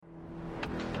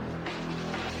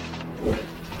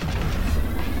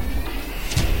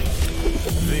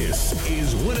This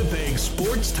is Winnipeg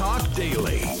Sports Talk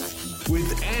Daily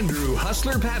with Andrew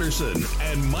Hustler Patterson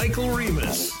and Michael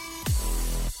Remus.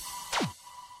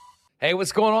 Hey,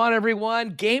 what's going on, everyone?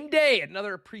 Game day.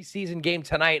 Another preseason game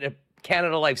tonight at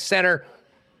Canada Life Center.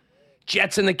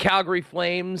 Jets and the Calgary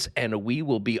Flames, and we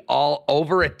will be all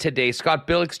over it today. Scott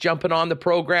Billeck's jumping on the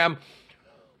program.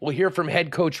 We'll hear from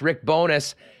head coach Rick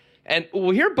Bowness, and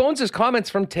we'll hear Bones' comments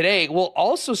from today. We'll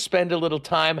also spend a little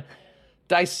time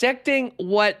dissecting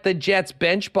what the Jets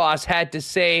bench boss had to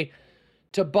say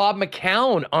to Bob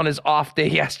McCown on his off day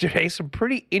yesterday. Some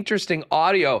pretty interesting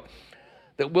audio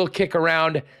that we'll kick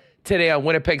around today on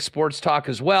Winnipeg Sports Talk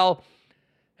as well.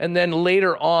 And then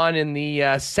later on in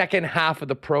the second half of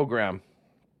the program,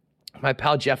 my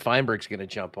pal Jeff Feinberg's going to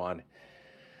jump on.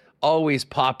 Always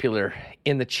popular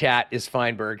in the chat is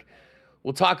Feinberg.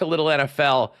 We'll talk a little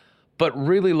NFL, but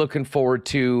really looking forward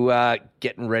to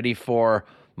getting ready for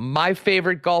my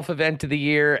favorite golf event of the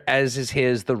year, as is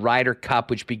his, the Ryder Cup,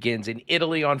 which begins in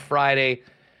Italy on Friday.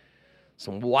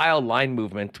 Some wild line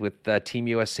movement with Team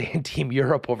USA and Team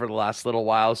Europe over the last little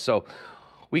while. So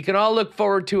we can all look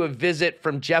forward to a visit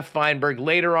from Jeff Feinberg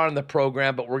later on in the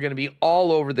program, but we're going to be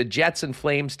all over the Jets and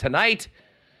Flames tonight.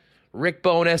 Rick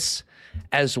Bowness,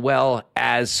 as well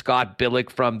as Scott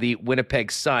Billeck from the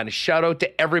Winnipeg Sun. Shout out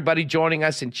to everybody joining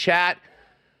us in chat.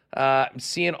 I'm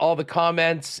seeing all the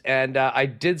comments, and I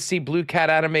did see Blue Cat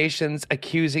Animations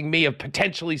accusing me of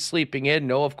potentially sleeping in.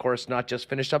 No, of course not. Just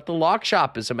finished up the lock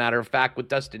shop, as a matter of fact, with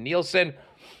Dustin Nielsen.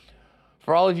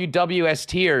 For all of you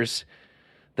WSTers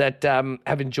that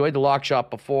have enjoyed the lock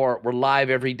shop before, we're live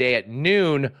every day at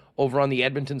noon over on the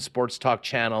Edmonton Sports Talk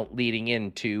channel leading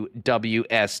into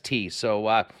WST. So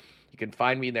you can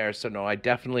find me there. So no, I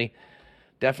definitely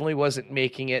wasn't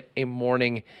making it a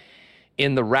morning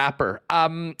in the wrapper.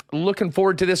 Looking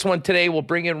forward to this one today. We'll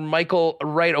bring in Michael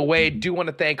right away. Do want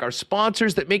to thank our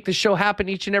sponsors that make the show happen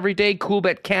each and every day.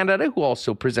 Coolbet Canada, who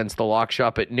also presents the lock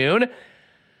shop at noon.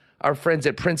 Our friends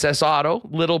at Princess Auto,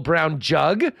 Little Brown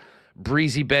Jug,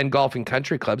 Breezy Bend Golf and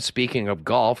Country Club. Speaking of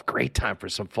golf, great time for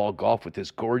some fall golf with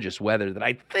this gorgeous weather that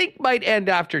I think might end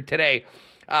after today.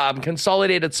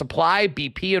 Consolidated Supply,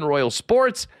 BP and Royal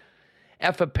Sports,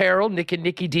 F Apparel, Nick and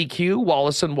Nicky DQ,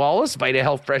 Wallace and Wallace, Vita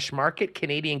Health Fresh Market,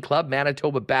 Canadian Club,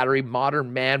 Manitoba Battery,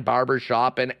 Modern Man Barber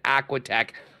Shop, and Aquatech.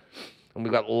 And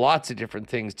we've got lots of different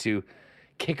things to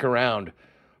kick around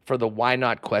for the why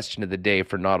not question of the day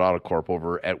for Not Autocorp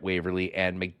over at Waverly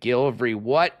and McGillivray.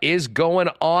 What is going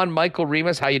on, Michael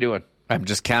Remus? How you doing? I'm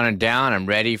just counting down. I'm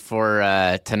ready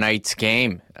for tonight's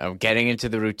game. I'm getting into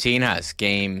the routine house.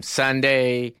 Game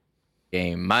Sunday,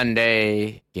 game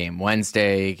Monday, game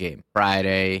Wednesday, game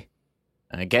Friday.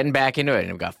 Getting back into it. And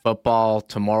we've got football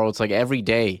tomorrow. It's like every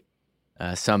day,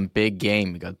 some big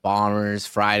game. We got Bombers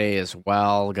Friday as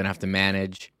well. We're going to have to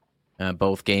manage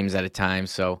both games at a time.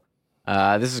 So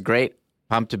this is great.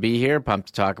 Pumped to be here. Pumped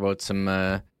to talk about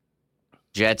some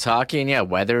Jets hockey. And yeah,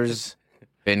 weather's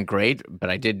been great. But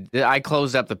I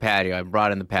closed up the patio. I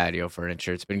brought in the patio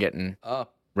furniture. It's been getting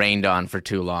rained on for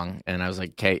too long. And I was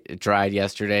like, okay, it dried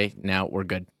yesterday. Now we're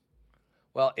good.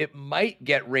 Well, it might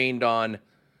get rained on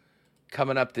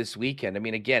coming up this weekend. I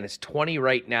mean, again, it's 20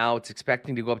 right now. It's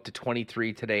expecting to go up to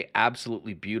 23 today.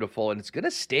 Absolutely beautiful. And it's going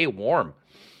to stay warm.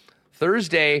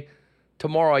 Thursday,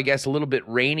 tomorrow, I guess, a little bit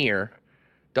rainier.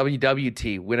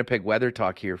 WWT, Winnipeg Weather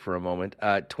Talk here for a moment.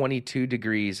 22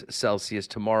 degrees Celsius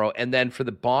tomorrow. And then for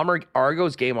the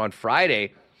Bomber-Argos game on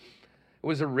Friday, it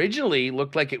was originally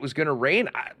looked like it was going to rain.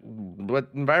 What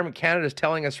Environment Canada is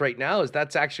telling us right now is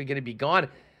that's actually going to be gone.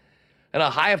 And a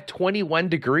high of 21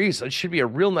 degrees. So it should be a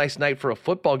real nice night for a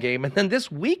football game. And then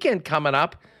this weekend coming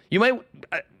up, you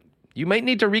might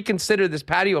need to reconsider this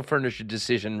patio furniture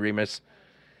decision, Remus,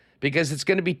 because it's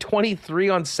going to be 23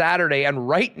 on Saturday. And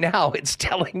right now it's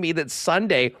telling me that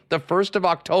Sunday, the 1st of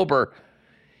October,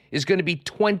 is going to be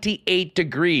 28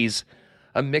 degrees.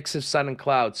 A mix of sun and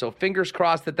clouds. So fingers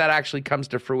crossed that actually comes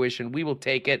to fruition. We will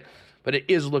take it, but it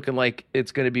is looking like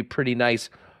it's going to be pretty nice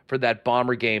for that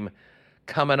Bomber game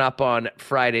coming up on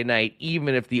Friday night,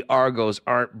 even if the Argos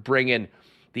aren't bringing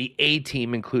the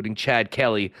A-team, including Chad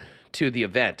Kelly, to the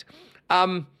event.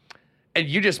 And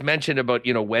you just mentioned about,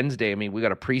 Wednesday. I mean, we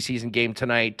got a preseason game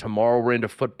tonight. Tomorrow we're into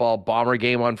football. Bomber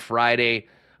game on Friday.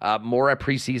 More at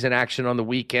preseason action on the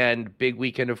weekend. Big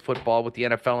weekend of football with the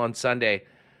NFL on Sunday.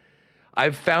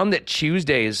 I've found that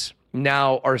Tuesdays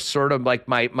now are sort of like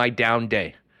my down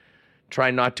day.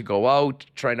 Try not to go out,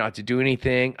 try not to do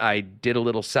anything. I did a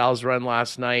little Sal's run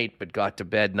last night, but got to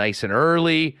bed nice and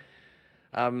early.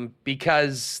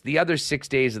 because the other 6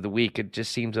 days of the week, it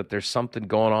just seems that there's something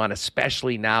going on,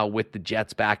 especially now with the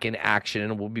Jets back in action,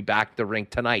 and we'll be back at the rink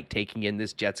tonight taking in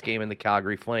this Jets game and the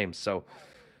Calgary Flames. So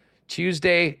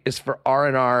Tuesday is for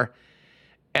R&R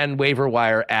and waiver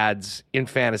wire ads in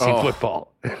fantasy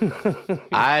football.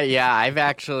 I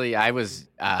was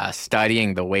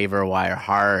studying the waiver wire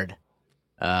hard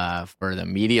for the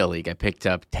media league. I picked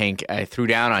up I threw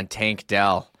down on Tank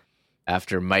Dell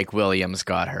after Mike Williams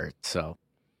got hurt. So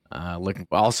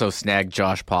also snagged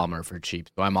Josh Palmer for cheap.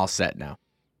 So I'm all set now.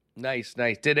 Nice.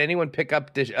 Did anyone pick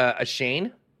up a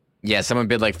Shane? Yeah, someone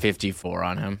bid like 54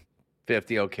 on him.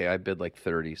 50. Okay, I bid like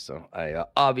 30, so I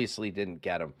obviously didn't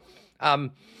get him.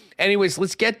 Anyways,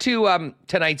 let's get to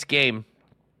tonight's game.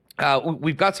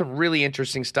 We've got some really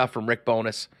interesting stuff from Rick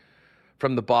Bowness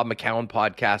from the Bob McCown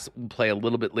podcast. We'll play a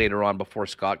little bit later on before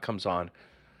Scott comes on.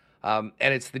 And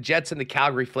it's the Jets and the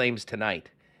Calgary Flames tonight.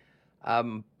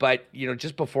 But,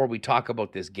 just before we talk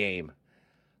about this game,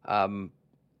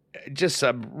 just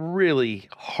some really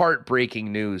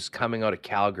heartbreaking news coming out of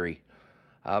Calgary.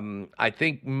 I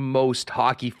think most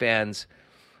hockey fans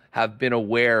have been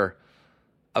aware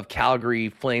of Calgary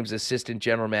Flames assistant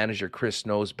general manager Chris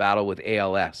Snow's battle with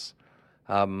ALS,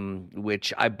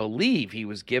 which I believe he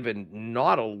was given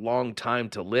not a long time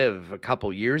to live a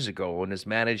couple years ago, and has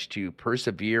managed to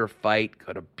persevere, fight,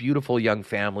 got a beautiful young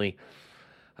family,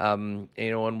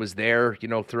 and was there,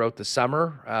 throughout the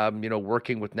summer,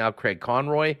 working with now Craig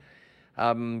Conroy,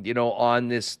 on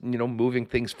this, moving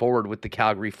things forward with the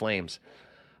Calgary Flames.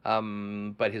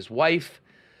 But his wife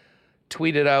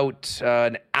tweeted out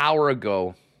an hour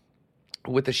ago,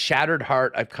 "With a shattered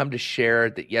heart, I've come to share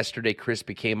that yesterday Chris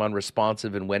became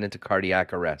unresponsive and went into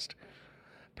cardiac arrest.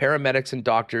 Paramedics and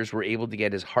doctors were able to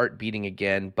get his heart beating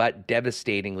again, but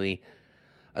devastatingly,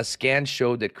 a scan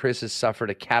showed that Chris has suffered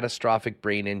a catastrophic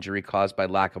brain injury caused by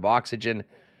lack of oxygen.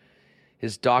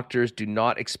 His doctors do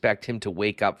not expect him to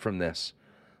wake up from this.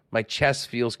 My chest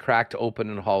feels cracked open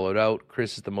and hollowed out.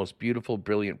 Chris is the most beautiful,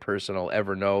 brilliant person I'll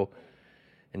ever know,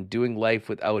 and doing life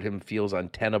without him feels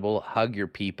untenable. Hug your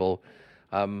people."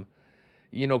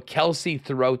 Kelsey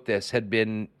throughout this had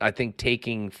been, I think,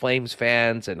 taking Flames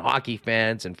fans and hockey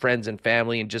fans and friends and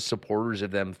family and just supporters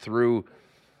of them through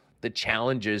the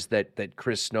challenges that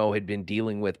Chris Snow had been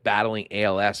dealing with, battling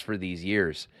ALS for these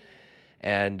years.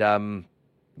 And,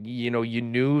 you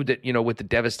knew that, with the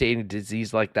devastating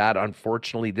disease like that,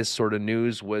 unfortunately, this sort of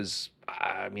news was,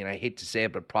 I hate to say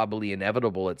it, but probably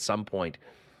inevitable at some point.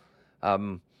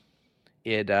 I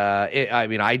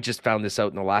just found this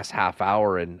out in the last half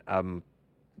hour, and, and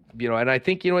I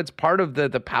think, it's part of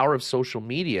the power of social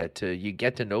media you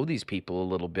get to know these people a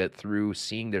little bit through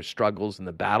seeing their struggles and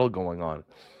the battle going on.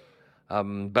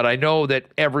 But I know that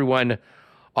everyone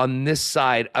on this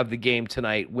side of the game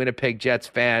tonight, Winnipeg Jets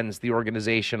fans, the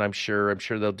organization, I'm sure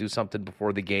they'll do something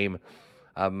before the game,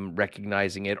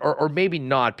 recognizing it, or maybe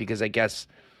not, because I guess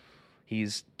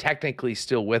he's technically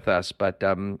still with us. But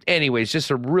anyways, just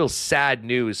a real sad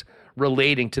news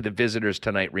relating to the visitors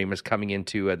tonight, Remus, coming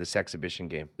into this exhibition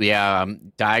game. Yeah,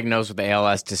 diagnosed with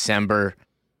ALS December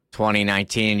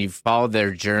 2019. You've followed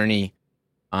their journey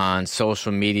on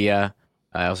social media.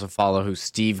 I also follow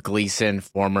Steve Gleason,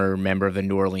 former member of the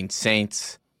New Orleans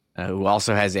Saints, who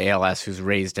also has ALS, who's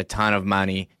raised a ton of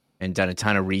money and done a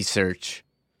ton of research.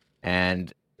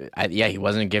 And he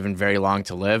wasn't given very long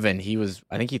to live. And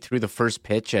I think he threw the first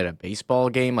pitch at a baseball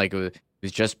game. Like, it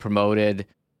was just promoted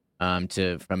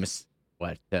to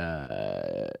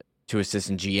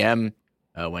assistant GM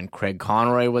when Craig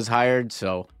Conroy was hired.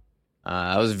 So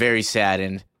I was very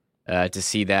saddened to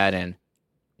see that. And,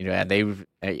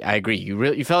 I agree.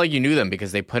 You felt like you knew them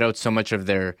because they put out so much of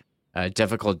their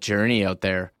difficult journey out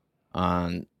there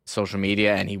on social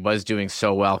media, and he was doing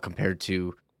so well compared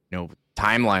to,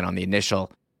 timeline on the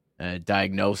initial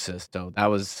diagnosis. So that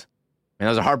was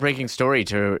a heartbreaking story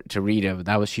to read.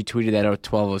 She tweeted that out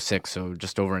 12:06, so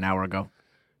just over an hour ago.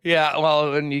 Yeah,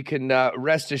 well, and you can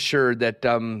rest assured that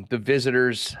the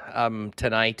visitors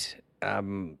tonight,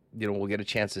 we'll get a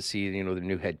chance to see, the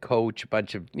new head coach, a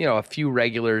bunch of, a few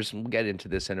regulars, and we'll get into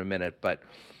this in a minute, but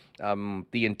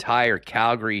the entire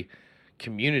Calgary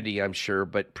community, I'm sure,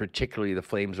 but particularly the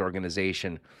Flames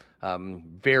organization,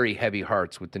 very heavy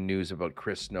hearts with the news about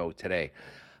Chris Snow today.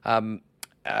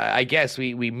 I guess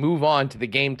we move on to the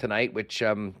game tonight, which,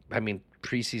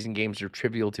 preseason games are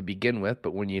trivial to begin with,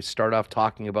 but when you start off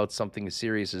talking about something as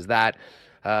serious as that,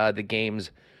 the games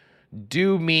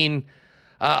do mean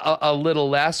a little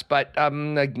less, but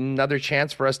another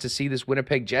chance for us to see this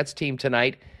Winnipeg Jets team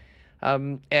tonight.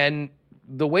 And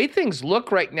the way things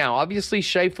look right now, obviously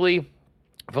Scheifele,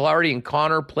 Velarde, and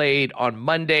Connor played on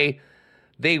Monday.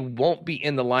 They won't be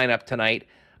in the lineup tonight.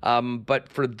 But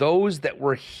for those that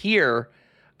were here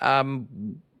on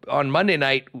Monday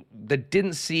night that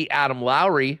didn't see Adam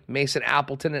Lowry, Mason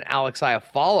Appleton, and Alex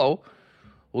Iafallo,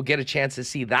 will get a chance to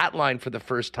see that line for the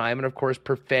first time. And, of course,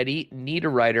 Perfetti,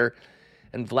 Niederreiter,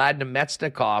 and Vlad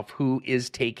Nemetsnikov, who is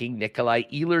taking Nikolai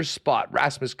Ehlers' spot.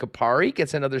 Rasmus Kapari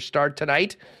gets another start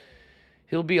tonight.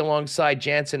 He'll be alongside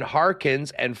Jansen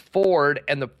Harkins and Ford.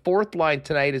 And the fourth line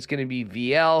tonight is going to be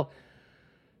VL,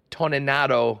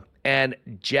 Toninato, and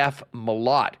Jeff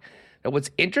Malott. Now, what's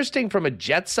interesting from a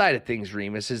Jet side of things,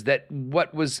 Remus, is that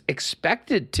what was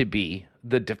expected to be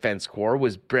the defense core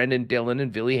was Brendan Dillon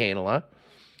and Ville Heinola,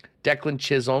 Declan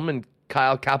Chisholm and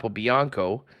Kyle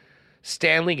Capobianco,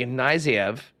 Stanley and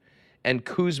Nizaev, and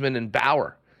Kuzman and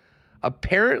Bauer.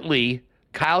 Apparently,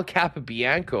 Kyle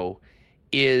Capobianco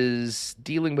is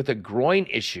dealing with a groin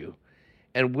issue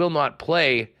and will not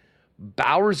play.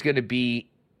 Bauer's going to be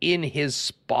in his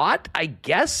spot, I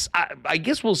guess. I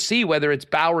guess we'll see whether it's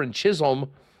Bauer and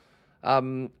Chisholm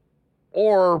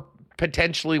or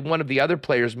potentially one of the other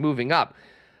players moving up.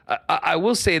 I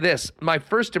will say this. My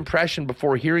first impression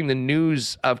before hearing the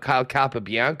news of Kyle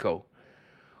Capobianco,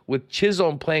 with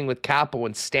Chisholm playing with Capo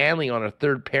and Stanley on a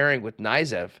third pairing with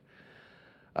Nizaev,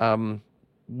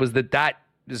 was that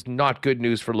is not good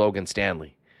news for Logan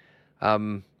Stanley. I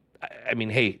mean,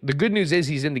 hey, the good news is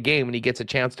he's in the game and he gets a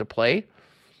chance to play.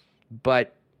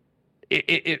 But,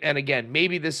 and again,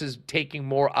 maybe this is taking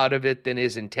more out of it than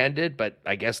is intended, but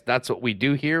I guess that's what we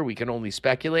do here. We can only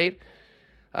speculate.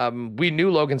 We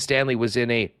knew Logan Stanley was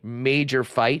in a major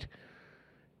fight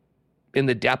in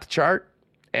the depth chart.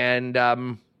 And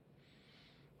I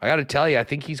got to tell you, I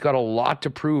think he's got a lot to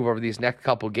prove over these next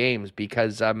couple games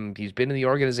because he's been in the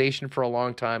organization for a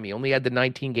long time. He only had the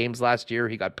 19 games last year.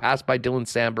 He got passed by Dylan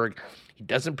Sandberg. He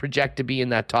doesn't project to be in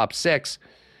that top six.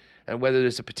 And whether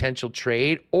there's a potential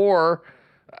trade or,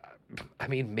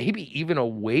 maybe even a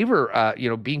waiver,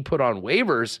 being put on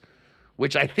waivers,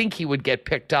 which I think he would get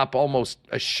picked up almost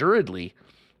assuredly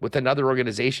with another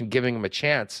organization giving him a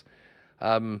chance.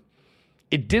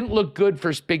 It didn't look good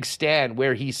for Big Stan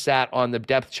where he sat on the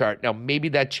depth chart. Now, maybe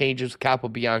that changes with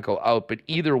Capobianco out, but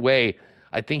either way,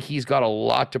 I think he's got a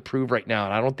lot to prove right now,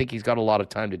 and I don't think he's got a lot of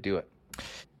time to do it.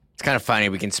 It's kind of funny.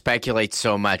 We can speculate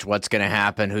so much what's going to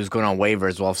happen, who's going on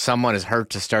waivers. Well, if someone is hurt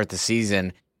to start the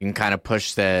season, you can kind of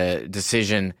push the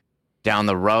decision down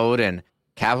the road. And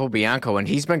Capobianco, and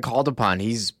he's been called upon.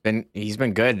 He's been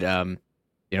good.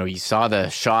 You saw the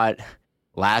shot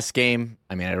last game.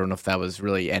 I mean, I don't know if that was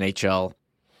really NHL,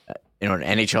 an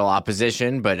NHL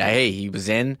opposition, but hey, he was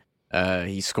in.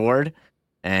 He scored,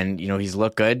 and he's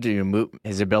looked good.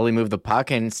 His ability to move the puck,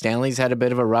 and Stanley's had a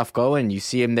bit of a rough go, and you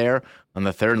see him there on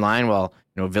the third line. Well,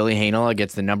 Ville Heinola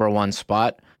gets the number one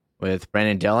spot with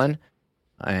Brendan Dillon,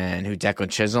 and who Declan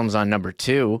Chisholm's on number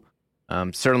two.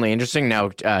 Certainly interesting. Now,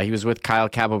 he was with Kyle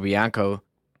Capobianco,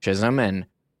 Chisholm, and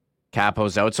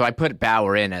Capo's out. So I put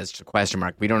Bauer in as a question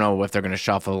mark. We don't know if they're going to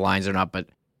shuffle the lines or not, but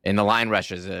in the line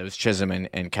rushes, it was Chisholm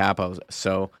and Capo.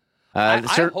 So I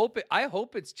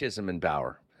hope it's Chisholm and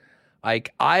Bauer. And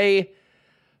I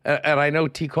know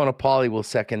T. Conopoli will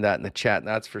second that in the chat, and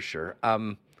that's for sure.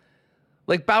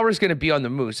 Bauer's going to be on the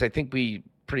Moose. I think we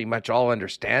pretty much all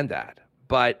understand that.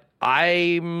 But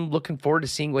I'm looking forward to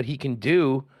seeing what he can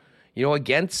do,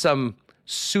 against some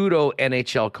pseudo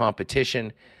NHL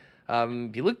competition.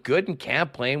 He looked good in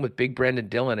camp playing with big Brendan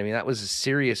Dillon. I mean, that was a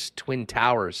serious Twin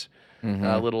Towers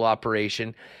little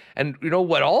operation. And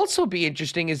what also be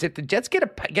interesting is if the Jets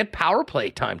get power play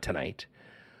time tonight,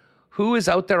 who is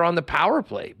out there on the power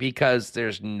play? Because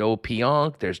there's no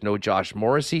Pionk, there's no Josh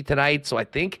Morrissey tonight. So I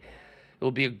think it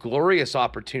will be a glorious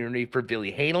opportunity for Ville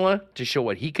Heinola to show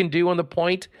what he can do on the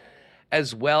point,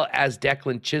 as well as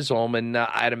Declan Chisholm. And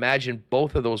I'd imagine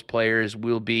both of those players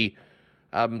will be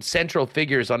central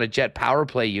figures on a Jet power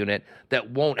play unit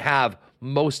that won't have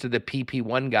most of the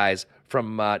PP1 guys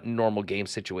from normal game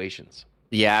situations.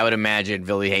 Yeah, I would imagine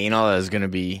Ville Heinola is going to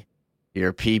be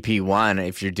your PP1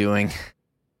 if you're doing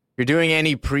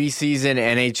any preseason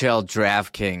NHL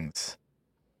DraftKings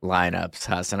lineups,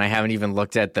 Huss. And I haven't even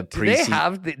looked at the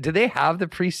preseason. Do they have the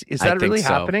preseason? Is that really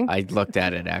happening? I looked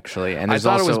at it actually, and I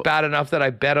thought it was bad enough that I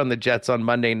bet on the Jets on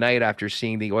Monday night after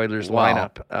seeing the Oilers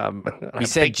lineup. We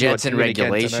said Jets in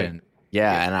regulation.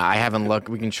 Yeah, and I haven't looked.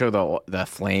 We can show the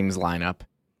Flames lineup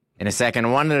in a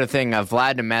second. One other thing,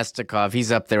 Vlad Nemetsnikov,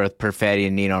 he's up there with Perfetti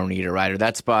and Nino Niederreiter.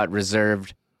 That spot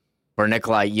reserved for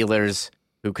Nikolai Ehlers,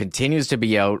 who continues to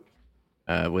be out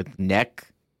with neck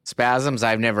spasms.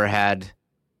 I've never had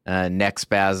neck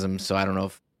spasms, so I don't know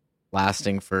if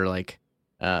lasting for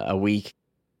a week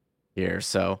here.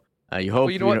 So you hope.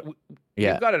 Well, you know what?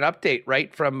 Yeah. You've got an update,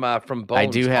 right, from Bones. I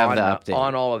do have the update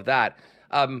on all of that.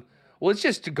 Well, let's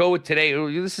just go with today.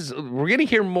 We're going to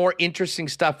hear more interesting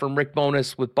stuff from Rick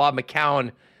Bowness with Bob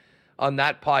McCown on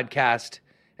that podcast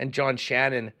and John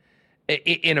Shannon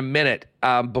in a minute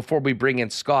before we bring in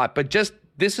Scott. But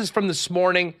this is from this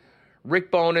morning.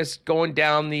 Rick Bowness going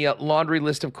down the laundry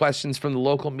list of questions from the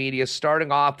local media,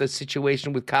 starting off the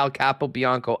situation with Kyle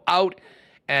Capobianco out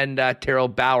and Terrell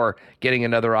Bauer getting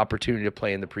another opportunity to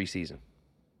play in the preseason.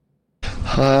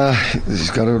 He's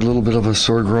got a little bit of a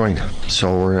sore groin,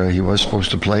 so he was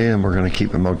supposed to play, and we're going to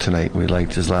keep him out tonight. We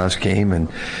liked his last game, and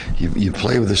you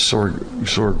play with a sore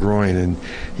groin, and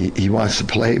he wants to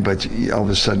play, but all of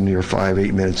a sudden you're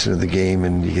 5-8 minutes into the game,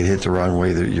 and you get hit the wrong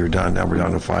way, that you're done. Now we're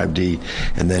down to 5D,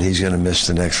 and then he's going to miss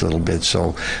the next little bit.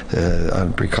 So on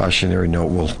a precautionary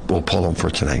note, we'll pull him for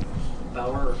tonight.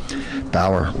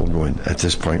 Bauer will go in at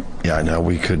this point. Yeah, now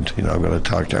we could, I've got to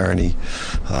talk to Arnie.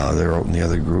 They're out in the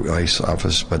other group ice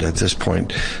office, but at this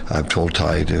point, I've told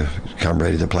Ty to come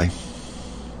ready to play.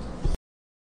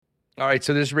 All right,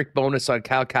 so there's Rick Bowness on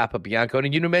Kyle Capobianco.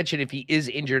 And you mentioned if he is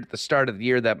injured at the start of the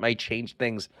year, that might change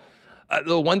things.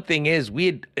 The one thing is, we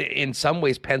had in some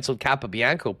ways penciled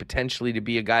Capobianco potentially to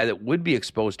be a guy that would be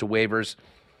exposed to waivers,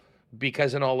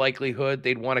 because in all likelihood,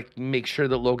 they'd want to make sure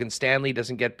that Logan Stanley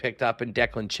doesn't get picked up and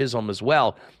Declan Chisholm as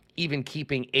well, even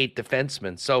keeping 8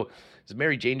 defensemen. So, as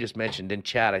Mary Jane just mentioned in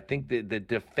chat, I think the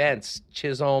defense,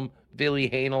 Chisholm, Ville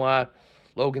Heinola,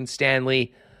 Logan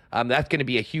Stanley, that's going to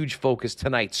be a huge focus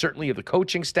tonight, certainly of the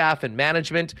coaching staff and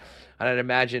management, and I'd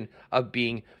imagine of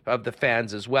the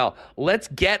fans as well. Let's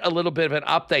get a little bit of an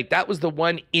update. That was the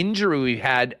one injury we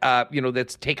had,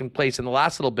 that's taken place in the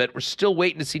last little bit. We're still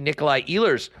waiting to see Nikolai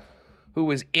Ehlers, who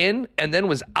was in and then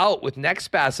was out with neck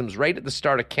spasms right at the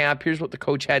start of camp. Here's what the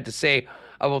coach had to say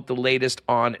about the latest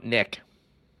on Nick.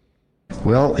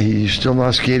 Well, he's still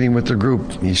not skating with the group.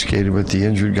 He skated with the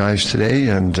injured guys today,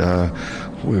 and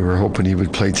we were hoping he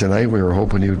would play tonight. We were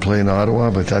hoping he would play in Ottawa,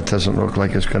 but that doesn't look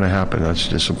like it's going to happen. That's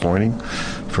disappointing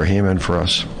for him and for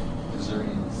us. Is there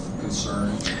any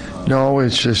concern? No,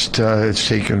 it's just it's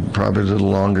taken probably a little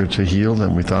longer to heal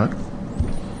than we thought.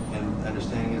 And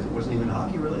understanding is it wasn't even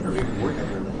hockey related or even workout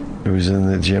related? It was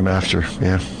in the gym after,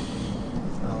 yeah.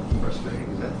 How frustrating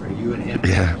is that for you and him?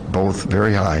 Yeah, both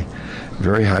very high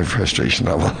frustration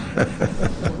level.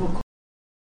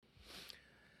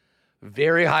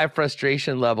 Very high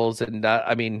frustration levels, and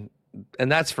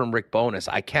and that's from Rick Bowness.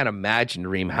 I can't imagine,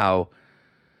 Reem, how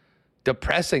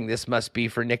depressing this must be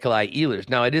for Nikolai Ehlers.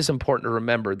 Now, it is important to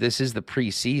remember this is the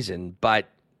preseason, but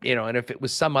and if it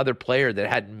was some other player that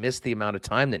hadn't missed the amount of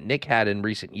time that Nick had in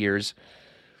recent years,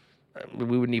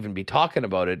 we wouldn't even be talking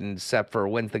about it, except for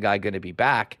when's the guy going to be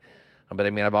back. But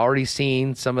I've already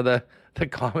seen some of the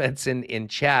comments in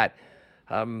chat.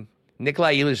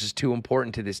 Nikolai Ehlers is too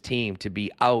important to this team to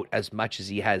be out as much as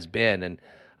he has been. And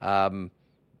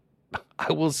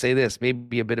I will say this,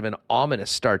 maybe a bit of an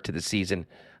ominous start to the season,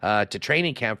 to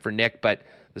training camp for Nick, but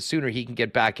the sooner he can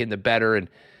get back in, the better. And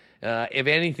if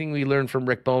anything we learned from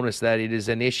Rick Bowness, that it is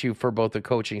an issue for both the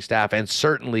coaching staff and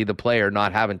certainly the player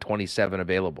not having 27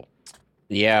 available.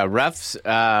 Yeah, rough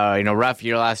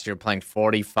year last year, playing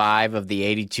 45 of the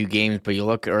 82 games, but you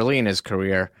look early in his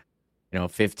career,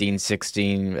 15,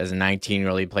 16, as a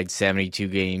 19-year-old, he played 72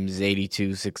 games,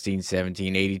 82, 16,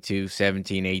 17, 82,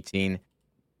 17, 18,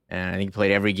 and I think he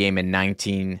played every game in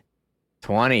 19,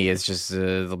 20. It's just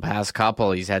the past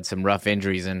couple, he's had some rough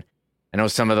injuries, and I know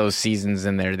some of those seasons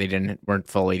in there, weren't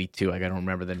full 82. I don't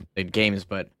remember the games,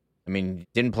 but,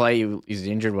 didn't play. He was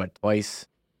injured, twice?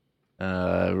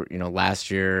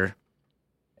 Last year,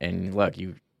 and look,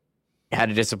 you had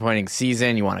a disappointing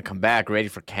season. You want to come back ready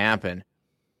for camp, and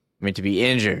to be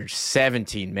injured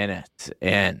 17 minutes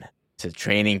in to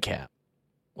training camp.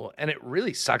 Well, and it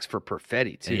really sucks for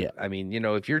Perfetti too. Yeah.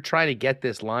 If you're trying to get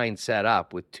this line set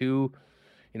up with two,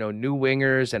 new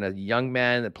wingers and a young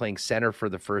man that playing center for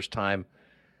the first time,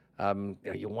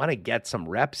 you want to get some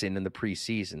reps in the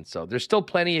preseason. So there's still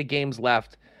plenty of games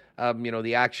left.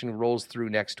 The action rolls through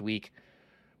next week,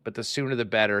 but the sooner the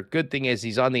better. Good thing is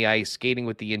he's on the ice skating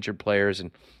with the injured players, and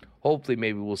hopefully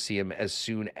maybe we'll see him as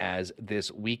soon as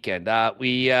this weekend.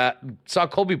 We saw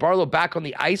Colby Barlow back on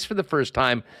the ice for the first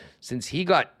time since he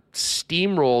got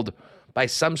steamrolled by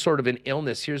some sort of an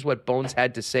illness. Here's what Bones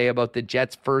had to say about the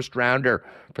Jets' first rounder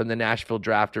from the Nashville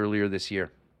draft earlier this year.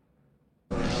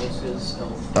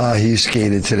 He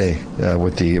skated today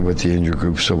with the injured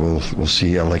group, so we'll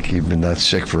see. Like, he's been that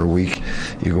sick for a week.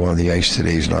 You go on the ice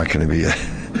today, he's not going to be.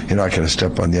 You're not going to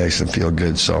step on the ice and feel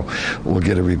good. So we'll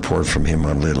get a report from him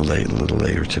a little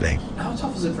later today. How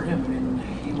tough is it for him?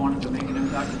 He wanted to make an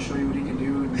impact and show you what he can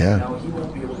do. And yeah. Now he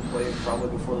won't be able to play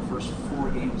before the first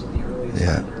 4 games of the earliest.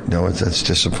 Yeah, no, that's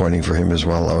disappointing for him as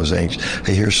well. I was anxious.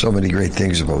 I hear so many great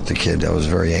things about the kid. I was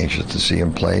very anxious to see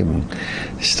him play, and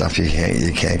stuff you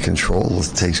can't control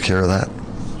takes care of that.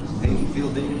 Make you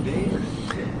feel day to day?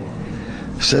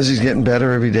 Says he's getting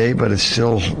better every day, but it's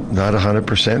still not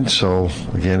 100%. So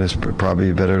again, it's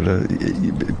probably better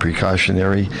to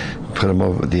precautionary. Put him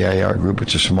over the IR group.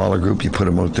 It's a smaller group. You put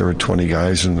him out there with 20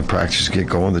 guys, and the practice get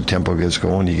going, the tempo gets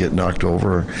going. You get knocked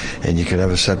over, and you can have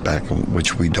a setback,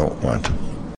 which we don't want.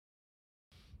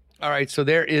 All right, so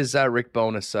there is Rick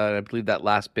Bowness. I believe that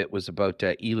last bit was about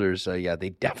Ehlers. Yeah, they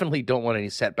definitely don't want any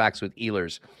setbacks with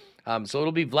Ehlers. So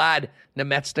it'll be Vlad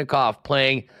Nemetsnikov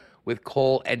playing with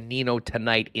Cole and Nino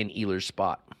tonight in Ehlers'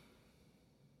 spot.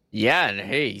 Yeah, and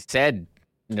hey, he said,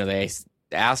 they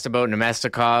asked about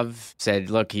Nemestikov, said,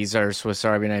 look, he's our Swiss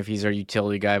Army knife, he's our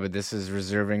utility guy, but this is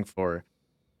reserving for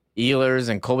Ehlers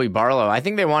and Colby Barlow. I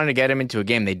think they wanted to get him into a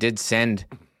game. They did send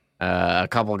a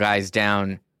couple guys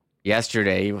down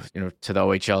yesterday, to the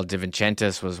OHL.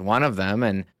 DiVincentis was one of them,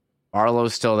 and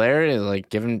Barlow's still there. Like,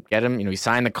 get him, he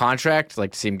signed the contract.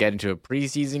 Like to see him get into a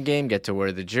preseason game, get to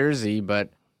wear the jersey,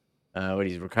 but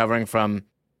he's recovering from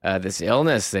this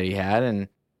illness that he had, and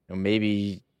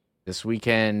maybe this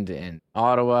weekend in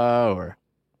Ottawa or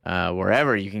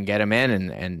wherever you can get him in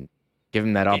and give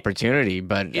him that opportunity.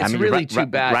 But it's really too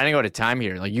bad. Running out of time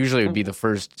here. Like usually it would be the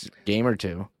first game or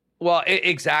two. Well,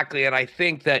 exactly. And I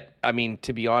think that,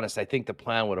 to be honest, I think the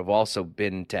plan would have also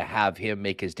been to have him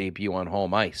make his debut on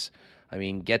home ice.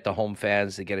 Get the home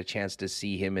fans to get a chance to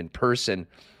see him in person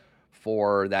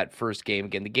for that first game.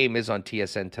 Again, the game is on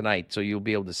TSN tonight, so you'll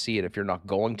be able to see it if you're not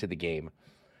going to the game.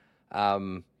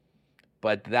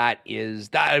 But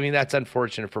that's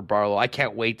unfortunate for Barlow. I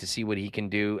can't wait to see what he can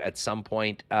do at some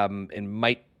point. It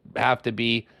might have to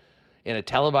be in a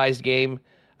televised game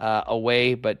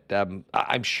away, but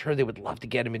I'm sure they would love to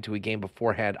get him into a game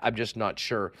beforehand. I'm just not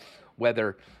sure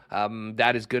whether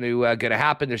that is going to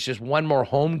happen. There's just one more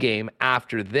home game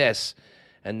after this,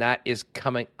 and that is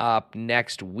coming up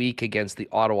next week against the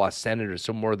Ottawa Senators,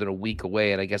 so more than a week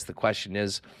away. And I guess the question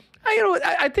is,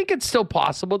 I think it's still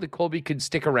possible that Colby could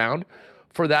stick around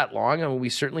for that long. We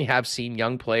certainly have seen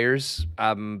young players,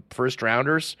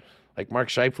 first-rounders, like Mark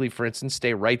Scheifele, for instance,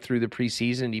 stay right through the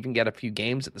preseason and even get a few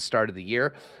games at the start of the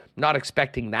year. Not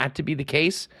expecting that to be the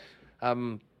case.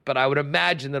 But I would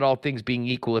imagine that all things being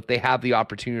equal, if they have the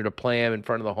opportunity to play him in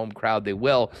front of the home crowd, they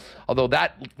will. Although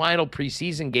that final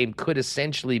preseason game could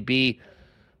essentially be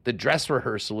the dress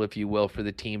rehearsal, if you will, for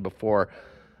the team before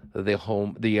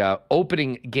the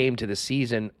opening game to the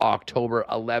season, October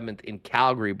 11th in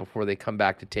Calgary, before they come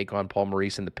back to take on Paul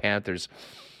Maurice and the Panthers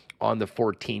on the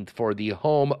 14th for the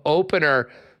home opener,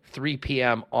 3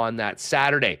 p.m. on that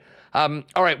Saturday. All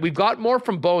right, we've got more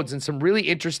from Bones and some really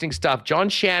interesting stuff. John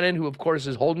Shannon, who, of course,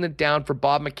 is holding it down for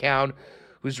Bob McCown,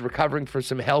 who's recovering from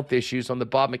some health issues on the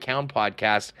Bob McCown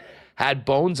podcast, had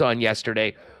Bones on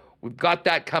yesterday. We've got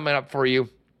that coming up for you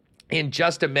in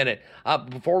just a minute.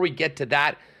 Before we get to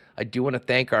that, I do want to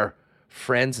thank our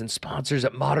friends and sponsors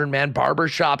at Modern Man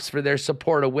Barbershops for their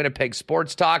support of Winnipeg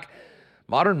Sports Talk.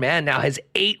 Modern Man now has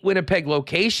 8 Winnipeg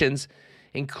locations,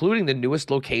 including the newest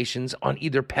locations on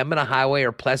either Pembina Highway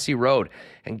or Plessis Road.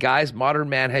 And guys, Modern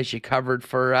Man has you covered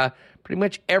for pretty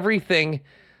much everything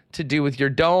to do with your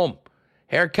dome.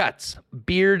 Haircuts,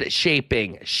 beard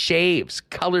shaping, shaves,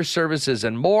 color services,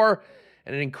 and more.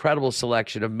 And an incredible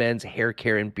selection of men's hair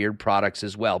care and beard products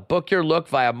as well. Book your look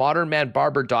via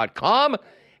modernmanbarber.com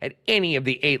at any of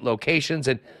the 8 locations.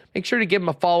 And make sure to give them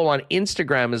a follow on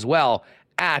Instagram as well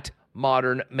at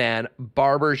Modern Man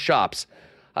Barbershops.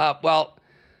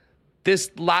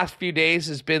 This last few days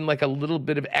has been like a little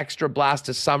bit of extra blast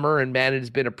of summer, and man, it has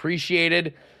been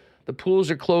appreciated. The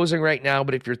pools are closing right now,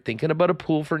 but if you're thinking about a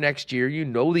pool for next year,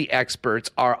 the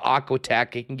experts are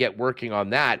Aquatech. You can get working on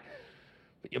that.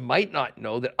 But you might not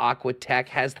know that Aquatech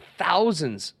has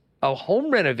thousands of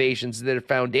home renovations at their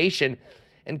foundation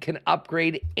and can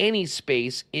upgrade any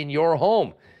space in your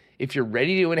home. If you're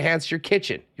ready to enhance your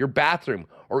kitchen, your bathroom,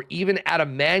 or even add a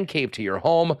man cave to your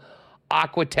home,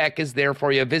 Aquatech is there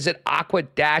for you. Visit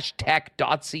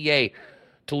aqua-tech.ca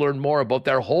to learn more about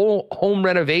their whole home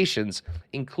renovations,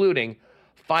 including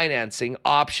financing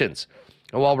options.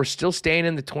 And while we're still staying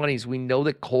in the 20s, we know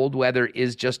that cold weather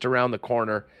is just around the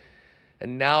corner.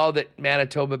 And now that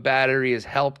Manitoba Battery has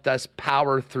helped us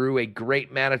power through a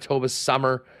great Manitoba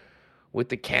summer with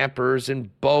the campers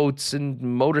and boats and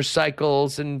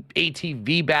motorcycles and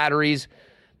ATV batteries,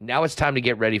 now it's time to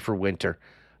get ready for winter.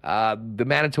 The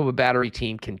Manitoba Battery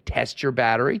team can test your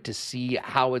battery to see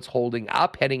how it's holding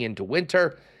up heading into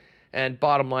winter. And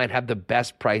bottom line, have the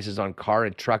best prices on car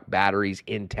and truck batteries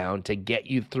in town to get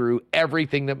you through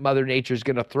everything that Mother Nature's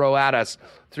going to throw at us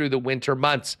through the winter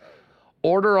months.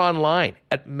 Order online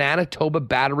at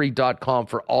manitobabattery.com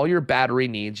for all your battery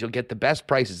needs. You'll get the best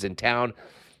prices in town.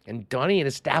 And Donnie and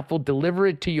his staff will deliver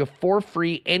it to you for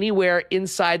free anywhere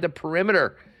inside the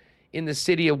perimeter in the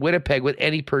city of Winnipeg with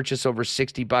any purchase over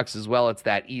 $60 as well. It's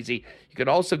that easy. You can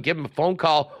also give them a phone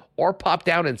call or pop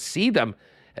down and see them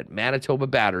at Manitoba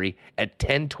Battery at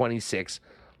 1026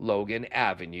 Logan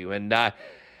Avenue. And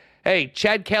hey,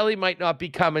 Chad Kelly might not be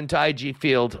coming to IG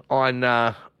Field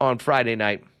on Friday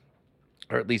night,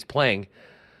 or at least playing,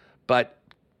 but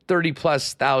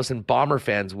 30+ thousand Bomber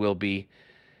fans will be.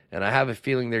 And I have a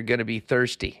feeling they're going to be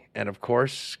thirsty. And of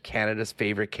course, Canada's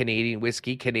favorite Canadian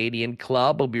whiskey, Canadian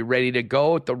Club, will be ready to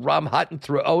go at the Rum Hut and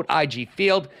throughout IG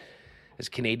Field, as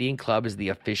Canadian Club is the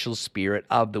official spirit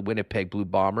of the Winnipeg Blue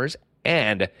Bombers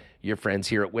and your friends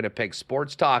here at Winnipeg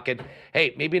Sports Talk. And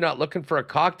hey, maybe not looking for a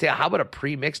cocktail. How about a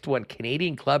pre-mixed one?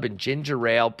 Canadian Club and ginger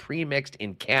ale, pre-mixed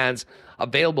in cans,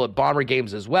 available at Bomber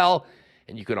games as well.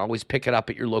 And you can always pick it up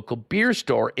at your local beer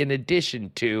store in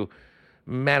addition to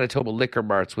Manitoba Liquor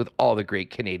Marts with all the great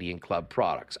Canadian Club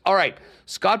products. All right,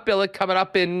 Scott Billeck coming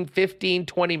up in 15,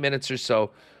 20 minutes or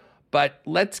so. But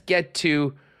let's get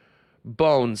to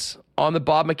Bones on the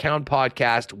Bob McCown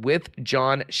podcast with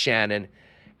John Shannon.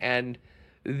 And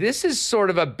this is sort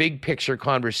of a big picture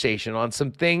conversation on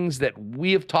some things that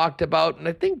we have talked about. And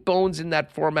I think Bones in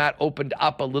that format opened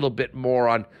up a little bit more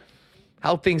on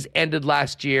how things ended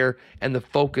last year and the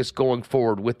focus going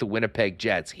forward with the Winnipeg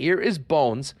Jets. Here is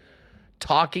Bones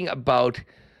talking about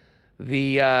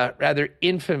the rather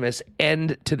infamous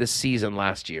end to the season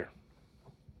last year.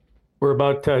 We're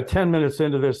about 10 minutes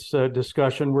into this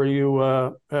discussion. Were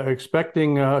you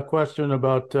expecting a question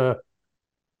about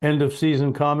end of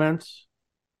season comments?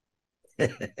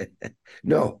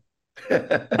 No.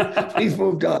 We've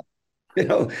moved on. You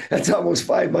know, that's almost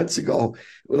 5 months ago.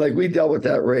 Like, we dealt with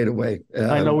that right away.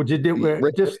 I know.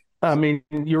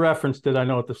 You referenced it, I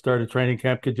know, at the start of training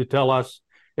camp. Could you tell us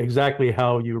exactly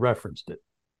how you referenced it?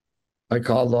 I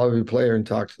called every player and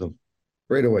talked to them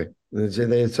right away. And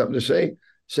they had something to say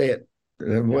it.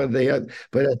 And when they had,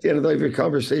 but at the end of every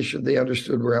conversation, they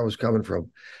understood where I was coming from,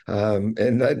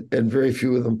 and very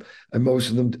few of them, and most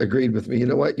of them agreed with me. You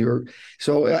know what?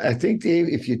 So I think, Dave,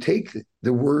 if you take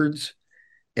the words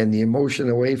and the emotion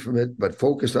away from it, but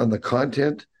focus on the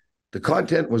content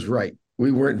was right.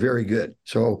 We weren't very good.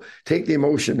 So take the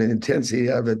emotion and intensity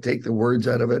out of it, take the words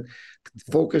out of it,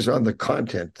 focus on the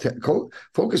content,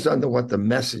 focus on what the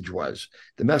message was.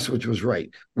 The message was right.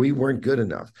 We weren't good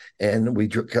enough. And we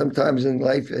sometimes in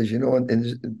life, as you know,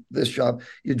 in this job,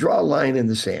 you draw a line in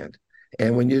the sand.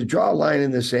 And when you draw a line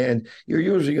in the sand, you're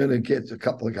usually going to get a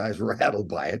couple of guys rattled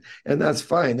by it. And that's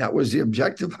fine. That was the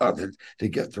objective of it, to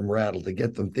get them rattled, to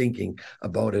get them thinking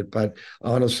about it. But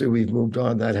honestly, we've moved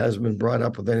on. That hasn't been brought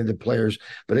up with any of the players.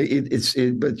 But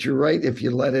but you're right. If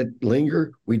you let it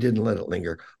linger, we didn't let it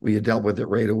linger. We had dealt with it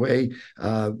right away.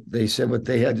 They said what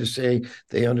they had to say.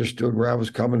 They understood where I was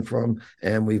coming from,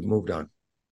 and we've moved on.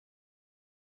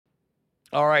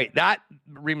 All right.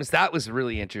 Remus, that was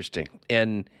really interesting.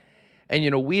 And you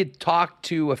know, we had talked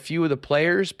to a few of the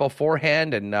players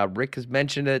beforehand, and Rick has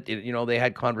mentioned it. You know, they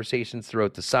had conversations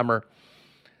throughout the summer.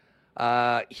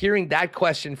 Hearing that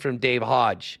question from Dave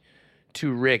Hodge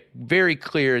to Rick, very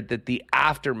clear that the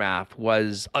aftermath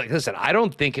was, listen, I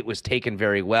don't think it was taken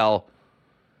very well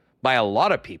by a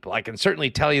lot of people. I can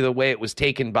certainly tell you the way it was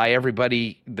taken by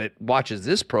everybody that watches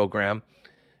this program.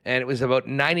 And it was about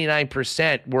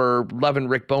 99% were loving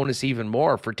Rick Bowness even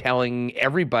more for telling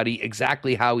everybody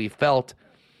exactly how he felt,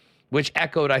 which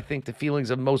echoed, I think, the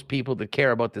feelings of most people that care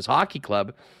about this hockey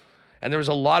club. And there was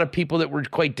a lot of people that were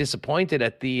quite disappointed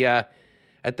at the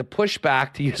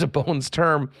pushback, to use a Bones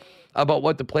term, about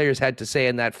what the players had to say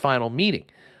in that final meeting.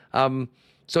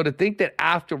 So to think that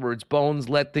afterwards Bones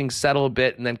let things settle a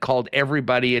bit and then called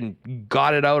everybody and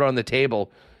got it out on the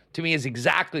table, to me, is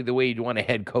exactly the way you'd want a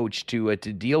head coach to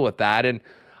deal with that. And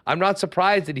I'm not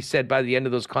surprised that he said by the end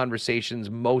of those conversations,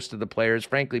 most of the players,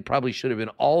 frankly, probably should have been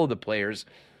all of the players,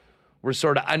 were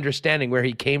sort of understanding where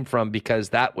he came from,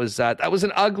 because that was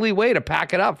an ugly way to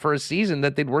pack it up for a season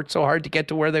that they'd worked so hard to get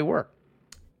to where they were.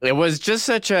 It was just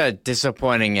such a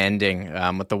disappointing ending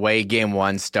with the way game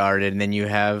one started, and then you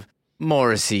have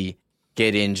Morrissey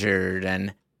get injured,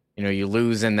 and you know, you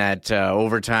lose in that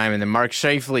overtime, and then Mark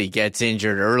Scheifele gets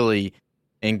injured early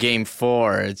in game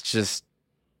four. It's just,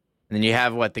 and then you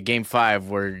have the game five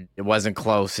where it wasn't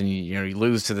close, and you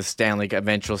lose to the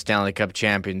eventual Stanley Cup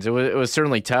champions. It was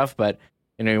certainly tough, but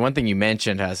you know, one thing you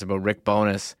mentioned, Huss, about Rick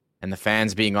Bowness and the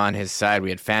fans being on his side. We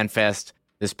had Fan Fest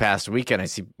this past weekend. I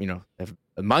see,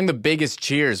 among the biggest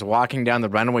cheers walking down the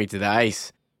runway to the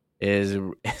ice is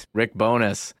Rick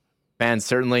Bowness. Fans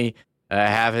certainly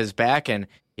have his back, and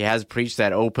he has preached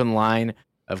that open line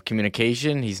of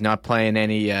communication. He's not playing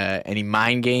any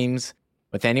mind games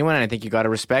with anyone, and I think you got to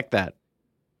respect that.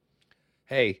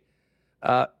 Hey,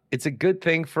 it's a good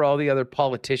thing for all the other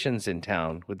politicians in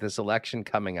town with this election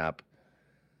coming up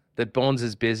that Bones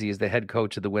is busy as the head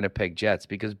coach of the Winnipeg Jets,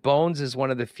 because Bones is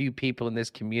one of the few people in this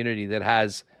community that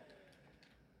has,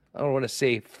 I don't want to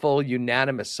say full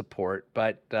unanimous support,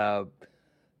 but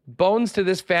Bones to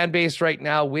this fan base right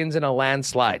now wins in a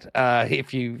landslide,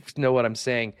 if you know what I'm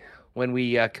saying, when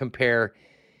we compare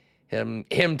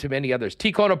him to many others.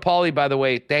 T. Conopoli, by the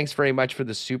way, thanks very much for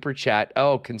the super chat.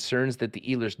 Oh, concerns that the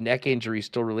Ehlers neck injury is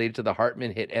still related to the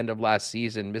Hartman hit end of last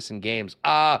season, missing games.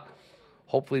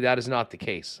 Hopefully that is not the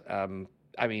case.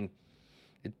 It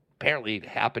apparently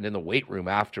happened in the weight room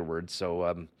afterwards,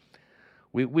 so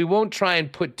we won't try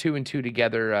and put two and two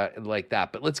together like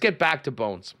that. But let's get back to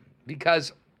Bones,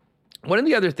 because one of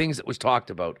the other things that was talked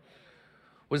about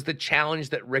was the challenge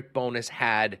that Rick Bowness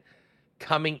had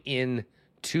coming in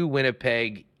to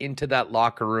Winnipeg, into that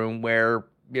locker room where,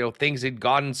 things had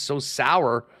gotten so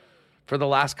sour for the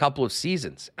last couple of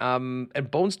seasons.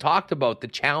 And Bones talked about the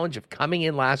challenge of coming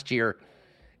in last year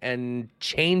and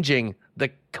changing the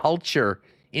culture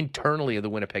internally of the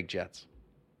Winnipeg Jets.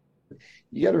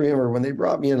 You got to remember, when they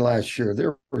brought me in last year,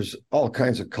 there was all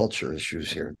kinds of culture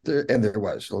issues here, there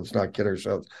was. So let's not kid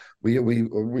ourselves. We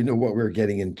knew what we were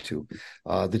getting into.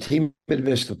 The team had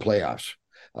missed the playoffs.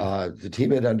 The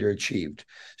team had underachieved.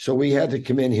 So we had to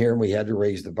come in here and we had to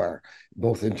raise the bar,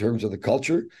 both in terms of the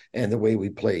culture and the way we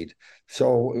played.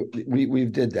 So we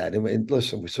did that. And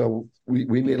listen, so we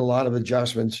made a lot of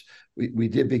adjustments. We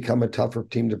did become a tougher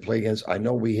team to play against. I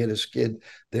know we hit a skid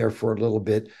there for a little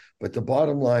bit, but the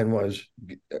bottom line was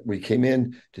we came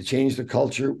in to change the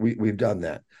culture. We've done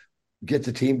that. Get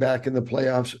the team back in the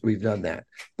playoffs. We've done that.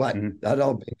 But that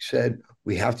all being said,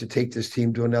 we have to take this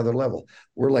team to another level.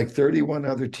 We're like 31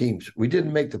 other teams. We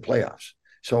didn't make the playoffs.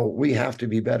 So we have to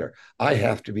be better. I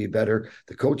have to be better.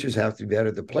 The coaches have to be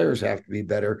better. The players have to be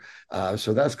better.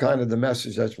 So that's kind of the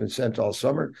message that's been sent all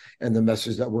summer, and the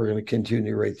message that we're going to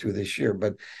continue right through this year.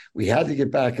 But we had to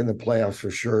get back in the playoffs for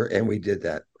sure, and we did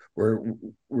that. Were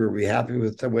we happy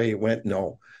with the way it went?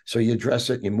 No. So you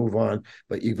address it and you move on.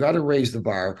 But you've got to raise the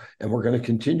bar, and we're going to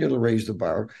continue to raise the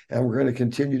bar, and we're going to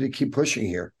continue to keep pushing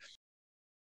here.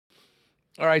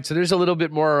 All right, so there's a little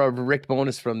bit more of Rick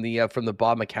Bowness from the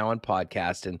Bob McCown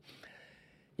podcast, and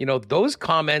those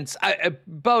comments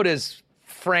about as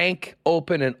frank,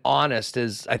 open, and honest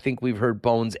as I think we've heard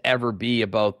Bones ever be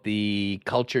about the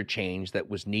culture change that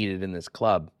was needed in this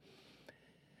club.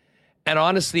 And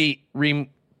honestly,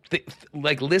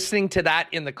 listening to that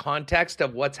in the context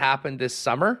of what's happened this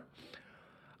summer,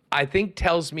 I think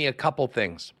tells me a couple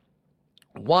things.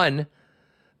 One,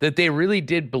 that they really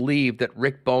did believe that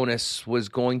Rick Bowness was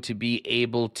going to be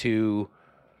able to...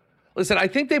 Listen, I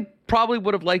think they probably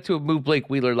would have liked to have moved Blake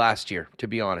Wheeler last year, to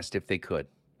be honest, if they could.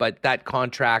 But that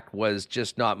contract was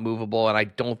just not movable, and I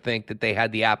don't think that they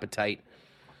had the appetite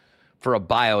for a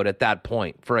buyout at that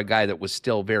point for a guy that was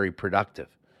still very productive.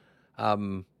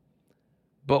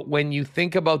 But when you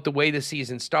think about the way the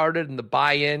season started and the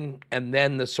buy-in and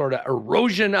then the sort of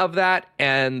erosion of that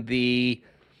and the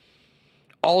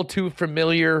all too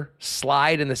familiar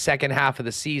slide in the second half of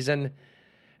the season,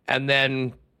 and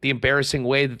then the embarrassing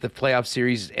way that the playoff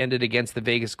series ended against the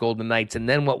Vegas Golden Knights, and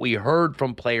then what we heard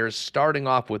from players starting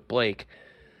off with Blake,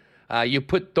 you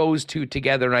put those two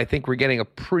together, and I think we're getting a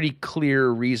pretty clear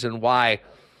reason why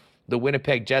the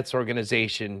Winnipeg Jets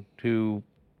organization, who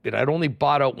had only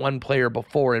bought out one player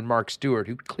before in Mark Stewart,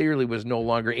 who clearly was no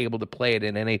longer able to play at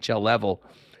an NHL level,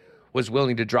 was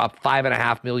willing to drop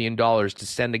 $5.5 million to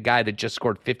send a guy that just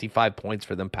scored 55 points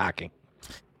for them packing.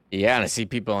 Yeah, and I see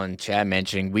people in chat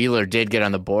mentioning Wheeler did get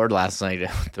on the board last night,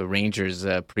 the Rangers'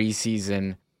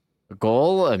 preseason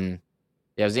goal. And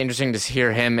yeah, it was interesting to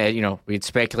hear him. We had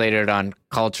speculated on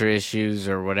culture issues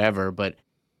or whatever, but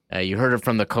you heard it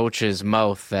from the coach's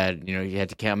mouth that, you had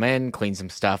to come in, clean some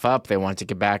stuff up. They wanted to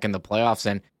get back in the playoffs.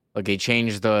 And look, they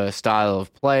changed the style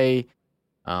of play,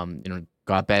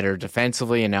 got better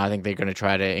defensively, and now I think they're going to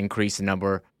try to increase the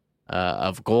number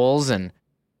of goals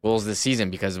this season,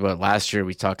 because last year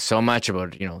we talked so much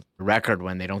about, the record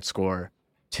when they don't score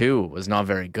 2 was not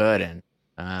very good,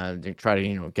 and they try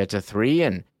to, get to 3,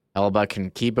 and Hellebuyck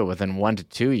can keep it within 1 to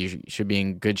 2. You should be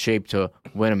in good shape to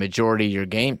win a majority of your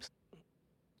games.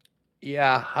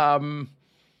 Yeah.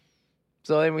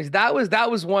 So anyways, that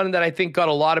was one that I think got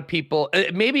a lot of people.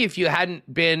 Maybe if you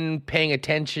hadn't been paying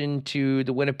attention to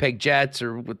the Winnipeg Jets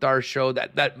or with our show,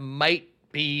 that might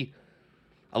be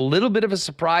a little bit of a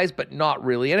surprise, but not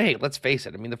really. And hey, let's face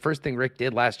it. I mean, the first thing Rick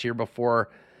did last year before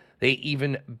they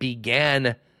even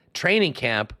began training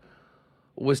camp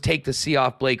was take the C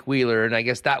off Blake Wheeler. And I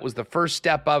guess that was the first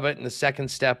step of it. And the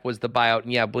second step was the buyout.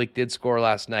 And yeah, Blake did score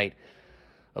last night.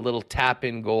 A little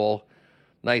tap-in goal.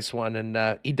 Nice one.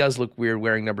 And he does look weird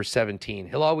wearing number 17.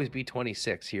 He'll always be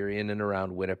 26 here in and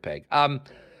around Winnipeg.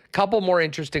 Couple more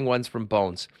interesting ones from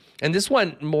Bones. And this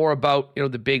one more about,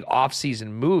 the big offseason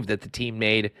move that the team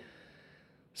made,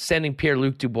 sending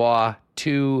Pierre-Luc Dubois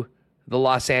to the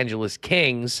Los Angeles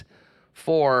Kings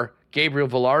for Gabriel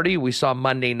Velarde, we saw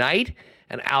Monday night,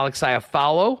 and Alex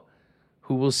Iafallo,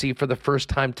 who we'll see for the first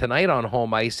time tonight on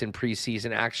home ice in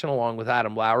preseason action, along with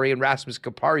Adam Lowry. And Rasmus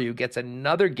Kaparyu gets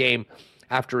another game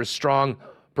after a strong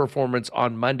performance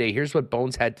on Monday. Here's what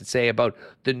Bones had to say about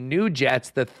the new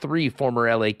Jets, the 3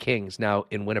 former LA Kings now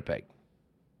in Winnipeg.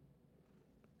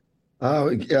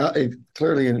 Yeah, it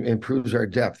clearly improves our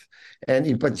depth.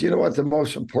 But you know what? The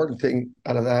most important thing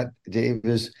out of that, Dave,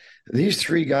 is these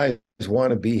 3 guys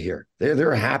want to be here.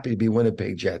 They're happy to be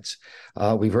Winnipeg Jets.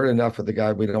 We've heard enough of the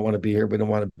guy. We don't want to be here. We don't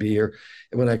want to be here.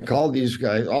 And when I called these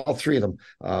guys, all 3 of them,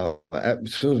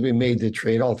 as soon as we made the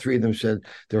trade, all 3 of them said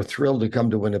they're thrilled to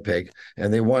come to Winnipeg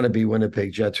and they want to be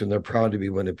Winnipeg Jets and they're proud to be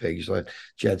Winnipeg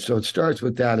Jets. So it starts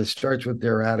with that. It starts with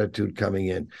their attitude coming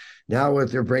in. Now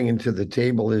what they're bringing to the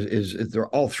table is they're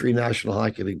all 3 National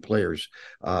Hockey League players.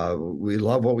 We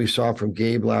love what we saw from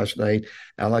Gabe last night.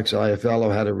 Alex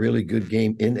Iafallo had a really good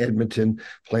game in Edmonton,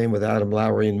 playing with Adam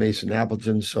Lowry and Mason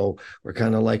Appleton. So we're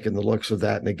kind of liking the looks of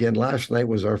that. And again, last night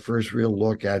was our first real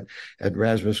look at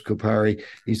Rasmus Kupari.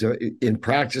 In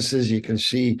practices, you can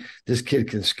see this kid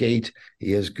can skate.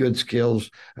 He has good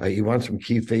skills. He won some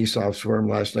key faceoffs for him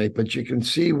last night. But you can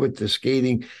see with the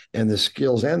skating and the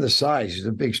skills and the size, he's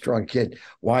a big, strong kid,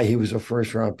 why he was a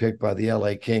first-round pick by the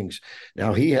LA Kings.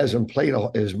 Now, he hasn't played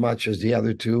as much as the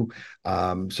other 2.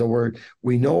 So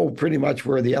we know pretty much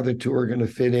where the other 2 are going to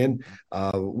fit in.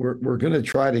 We're going to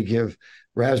try to give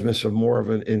Rasmus a more of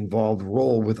an involved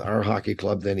role with our hockey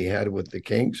club than he had with the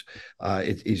Kings.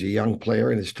 He's a young player,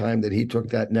 and it's time that he took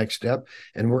that next step,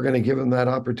 and we're going to give him that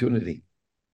opportunity.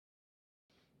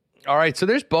 All right, so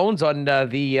there's Bones on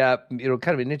the kind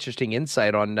of an interesting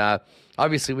insight on.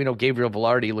 Obviously, we know Gabriel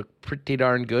Velarde looked pretty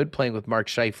darn good playing with Mark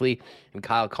Scheifele and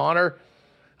Kyle Connor.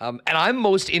 And I'm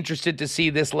most interested to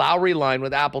see this Lowry line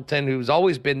with Appleton, who's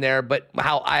always been there, but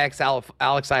how Alex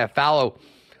Iafallo,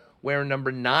 wearing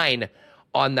number 9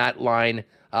 on that line,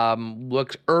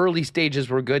 looks early stages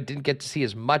were good. Didn't get to see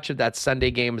as much of that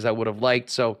Sunday game as I would have liked,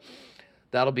 so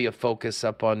that'll be a focus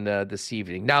up on this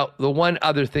evening. Now, the one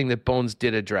other thing that Bones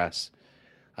did address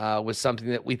was something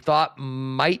that we thought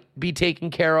might be taken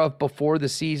care of before the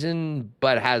season,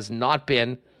 but has not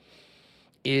been,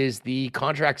 is the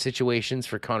contract situations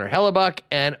for Connor Hellebuyck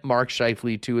and Mark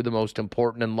Scheifele, 2 of the most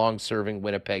important and long-serving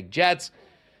Winnipeg Jets.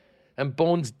 And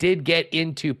Bones did get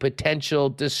into potential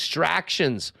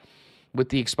distractions with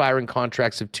the expiring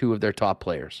contracts of 2 of their top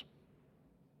players.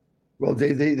 Well,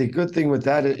 the good thing with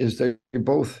that is they're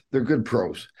good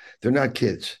pros. They're not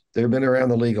kids. They've been around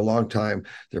the league a long time.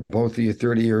 They're both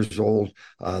 30 years old.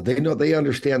 They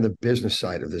understand the business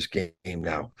side of this game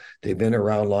now. They've been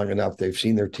around long enough. They've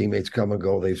seen their teammates come and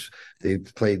go.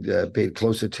 They've paid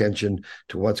close attention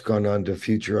to what's gone on to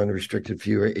future unrestricted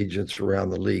free agents around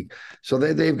the league. So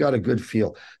they've got a good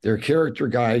feel. They're character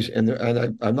guys, and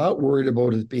I'm not worried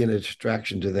about it being a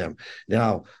distraction to them.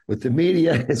 Now, with the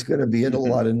media, it's going to be in a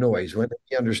lot of noise. When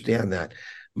we understand that.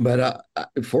 But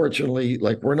fortunately,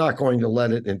 we're not going to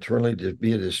let it internally to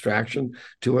be a distraction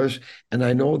to us. And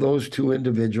I know those 2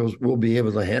 individuals will be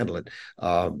able to handle it.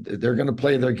 They're going to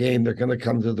play their game. They're going to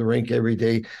come to the rink every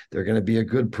day. They're going to be a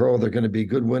good pro. They're going to be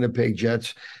good Winnipeg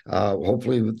Jets.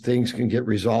 Hopefully things can get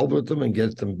resolved with them and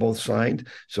get them both signed,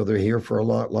 so they're here for a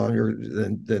lot longer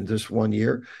than just 1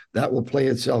 year. That will play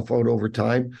itself out over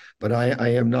time. But I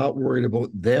am not worried about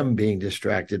them being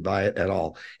distracted by it at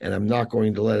all. And I'm not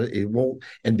going to let it won't.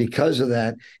 And because of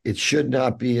that, it should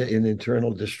not be an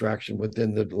internal distraction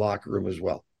within the locker room as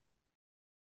well.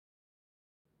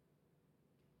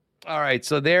 All right,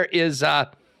 so there is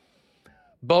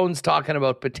Bones talking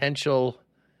about potential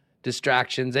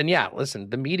distractions. And yeah, listen,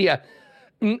 the media,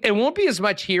 it won't be as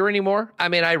much here anymore. I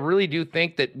mean, I really do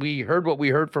think that we heard what we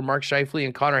heard from Mark Scheifele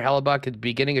and Connor Hellebuyck at the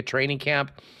beginning of training camp.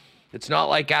 It's not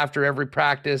like after every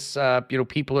practice,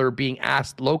 people are being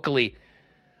asked locally.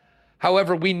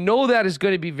 However, we know that is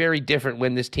going to be very different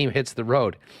when this team hits the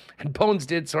road. And Bones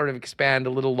did sort of expand a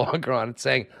little longer on it,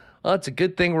 saying, Well, it's a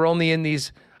good thing we're only in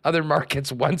these other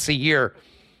markets once a year.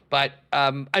 But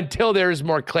until there's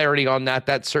more clarity on that,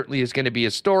 that certainly is going to be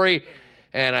a story.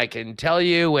 And I can tell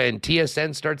you when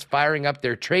TSN starts firing up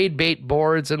their trade bait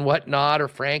boards and whatnot, or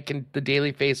Frank and the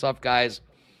Daily Faceoff guys,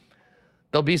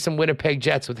 there'll be some Winnipeg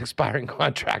Jets with expiring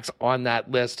contracts on that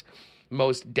list,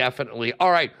 most definitely.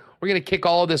 All right, we're going to kick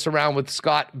all of this around with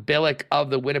Scott Billeck of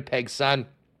the Winnipeg Sun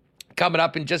coming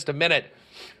up in just a minute.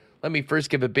 Let me first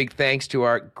give a big thanks to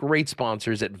our great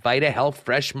sponsors at Vita Health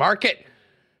Fresh Market,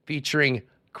 featuring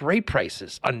great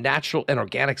prices on natural and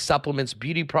organic supplements,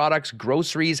 beauty products,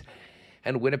 groceries,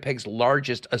 and Winnipeg's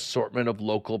largest assortment of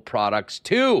local products,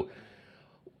 too.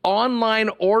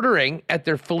 Online ordering at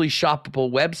their fully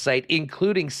shoppable website,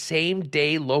 including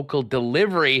same-day local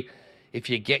delivery if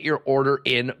you get your order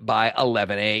in by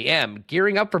 11 a.m.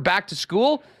 Gearing up for back to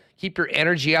school? Keep your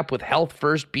energy up with Health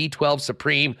First B12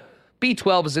 Supreme.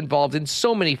 B12 is involved in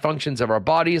so many functions of our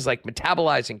bodies, like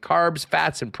metabolizing carbs,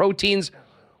 fats, and proteins,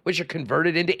 which are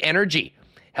converted into energy.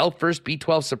 Health First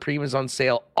B12 Supreme is on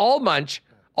sale all month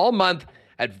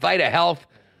at Vita Health,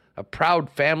 a proud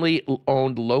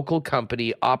family-owned local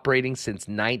company operating since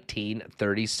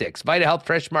 1936. Vita Health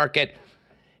Fresh Market,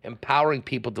 empowering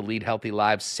people to lead healthy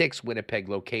lives. 6 Winnipeg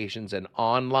locations and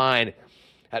online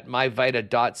at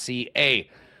myvita.ca.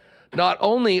 Not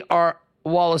only are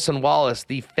Wallace & Wallace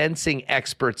the fencing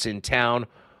experts in town,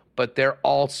 but they're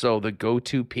also the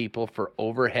go-to people for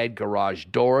overhead garage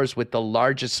doors, with the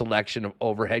largest selection of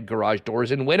overhead garage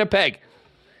doors in Winnipeg.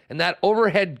 And that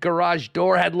overhead garage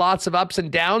door had lots of ups and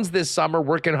downs this summer,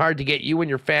 working hard to get you and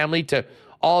your family to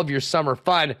all of your summer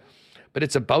fun. But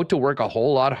it's about to work a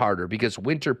whole lot harder because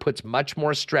winter puts much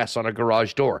more stress on a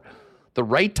garage door. The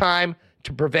right time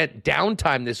to prevent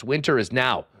downtime this winter is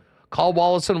now. Call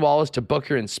Wallace & Wallace to book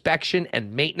your inspection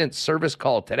and maintenance service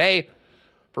call today.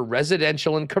 For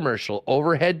residential and commercial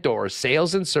overhead doors,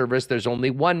 sales and service, there's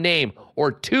only one name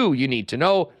or two you need to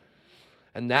know,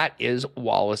 and that is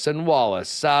Wallace &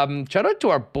 Wallace. Shout out to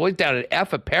our boys down at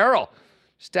F Apparel.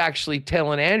 Just actually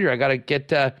telling Andrew I got to get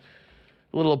a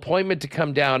little appointment to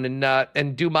come down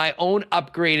and do my own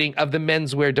upgrading of the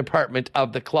menswear department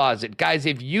of the closet. Guys,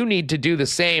 if you need to do the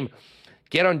same,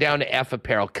 get on down to F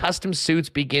Apparel. Custom suits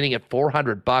beginning at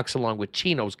 $400, along with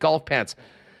chinos, golf pants,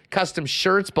 custom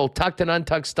shirts, both tucked and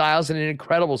untucked styles, and an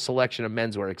incredible selection of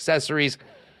menswear accessories.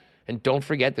 And don't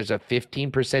forget, there's a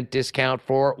 15% discount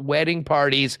for wedding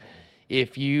parties.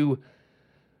 If you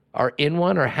are in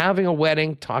one or having a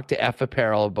wedding, talk to F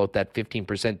Apparel about that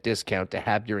 15% discount to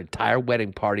have your entire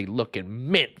wedding party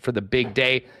looking mint for the big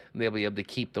day, and they'll be able to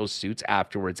keep those suits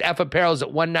afterwards. F Apparel is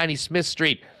at 190 Smith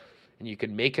Street, and you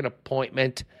can make an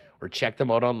appointment or check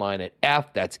them out online at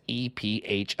that's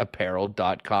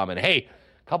EPHapparel.com. And hey,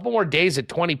 a couple more days at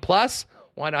 20 plus.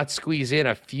 Why not squeeze in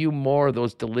a few more of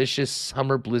those delicious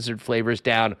summer blizzard flavors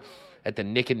down at the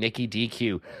Nick and Nicky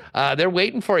DQ? They're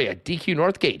waiting for you. DQ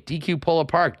Northgate, DQ Polo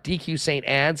Park, DQ St.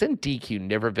 Anne's, and DQ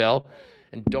Niverville.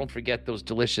 And don't forget those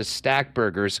delicious stack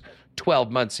burgers,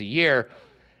 12 months a year.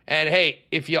 And hey,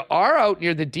 if you are out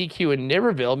near the DQ in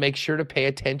Niverville, make sure to pay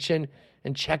attention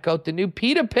and check out the new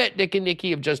Pita Pit Nick and Nicky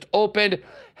have just opened.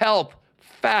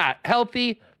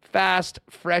 Healthy, fast,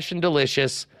 fresh, and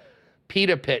delicious.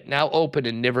 Pita Pit now open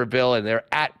in Niverville, and they're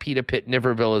at Pita Pit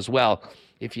Niverville as well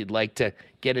if you'd like to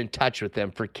get in touch with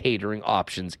them for catering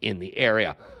options in the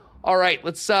area. All right,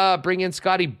 let's bring in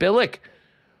Scotty Billeck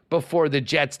before the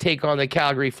Jets take on the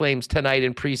Calgary Flames tonight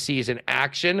in preseason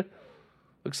action.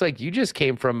 Looks like you just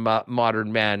came from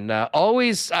Modern Man.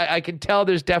 I can tell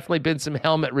there's definitely been some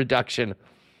helmet reduction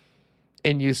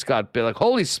in you, Scott Billeck.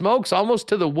 Holy smokes, almost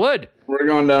to the wood. We're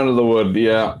going down to the wood,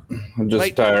 yeah. I'm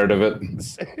just tired of it.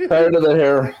 Tired of the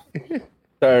hair.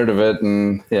 Tired of it,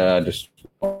 and yeah, I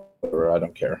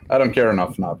don't care. I don't care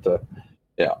enough not to,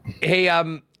 yeah. Hey,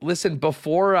 listen,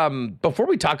 before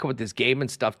we talk about this game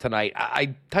and stuff tonight,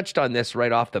 I touched on this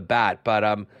right off the bat, but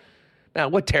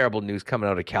man, what terrible news coming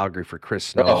out of Calgary for Chris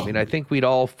Snow. I mean, I think we'd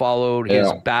all followed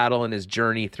his battle and his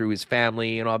journey through his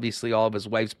family, and obviously all of his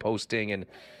wife's posting, and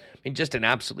I mean, just an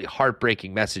absolutely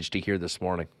heartbreaking message to hear this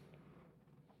morning.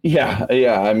 Yeah.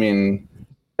 I mean,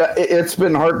 it's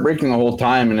been heartbreaking the whole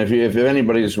time. And if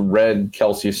anybody's read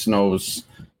Kelsey Snow's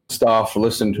stuff,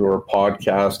 listened to her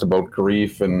podcast about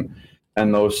grief and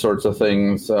those sorts of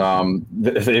things,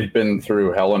 they've been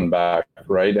through hell and back,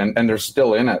 right? And they're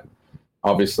still in it.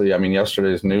 Obviously, I mean,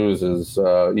 yesterday's news is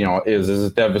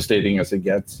as devastating as it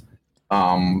gets.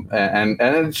 And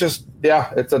it's just,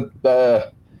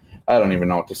 I don't even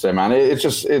know what to say, man.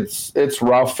 It's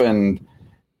rough, and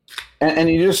And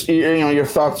you just, your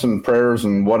thoughts and prayers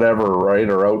and whatever, right,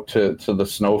 are out to the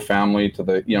Snow family, to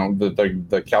the,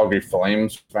 the Calgary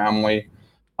Flames family.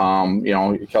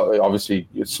 Obviously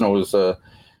Snow is a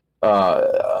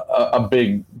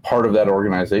big part of that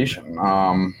organization,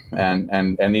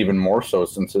 and even more so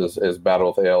since his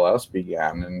battle with ALS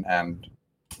began, and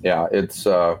yeah, it's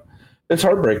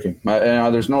heartbreaking.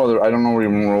 There's no other. I don't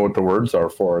even know what the words are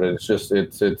for it. It's just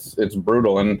it's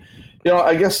brutal. And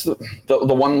I guess the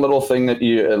one little thing that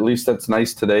at least that's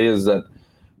nice today is that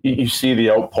you see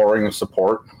the outpouring of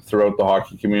support throughout the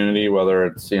hockey community, whether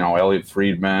it's Elliot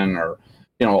Friedman or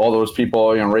all those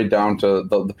people, right down to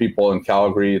the people in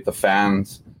Calgary, the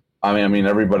fans. I mean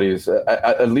everybody's.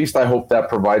 At least I hope that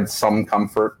provides some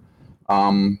comfort,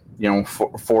 for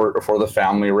the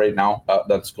family right now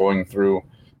that's going through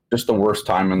just the worst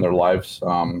time in their lives.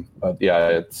 But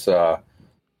yeah,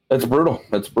 it's brutal.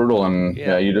 It's brutal, and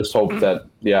you just hope that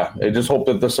I just hope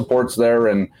that the support's there,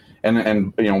 and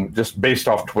just based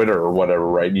off Twitter or whatever,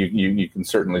 right? You can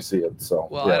certainly see it. So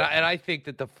and I think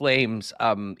that the Flames,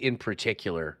 in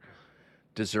particular,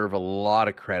 deserve a lot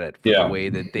of credit for the way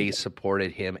that they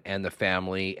supported him and the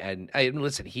family. And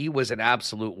listen, he was an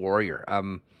absolute warrior.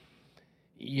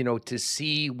 To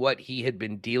see what he had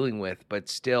been dealing with, but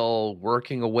still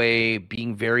working away,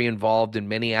 being very involved in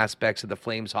many aspects of the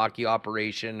Flames hockey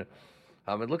operation,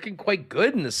 and looking quite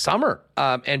good in the summer,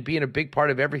 and being a big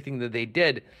part of everything that they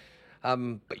did.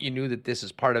 But you knew that this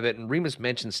is part of it. And Remus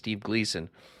mentioned Steve Gleason,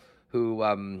 who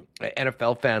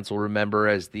NFL fans will remember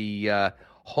as the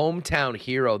hometown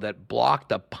hero that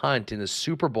blocked a punt in the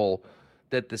Super Bowl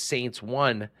that the Saints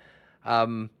won.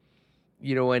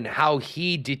 And how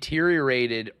he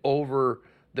deteriorated over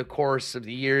the course of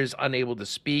the years, unable to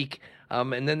speak.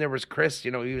 And then there was Chris,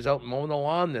 he was out mowing the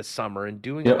lawn this summer and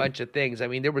doing a bunch of things. I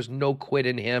mean, there was no quit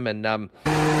in him. And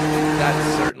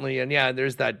that's certainly, and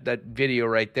there's that video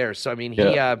right there. So, I mean,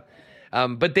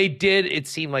 but they did, it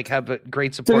seemed like, have a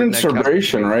great support. It's an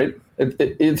inspiration, right?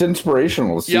 It's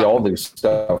inspirational to see all these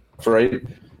stuff, right?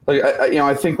 Like,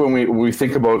 I think when we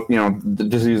think about, the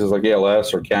diseases like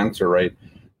ALS or cancer, right?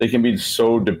 They can be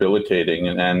so debilitating,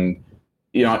 and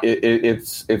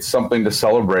it's something to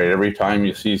celebrate every time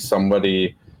you see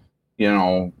somebody,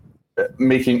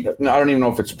 making. I don't even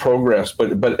know if it's progress,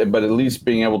 but at least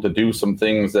being able to do some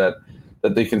things that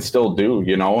they can still do,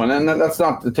 And then that's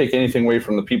not to take anything away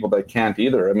from the people that can't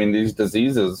either. I mean, these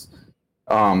diseases,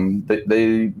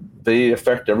 they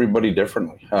affect everybody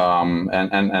differently, and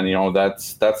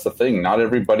that's the thing. Not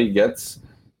everybody gets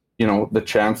the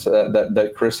chance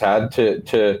that Chris had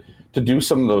to do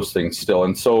some of those things still.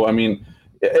 And so, I mean,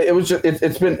 it was just,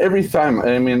 it's been every time.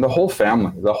 I mean, the whole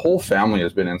family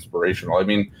has been inspirational. I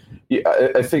mean,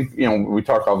 I think, we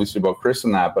talk obviously about Chris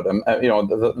and that, but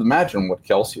imagine what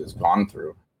Kelsey has gone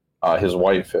through. His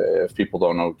wife, if people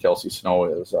don't know who Kelsey Snow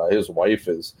is, his wife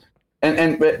is,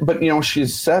 but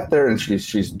she's sat there and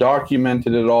she's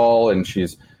documented it all, and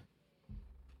she's,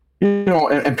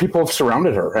 and people have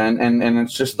surrounded her, and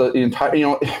it's just the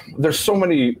entire, there's so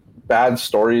many bad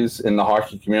stories in the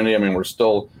hockey community. I mean, we're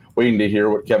still waiting to hear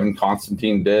what Kevin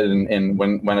Constantine did and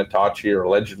when Itachi or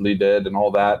allegedly did and all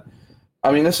that.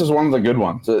 I mean, this is one of the good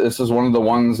ones. This is one of the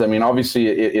ones, I mean, obviously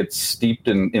it's steeped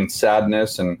in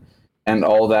sadness and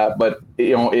all that, but,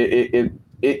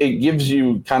 it gives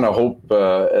you kind of hope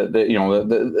that,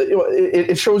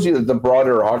 it shows you that the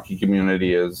broader hockey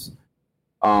community is,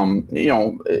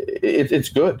 it's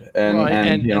good.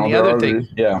 And the other thing,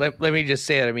 let me just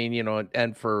say it. I mean,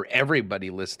 and for everybody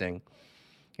listening,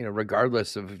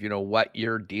 regardless of, what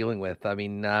you're dealing with, I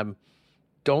mean,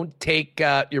 don't take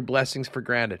your blessings for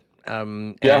granted.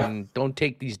 And don't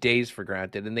take these days for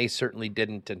granted. And they certainly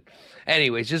didn't. And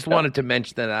anyways, just wanted to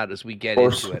mention that as we get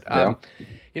into it.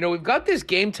 We've got this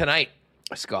game tonight,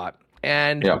 Scott,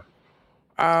 and,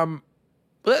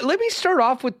 let me start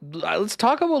off with, let's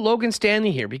talk about Logan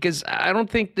Stanley here, because I don't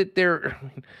think that they're,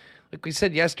 like we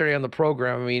said yesterday on the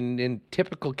program, I mean, in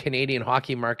typical Canadian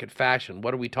hockey market fashion,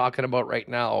 what are we talking about right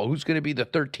now? Who's going to be the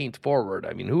 13th forward?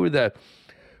 I mean, we're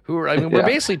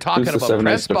basically talking about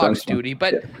press box duty,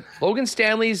 but Logan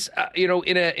Stanley's, in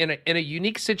a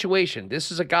unique situation.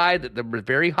 This is a guy that there were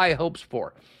very high hopes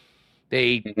for.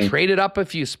 They traded up a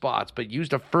few spots, but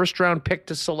used a first-round pick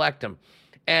to select him.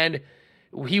 And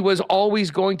he was always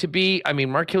going to be, I mean,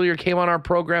 Mark Hillier came on our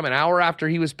program an hour after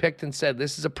he was picked and said,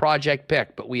 this is a project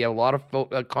pick, but we have a lot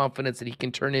of confidence that he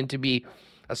can turn into be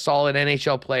a solid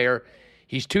NHL player.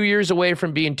 He's 2 years away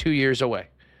from being 2 years away.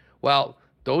 Well,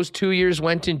 those 2 years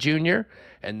went in junior,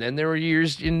 and then there were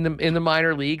years in the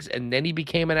minor leagues, and then he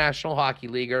became a National Hockey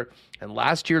Leaguer. And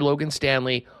last year, Logan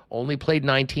Stanley only played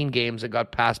 19 games and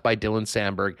got passed by Dylan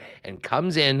Sandberg, and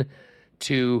comes in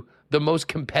to the most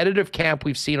competitive camp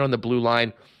we've seen on the blue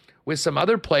line with some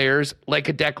other players like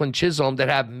a Declan Chisholm that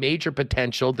have major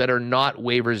potential that are not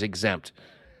waivers exempt.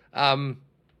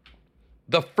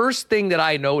 The first thing that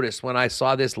I noticed when I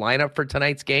saw this lineup for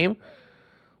tonight's game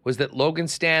was that Logan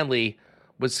Stanley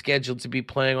was scheduled to be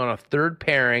playing on a third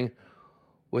pairing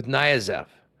with Nyazev.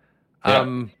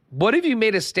 Yeah. What have you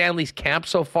made of Stanley's camp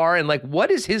so far? And like, what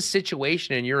is his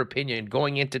situation, in your opinion,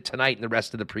 going into tonight and the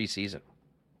rest of the preseason?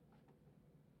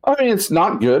 I mean, it's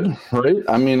not good, right?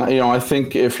 I mean, I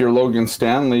think if you're Logan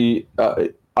Stanley,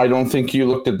 I don't think you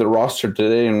looked at the roster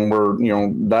today and were,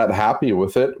 that happy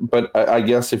with it. But I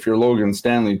guess if you're Logan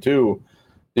Stanley too,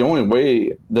 the only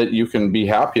way that you can be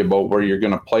happy about where you're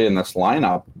going to play in this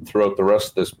lineup throughout the rest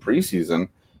of this preseason,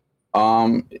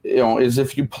 is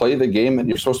if you play the game that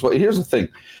you're supposed to play. Here's the thing.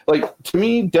 Like, to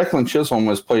me, Declan Chisholm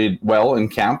has played well in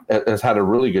camp, has had a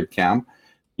really good camp.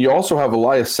 You also have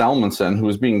Elias Salmonson, who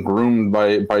is being groomed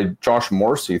by Josh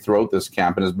Morrissey throughout this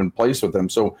camp and has been placed with him.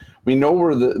 So we know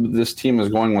where this team is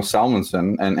going with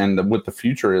Salmonson and what the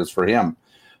future is for him.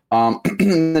 And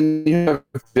then you have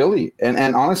Billy.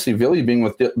 And honestly, Billy being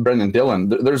with Brendan Dillon,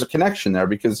 there's a connection there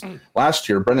because last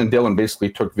year, Brendan Dillon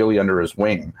basically took Billy under his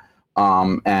wing.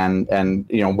 And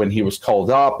when he was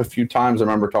called up a few times, I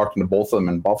remember talking to both of them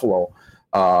in Buffalo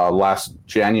last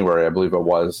January, I believe it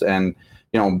was. And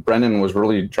Brendan was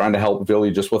really trying to help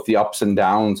Billy just with the ups and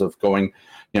downs of going,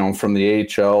 from the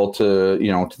AHL to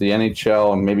the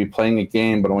NHL and maybe playing a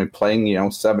game, but only playing,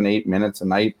 7-8 minutes a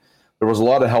night. There was a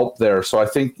lot of help there. So I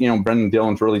think, Brendan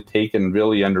Dillon's really taken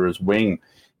Billy under his wing,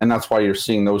 and that's why you're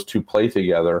seeing those two play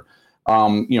together.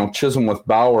 Chisholm with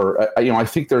Bauer, I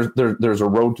think there's a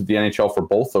road to the NHL for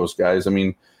both those guys. I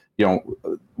mean,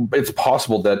 it's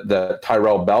possible that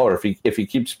Tyrell Bauer, if he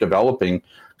keeps developing,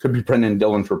 could be Brendan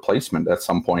Dillon's replacement at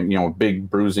some point. A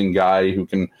big bruising guy who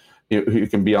can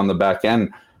be on the back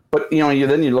end. But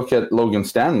then you look at Logan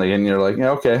Stanley and you're like,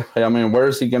 okay. I mean, where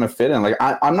is he going to fit in? Like,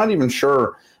 I'm not even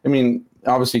sure. I mean,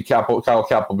 obviously Kyle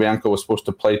Capobianco was supposed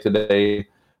to play today,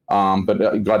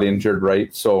 but got injured,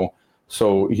 right? So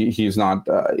he's not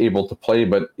able to play.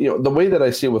 But the way that I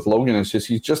see it with Logan is just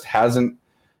he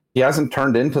hasn't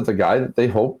turned into the guy that they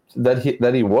hoped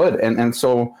that he would, and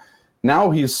so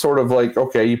now he's sort of like,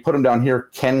 okay, you put him down here,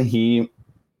 can he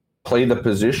play the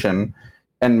position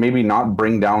and maybe not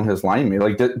bring down his line?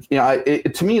 Like,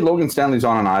 to me, Logan Stanley's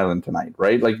on an island tonight,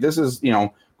 right? Like, this is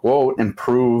go out and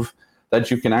prove that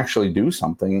you can actually do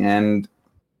something, and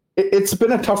it's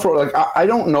been a tough road. Like, I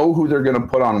don't know who they're going to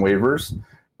put on waivers.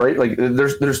 Right, like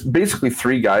there's basically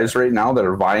three guys right now that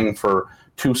are vying for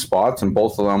two spots, and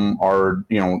both of them are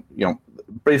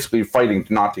basically fighting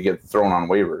not to get thrown on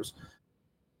waivers.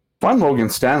 If I'm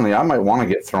Logan Stanley, I might want to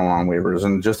get thrown on waivers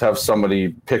and just have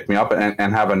somebody pick me up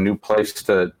and have a new place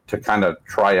to kind of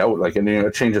try out, like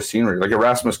a change of scenery, like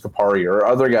Erasmus Kapari or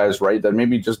other guys, right, that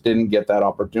maybe just didn't get that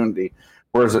opportunity.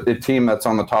 Whereas a team that's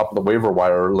on the top of the waiver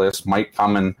wire list might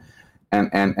come and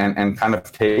kind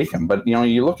of take him. But,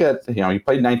 you look at, he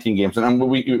played 19 games, and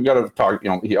we got to talk,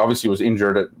 he obviously was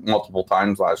injured at multiple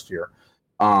times last year.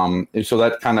 So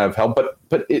that kind of helped.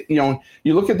 But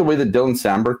you look at the way that Dylan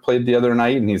Sandberg played the other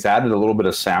night, and he's added a little bit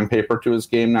of sandpaper to his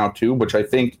game now too, which I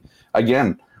think,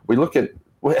 again, we look at,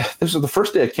 this is the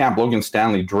first day of camp, Logan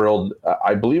Stanley drilled,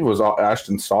 I believe it was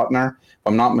Ashton Sautner, if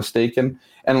I'm not mistaken.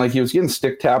 And like, he was getting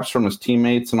stick taps from his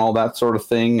teammates and all that sort of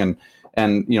thing. And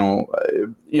that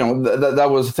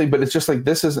was the thing, but it's just like,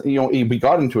 this is, we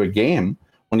got into a game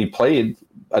when he played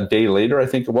a day later, I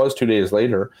think it was 2 days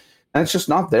later, and it's just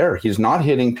not there. He's not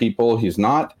hitting people. He's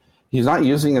not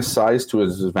using his size to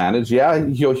his advantage. Yeah,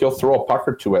 he'll throw a puck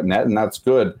or two at net, and that's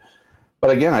good. But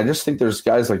again, I just think there's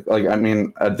guys like I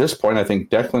mean, at this point, I think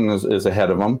Declan is ahead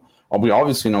of him. We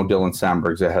obviously know Dylan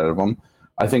Sandberg's ahead of him.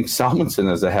 I think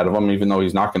Salmonson is ahead of him, even though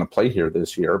he's not going to play here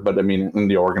this year. But I mean, in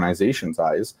the organization's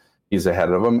eyes, he's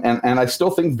ahead of him, and I still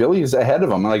think Billy is ahead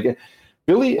of him. Like,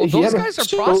 Billy, those guys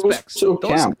are prospects.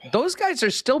 Those guys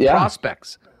are still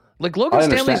prospects. Like, Logan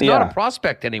Stanley's not a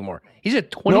prospect anymore. He's a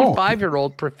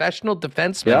 25-year-old professional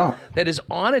defenseman that is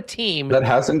on a team that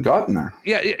hasn't gotten there.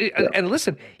 Yeah, and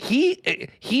listen,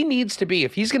 he needs to be,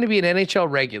 if he's going to be an NHL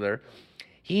regular,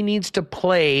 he needs to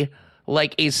play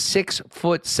like a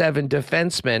 6'7"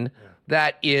 defenseman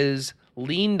that is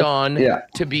leaned on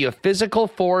to be a physical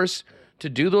force, to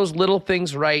do those little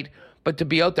things right, but to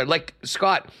be out there. Like,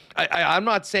 Scott, I'm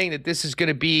not saying that this is going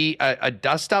to be a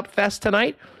dust-up fest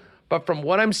tonight, but from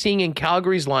what I'm seeing in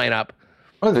Calgary's lineup,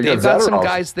 they've got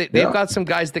some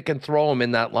guys that can throw them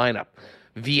in that lineup.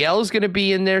 VL is going to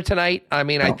be in there tonight. I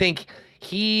mean, I think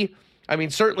he I mean,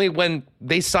 certainly when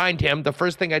they signed him, the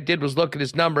first thing I did was look at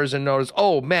his numbers and notice,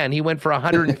 oh man, he went for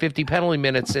 150 penalty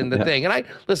minutes in the thing. And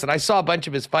I saw a bunch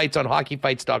of his fights on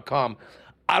hockeyfights.com.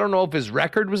 I don't know if his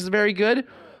record was very good,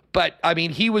 but I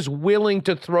mean, he was willing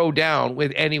to throw down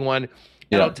with anyone.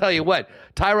 And I'll tell you what,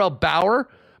 Tyrell Bauer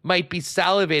might be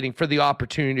salivating for the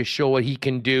opportunity to show what he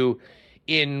can do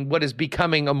in what is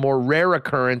becoming a more rare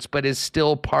occurrence, but is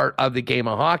still part of the game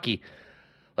of hockey.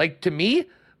 Like, to me,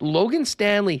 Logan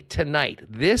Stanley tonight,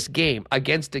 this game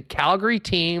against a Calgary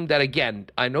team that, again,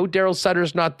 I know Daryl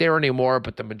Sutter's not there anymore,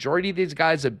 but the majority of these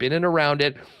guys have been in around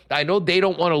it. I know they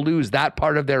don't want to lose that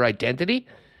part of their identity.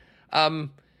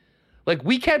 Like,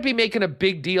 we can't be making a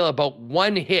big deal about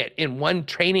one hit in one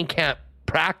training camp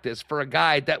practice for a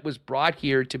guy that was brought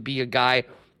here to be a guy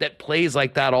that plays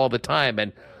like that all the time.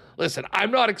 And listen,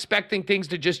 I'm not expecting things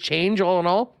to just change all in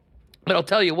all, but I'll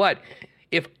tell you what,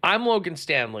 if I'm Logan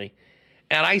Stanley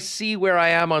and I see where I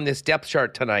am on this depth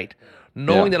chart tonight,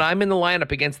 knowing that I'm in the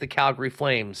lineup against the Calgary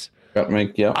Flames, I'm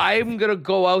going to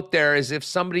go out there as if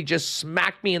somebody just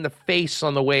smacked me in the face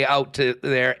on the way out to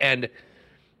there and,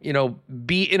 you know,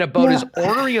 be in about as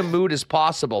ornery a mood as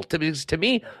possible. To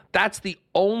me, that's the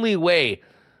only way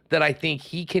that I think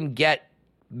he can get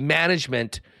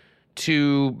management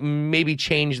to maybe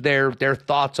change their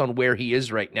thoughts on where he is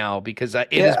right now, because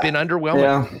it has been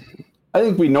underwhelming. Yeah. I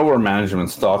think we know where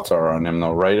management's thoughts are on him,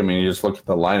 though, right? I mean, you just look at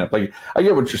the lineup. Like, I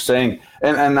get what you're saying,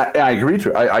 and I agree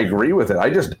to. I agree with it.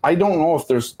 I don't know if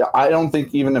there's. I don't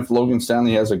think even if Logan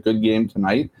Stanley has a good game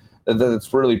tonight, that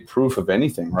it's really proof of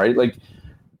anything, right? Like,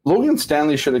 Logan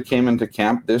Stanley should have came into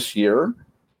camp this year,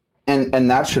 and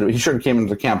he should have came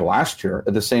into camp last year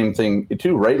at the same thing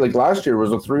too, right? Like, last year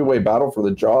was a 3-way battle for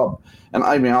the job, and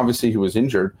I mean, obviously he was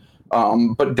injured.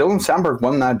 But Dylan Samberg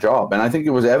won that job, and I think it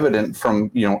was evident from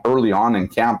early on in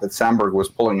camp that Samberg was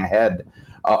pulling ahead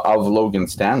of Logan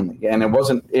Stanley, and it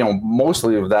wasn't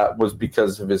mostly of that was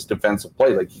because of his defensive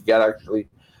play. Like, he could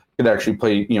actually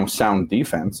play sound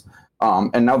defense,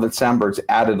 and now that Samberg's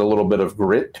added a little bit of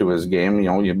grit to his game,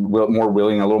 you're more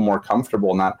willing, a little more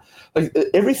comfortable in that. Like,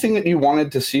 everything that you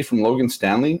wanted to see from Logan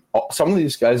Stanley, some of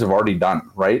these guys have already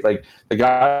done, right? Like, the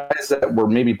guys that were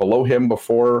maybe below him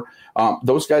before.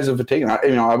 Those guys have taken.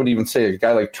 I would even say a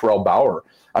guy like Terrell Bauer.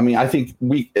 I mean, I think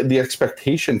the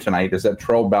expectation tonight is that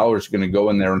Terrell Bauer is going to go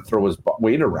in there and throw his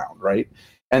weight around, right?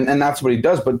 And that's what he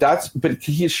does. But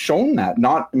he's shown that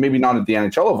maybe not at the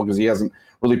NHL level, because he hasn't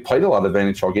really played a lot of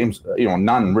NHL games.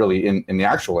 None really in the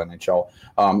actual NHL.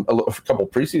 A couple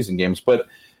preseason games, but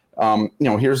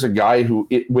here's a guy who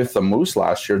with the Moose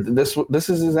last year. This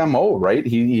is his MO, right?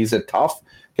 He's a tough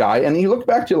guy, and you look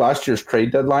back to last year's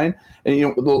trade deadline,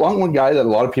 and the one guy that a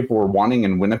lot of people were wanting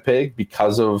in Winnipeg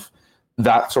because of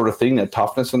that sort of thing, that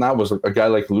toughness, and that was a guy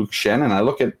like Luke Shen. And I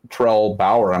look at Terrell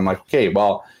Bauer, I'm like, okay,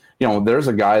 well, there's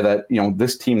a guy that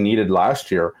this team needed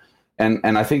last year,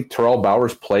 and I think Terrell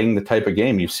Bauer's playing the type of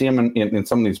game. You see him in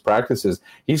some of these practices.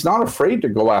 He's not afraid to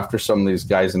go after some of these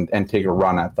guys and take a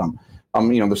run at them.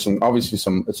 There's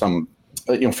some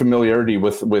familiarity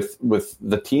with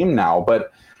the team now,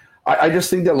 but I just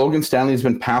think that Logan Stanley has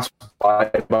been passed by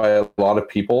a lot of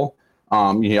people.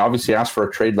 He obviously asked for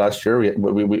a trade last year. He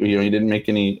didn't make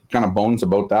any kind of bones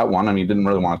about that one. I mean, he didn't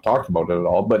really want to talk about it at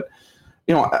all. But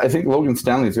I think Logan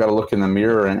Stanley's got to look in the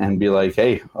mirror and be like,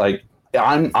 hey, like,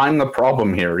 I'm the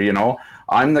problem here.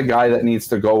 I'm the guy that needs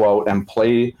to go out and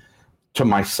play to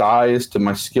my size, to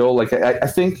my skill. Like, I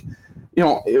think.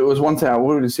 It was one time.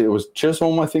 What did he say? It was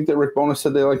Chisholm, I think, that Rick Bowness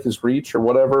said they like his reach or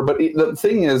whatever. But the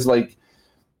thing is, like,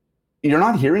 you're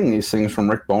not hearing these things from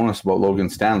Rick Bowness about Logan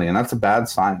Stanley, and that's a bad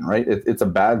sign, right? It's a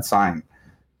bad sign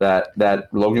that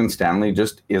Logan Stanley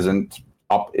just isn't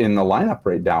up in the lineup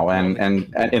right now. And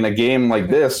in a game like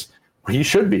this, he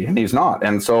should be, and he's not.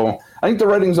 And so I think the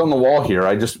writing's on the wall here.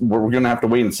 We're going to have to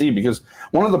wait and see, because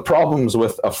one of the problems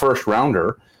with a first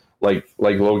rounder like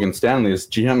Logan Stanley is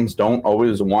GMs don't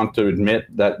always want to admit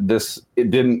that it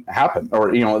didn't happen,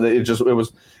 or it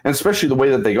was, and especially the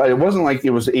way that they got it. Wasn't like it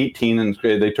was 18 and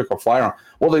they took a flyer on.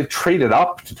 Well, they traded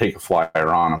up to take a flyer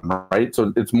on him, right?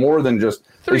 So it's more than just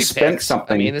they spent picks.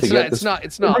 Something. I mean, it's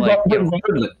not like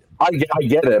I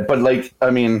get it, but like,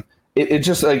 I mean, it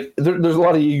just like there's a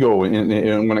lot of ego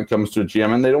in when it comes to a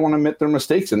GM, and they don't want to admit their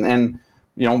mistakes, and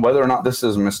whether or not this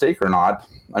is a mistake or not,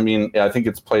 I mean, I think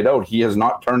it's played out. He has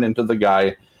not turned into the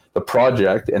guy, the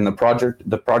project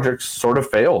sort of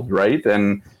failed, right?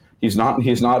 And he's not,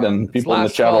 and people in the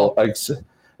chat,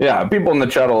 people in the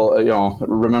chat,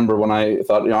 remember when I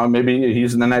thought, maybe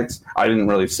he's the next, I didn't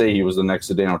really say he was the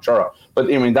next Zdeno Chara, but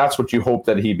I mean, that's what you hope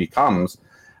that he becomes.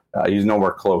 he's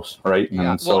nowhere close, right?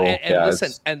 Yeah. And so,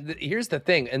 listen, here's the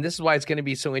thing, and this is why it's going to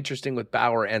be so interesting with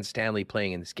Bauer and Stanley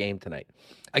playing in this game tonight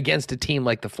against a team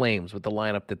like the Flames with the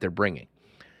lineup that they're bringing,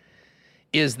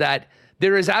 is that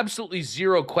there is absolutely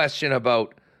zero question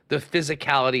about the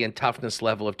physicality and toughness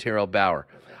level of Tyrell Bauer.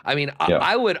 I mean,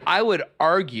 I would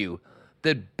argue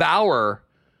that Bauer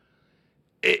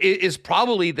is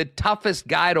probably the toughest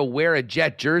guy to wear a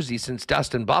Jet jersey since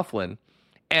Dustin Byfuglien.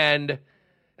 And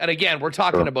again, we're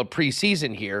talking about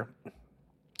preseason here.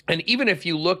 And even if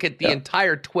you look at the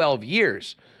entire 12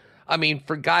 years, I mean,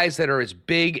 for guys that are as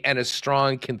big and as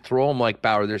strong, can throw them like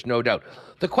Bauer, there's no doubt.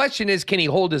 The question is, can he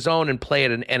hold his own and play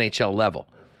at an NHL level?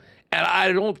 And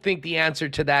I don't think the answer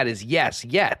to that is yes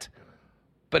yet.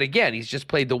 But again, he's just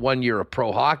played the 1 year of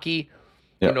pro hockey.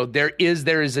 Yeah. You know, there is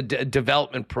a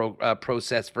development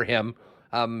process for him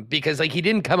because like he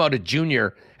didn't come out of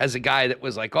junior as a guy that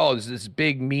was like, oh, this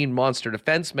big, mean monster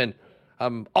defenseman,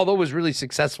 although was really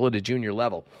successful at a junior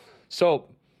level. So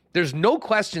there's no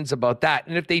questions about that.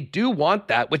 And if they do want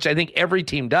that, which I think every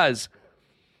team does,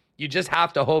 you just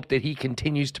have to hope that he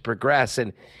continues to progress.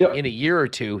 And in a year or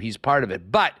two, he's part of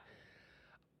it. But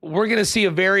we're going to see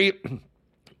a very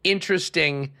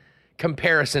interesting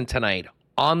comparison tonight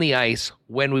on the ice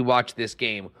when we watch this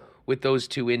game with those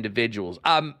two individuals.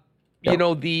 You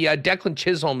know, the Declan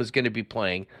Chisholm is going to be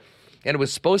playing, and it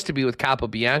was supposed to be with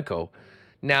Capobianco.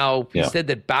 Now, he said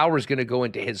that Bauer's going to go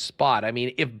into his spot. I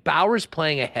mean, if Bauer's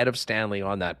playing ahead of Stanley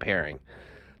on that pairing,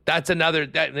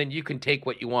 then you can take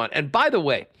what you want. And by the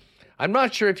way, I'm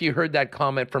not sure if you heard that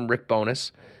comment from Rick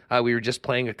Bowness. We were just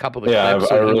playing a couple of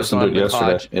clips. I listened to it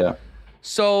yesterday. Yeah.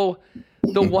 So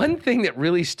the one thing that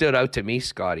really stood out to me,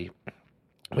 Scotty,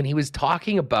 when he was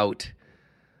talking about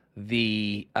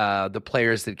the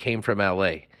players that came from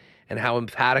LA and how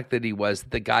emphatic that he was,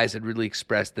 that the guys had really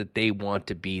expressed that they want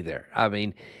to be there. I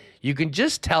mean, you can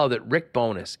just tell that Rick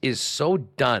Bowness is so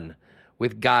done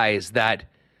with guys that,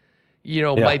 you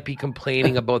know, might be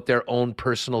complaining about their own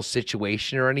personal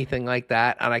situation or anything like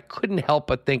that. And I couldn't help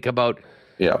but think about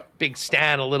Big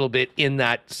Stan a little bit in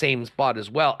that same spot as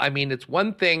well. I mean, it's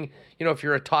one thing, you know, if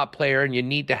you're a top player and you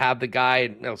need to have the guy,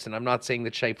 and listen, I'm not saying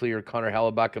that Scheifele or Connor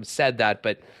Hellebuyck have said that,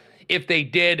 but if they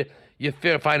did, you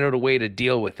find out a way to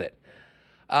deal with it.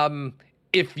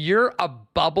 If you're a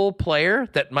bubble player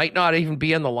that might not even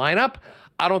be in the lineup,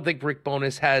 I don't think Rick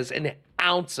Bowness has an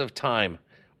ounce of time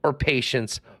or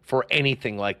patience for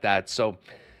anything like that. So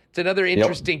it's another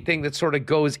interesting thing that sort of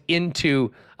goes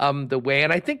into the way.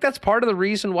 And I think that's part of the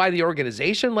reason why the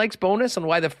organization likes Bowness and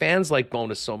why the fans like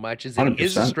Bowness so much is that 100%. He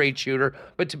is a straight shooter.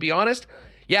 But to be honest,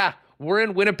 we're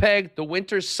in Winnipeg. The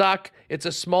winters suck. It's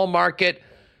a small market.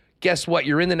 Guess what?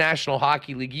 You're in the National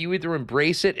Hockey League. You either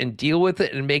embrace it and deal with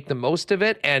it and make the most of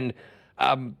it and,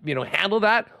 handle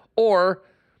that, or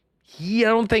he, I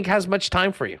don't think, has much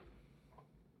time for you.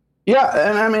 Yeah,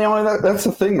 and I mean, that's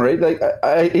the thing, right? Like,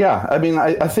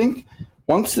 I think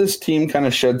once this team kind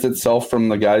of sheds itself from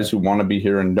the guys who want to be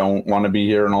here and don't want to be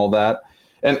here and all that,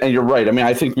 and you're right. I mean,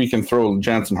 I think we can throw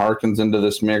Jansen Harkins into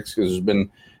this mix because there's been,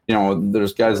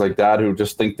 there's guys like that who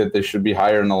just think that they should be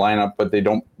higher in the lineup, but they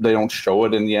don't show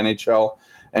it in the NHL.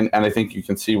 And I think you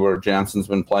can see where Jansen's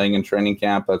been playing in training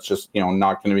camp. That's just,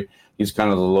 not going to be, he's kind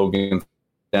of the Logan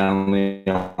Stanley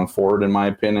on forward, in my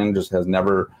opinion, just has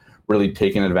never really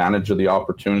taken advantage of the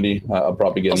opportunity. I'll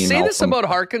probably get an email. I'll say this about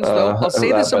Harkins, though. I'll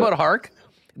say this about Hark,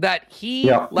 that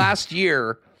he last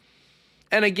year,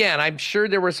 and again, I'm sure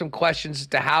there were some questions as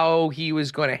to how he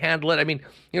was going to handle it. I mean,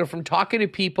 from talking to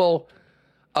people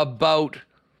about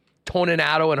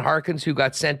Toninato and Harkins who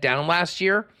got sent down last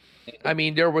year, I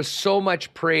mean, there was so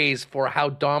much praise for how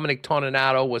Dominic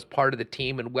Toninato was part of the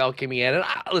team and welcoming in. And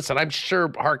listen, I'm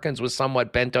sure Harkins was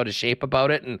somewhat bent out of shape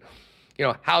about it. And,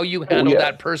 how you handle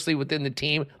that personally within the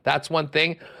team, that's one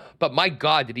thing. But my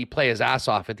God, did he play his ass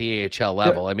off at the AHL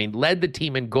level? I mean, led the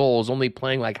team in goals, only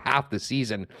playing like half the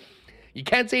season. You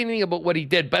can't say anything about what he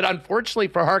did. But unfortunately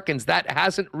for Harkins, that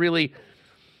hasn't really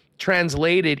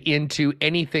translated into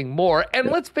anything more.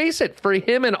 And let's face it, for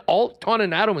him and Alt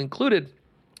Toninato included,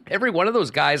 every one of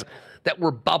those guys that were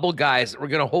bubble guys that were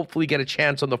going to hopefully get a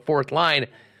chance on the fourth line,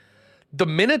 the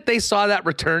minute they saw that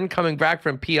return coming back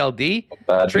from PLD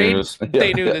trade,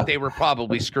 they knew that they were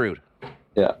probably screwed.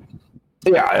 Yeah,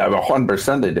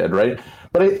 100% they did, right?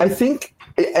 But I think,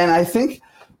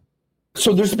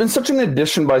 so there's been such an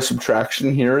addition by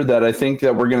subtraction here that I think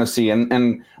that we're going to see,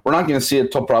 and we're not going to see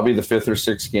it till probably the 5th or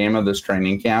 6th game of this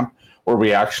training camp, where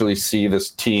we actually see this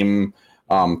team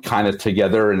kind of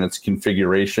together in its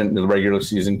configuration, the regular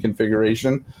season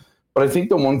configuration. But I think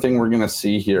the one thing we're going to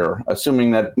see here,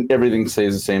 assuming that everything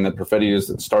stays the same, that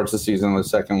Perfetti starts the season with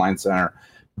second line center,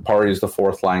 Kupari is the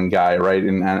fourth line guy, right?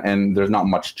 And there's not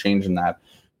much change in that.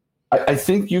 I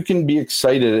think you can be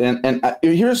excited. And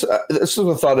this is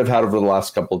a thought I've had over the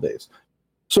last couple of days.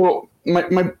 So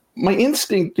my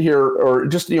instinct here, or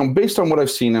just, based on what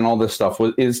I've seen and all this stuff,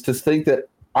 is to think that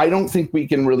I don't think we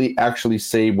can really actually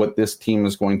say what this team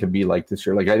is going to be like this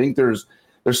year. Like, I think there's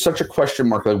such a question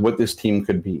mark, like what this team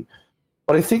could be.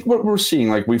 But I think what we're seeing,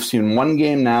 like we've seen one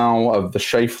game now of the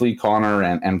Scheifele, Connor,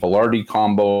 and Velarde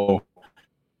combo.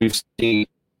 We've seen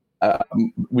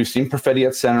Perfetti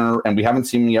at center, and we haven't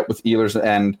seen him yet with Ehlers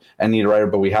and Niederreiter,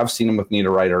 but we have seen him with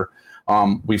Niederreiter.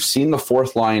 We've seen the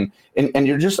fourth line, and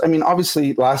you're just,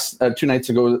 obviously last 2 nights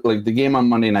ago, like the game on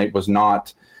Monday night was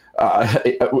not,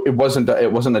 it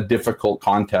wasn't a difficult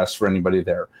contest for anybody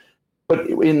there. But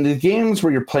in the games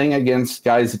where you're playing against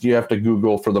guys that you have to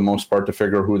Google for the most part to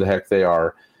figure out who the heck they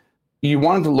are, you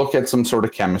wanted to look at some sort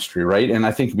of chemistry, right? And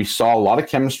I think we saw a lot of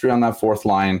chemistry on that fourth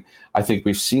line. I think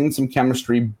we've seen some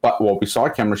chemistry, we saw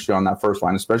chemistry on that first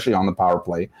line, especially on the power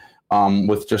play,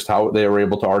 with just how they were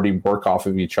able to already work off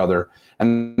of each other.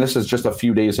 And this is just a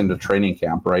few days into training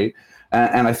camp, right?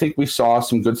 And I think we saw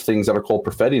some good things out of Cole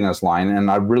Perfetti in this line.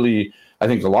 And I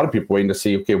think a lot of people waiting to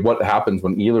see, okay, what happens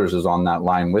when Ehlers is on that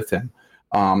line with him,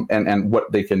 and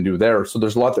what they can do there. So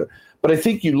there's a lot there. But I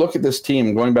think you look at this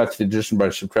team, going back to the addition by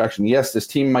subtraction, yes, this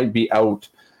team might be out,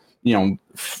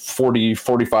 40,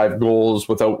 45 goals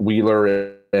without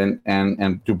Wheeler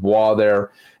and Dubois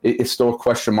there. It's still a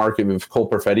question mark if Cole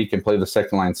Perfetti can play the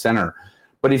second line center.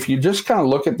 But if you just kind of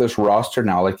look at this roster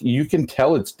now, like you can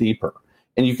tell it's deeper.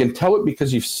 And you can tell it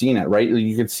because you've seen it, right?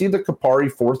 You can see the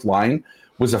Kupari fourth line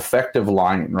was effective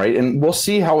line, right? And we'll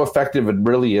see how effective it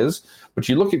really is. But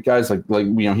you look at guys like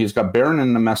he's got Barron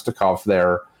and Nemestikov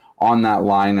there on that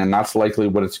line, and that's likely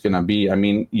what it's going to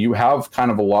be. You have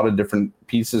kind of a lot of different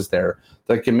pieces there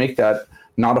that can make that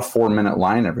not a 4-minute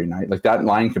line every night. Like that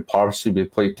line could possibly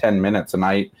play 10 minutes a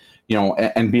night,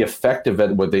 and be effective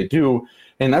at what they do.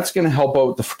 And that's going to help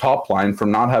out the top line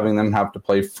from not having them have to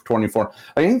play 24.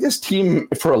 I think this team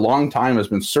for a long time has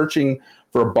been searching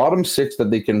for a bottom six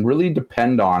that they can really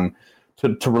depend on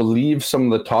to relieve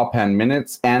some of the top hand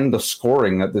minutes and the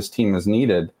scoring that this team has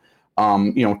needed,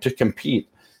 to compete.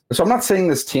 So I'm not saying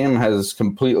this team has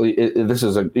completely. This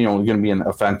is going to be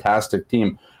a fantastic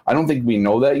team. I don't think we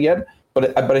know that yet,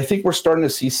 but I think we're starting to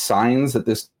see signs that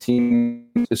this team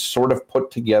is sort of put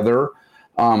together.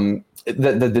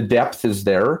 The depth is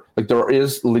there. Like there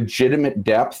is legitimate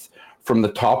depth from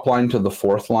the top line to the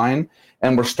fourth line,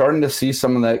 and we're starting to see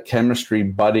some of that chemistry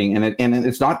budding. And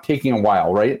it's not taking a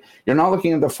while, right? You're not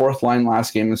looking at the fourth line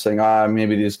last game and saying,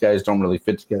 maybe these guys don't really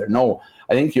fit together. No,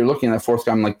 I think you're looking at the fourth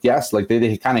line like, yes, like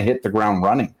they kind of hit the ground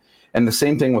running. And the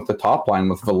same thing with the top line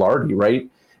with Velarde, right?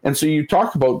 And so you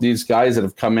talk about these guys that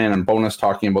have come in, and Bonus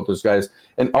talking about those guys,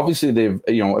 and obviously they've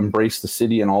embraced the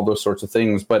city and all those sorts of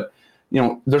things, but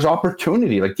there's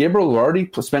opportunity. Like Gabriel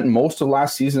Velarde spent most of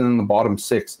last season in the bottom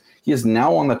six. He is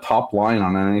now on the top line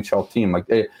on an NHL team. Like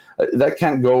that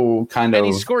can't go kind of.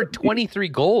 And he scored 23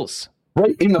 gohs.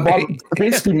 Right in the bottom,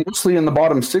 basically mostly in the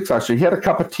bottom six. Actually, he had a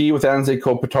cup of tea with Anze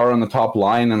Kopitar on the top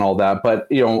line and all that. But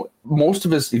most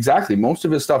of his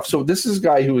stuff. So this is a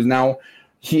guy who is now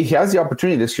he has the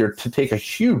opportunity this year to take a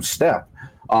huge step,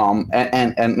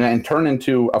 and turn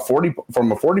into a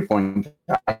 40-point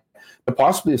guy to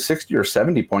possibly a 60 or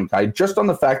 70-point guy, just on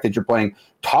the fact that you're playing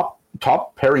top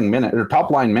pairing minute or top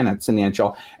line minutes in the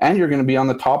NHL, and you're going to be on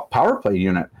the top power play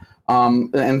unit.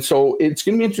 And so it's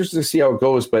going to be interesting to see how it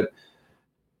goes. But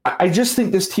I just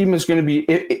think this team is going to be.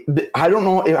 I don't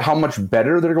know how much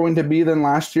better they're going to be than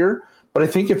last year, but I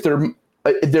think if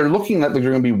they're looking at they're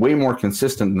going to be way more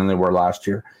consistent than they were last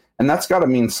year, and that's got to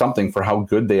mean something for how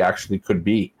good they actually could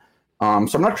be. So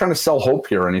I'm not trying to sell hope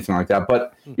here or anything like that,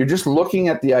 but you're just looking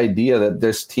at the idea that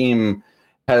this team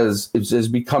has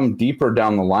become deeper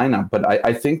down the lineup. But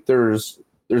I think there's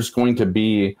going to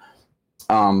be.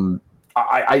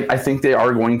 I think they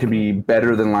are going to be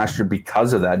better than last year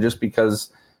because of that, just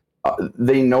because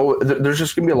they know there's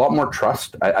just going to be a lot more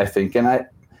trust, I think. And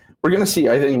we're going to see,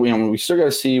 I think, we still got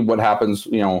to see what happens,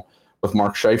 with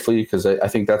Mark Scheifele, because I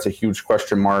think that's a huge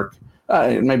question mark.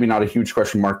 Maybe not a huge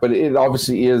question mark, but it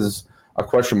obviously is a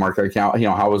question mark. Like,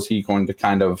 how is he going to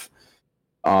kind of,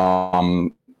 I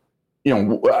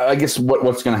guess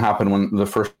what's going to happen when the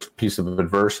first piece of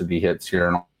adversity hits here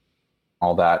and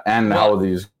all that, and how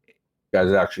these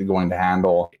guys are actually going to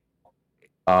handle.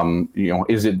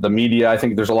 Is it the media? I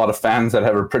think there's a lot of fans that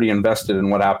are pretty invested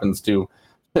in what happens to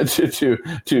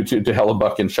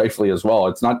Hellebuyck and Scheifele as well.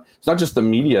 It's not just the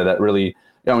media that really.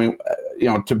 To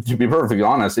be perfectly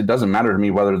honest, it doesn't matter to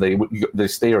me whether they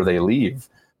stay or they leave.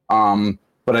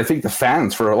 But But I think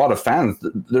for a lot of fans,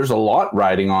 there's a lot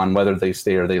riding on whether they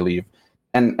stay or they leave.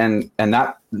 And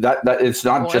that it's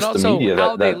not just the media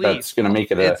that's going to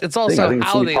make it it's also thing. I think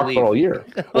how they leave all year.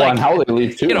 like, well, and how they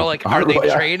leave too. Are they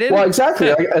traded? Well, exactly.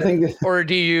 I think. Or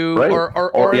do you? Right?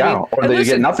 Or they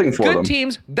listen, get nothing for good them.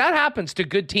 Teams, that happens to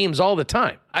good teams all the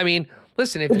time. I mean,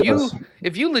 listen,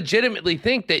 if you legitimately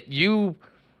think that you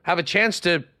have a chance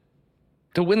to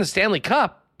win the Stanley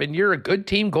Cup and you're a good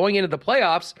team going into the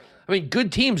playoffs, I mean,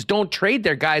 good teams don't trade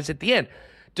their guys at the end.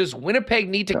 Does Winnipeg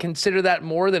need to consider that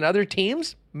more than other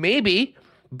teams? Maybe.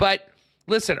 But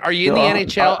listen, are you in the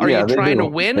NHL? Are you trying to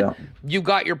win? Yeah. You've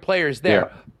got your players there.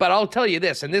 Yeah. But I'll tell you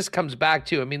this, and this comes back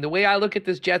to, I mean, the way I look at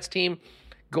this Jets team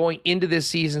going into this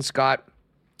season, Scott,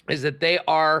 is that they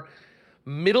are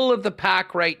middle of the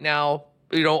pack right now,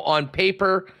 on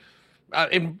paper,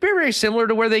 and very, very similar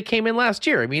to where they came in last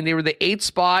year. I mean, they were the 8th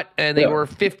spot, and they were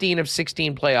 15 of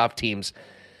 16 playoff teams.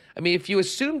 I mean, if you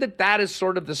assume that is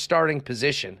sort of the starting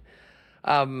position,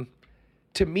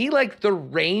 to me, like the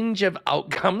range of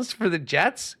outcomes for the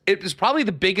Jets, it is probably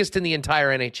the biggest in the entire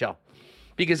NHL,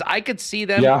 because I could see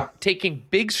them taking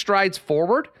big strides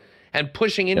forward and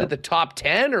pushing into the top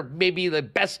 10, or maybe the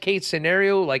best case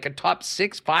scenario, like a top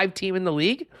 6-5 team in the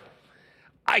league.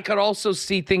 I could also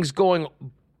see things going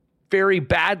very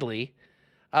badly,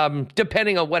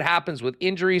 depending on what happens with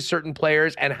injuries, certain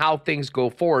players, and how things go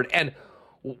forward. And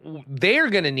they're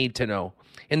going to need to know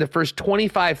in the first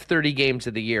 25, 30 games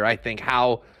of the year, I think,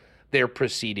 how they're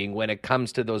proceeding when it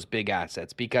comes to those big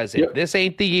assets. Because if this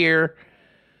ain't the year,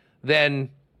 then,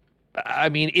 I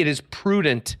mean, it is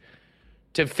prudent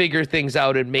to figure things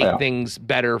out and make things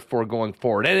better for going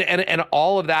forward. And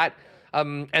all of that.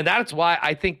 And that's why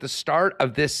I think the start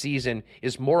of this season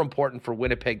is more important for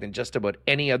Winnipeg than just about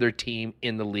any other team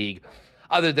in the league,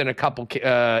 other than a couple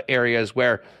areas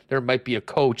where there might be a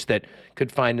coach that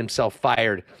could find himself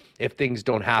fired if things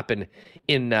don't happen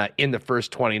in the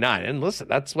first 29. And listen,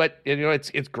 that's what,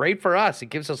 it's great for us. It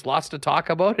gives us lots to talk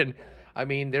about. And I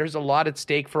mean, there's a lot at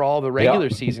stake for all the regular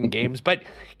season games, but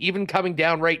even coming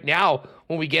down right now,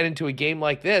 when we get into a game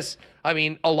like this, I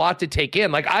mean, a lot to take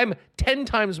in. Like, I'm 10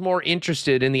 times more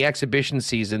interested in the exhibition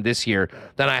season this year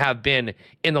than I have been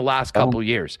in the last couple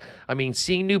years. I mean,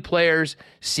 seeing new players,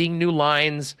 seeing new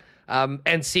lines,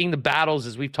 and seeing the battles,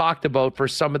 as we've talked about, for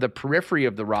some of the periphery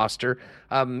of the roster,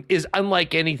 is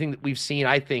unlike anything that we've seen,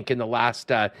 I think, in the last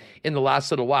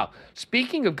little while.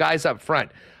 Speaking of guys up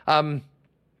front,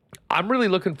 I'm really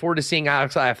looking forward to seeing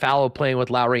Alex Iafallo playing with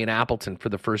Lowry and Appleton for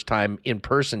the first time in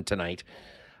person tonight.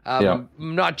 I'm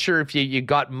not sure if you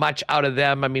got much out of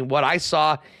them. I mean, what I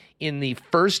saw in the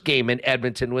first game in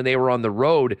Edmonton when they were on the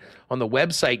road on the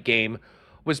website game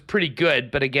was pretty good.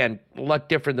 But again, a lot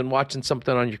different than watching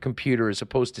something on your computer as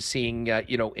opposed to seeing,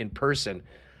 in person.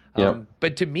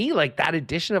 But to me, like, that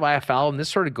addition of Iafallo, and this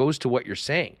sort of goes to what you're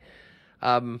saying.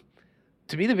 To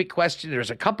me, the big question, there's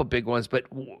a couple big ones, but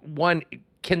one,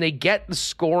 can they get the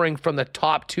scoring from the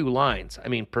top two lines? I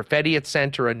mean, Perfetti at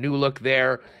center, a new look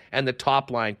there, and the top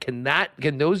line. Can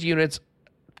those units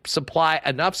supply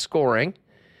enough scoring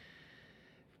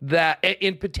that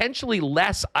in potentially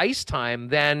less ice time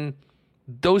than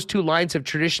those two lines have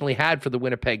traditionally had for the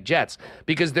Winnipeg Jets?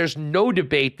 Because there's no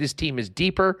debate this team is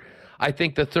deeper. I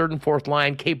think the third and fourth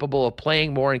line capable of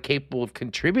playing more and capable of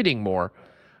contributing more.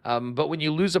 But when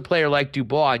you lose a player like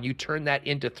Dubois and you turn that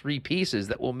into three pieces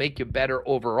that will make you better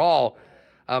overall,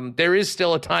 there is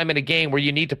still a time in a game where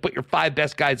you need to put your five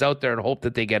best guys out there and hope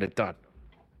that they get it done.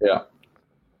 I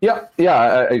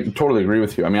totally agree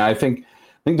with you. I mean, I think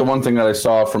the one thing that I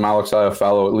saw from Alex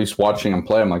Iafallo, at least watching him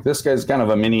play, I'm like, this guy's kind of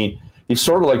a mini. He's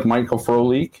sort of like Michael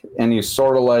Frolik, and he's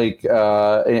sort of like,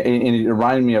 and he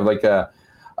reminded me of like a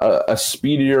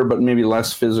speedier but maybe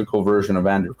less physical version of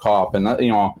Andrew Kopp, and that,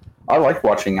 I like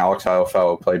watching Alex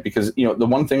Iafallo play because the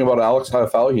one thing about Alex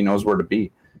Iafallo, he knows where to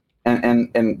be, and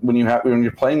when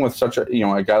you're playing with such a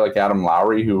a guy like Adam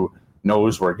Lowry who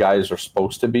knows where guys are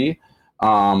supposed to be,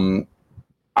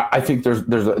 I think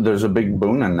there's a big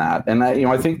boon in that, and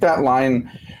I think that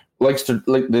line likes to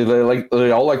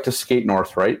they all like to skate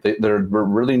north, right? They're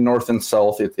really north and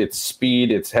south. It's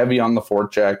speed, it's heavy on the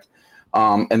forecheck,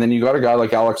 and then you got a guy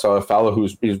like Alex Iafallo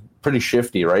who's pretty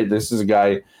shifty, right? This is a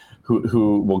guy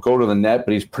who will go to the net,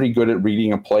 but he's pretty good at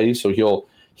reading a play. So he'll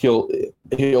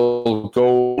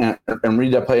go and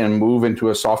read that play and move into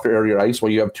a softer area of ice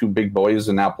while you have two big boys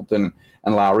in Appleton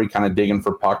and Lowry kind of digging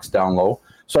for pucks down low.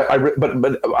 So but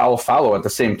Iafallo at the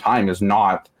same time is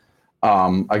not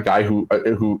a guy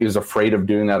who is afraid of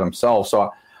doing that himself.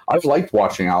 So I've liked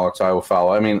watching Alex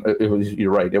Iafallo. I mean,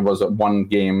 you're right. It was one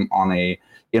game on a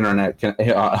internet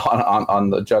on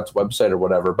the Jets website or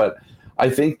whatever, but I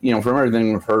think, from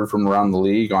everything we've heard from around the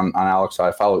league on Alex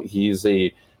Iafallo, he's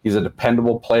a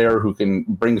dependable player who can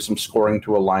bring some scoring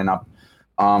to a lineup.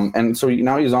 And so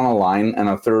now he's on a line and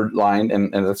a third line,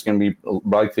 and that's going to be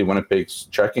likely Winnipeg's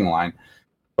checking line.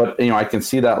 But, I can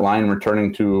see that line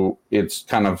returning to its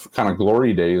kind of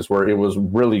glory days where it was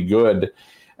really good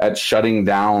at shutting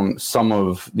down some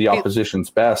of the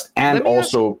opposition's best and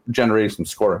also generating some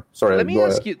scoring. Sorry. Let me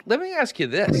ask you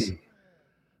this.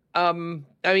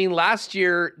 Last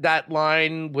year that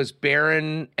line was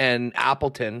Barron and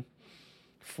Appleton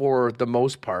for the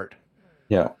most part.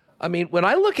 Yeah. When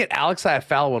I look at Alex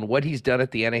Iafallo and what he's done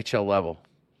at the NHL level,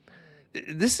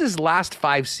 this is last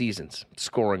 5 seasons,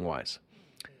 scoring-wise.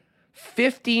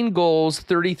 15 goals,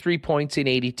 33 points in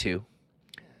 82.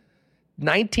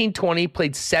 19-20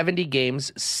 played 70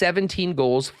 games, 17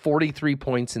 goals, 43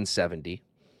 points in 70.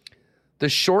 The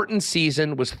shortened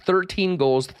season was 13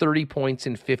 goals, 30 points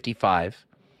in 55.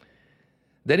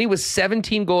 Then he was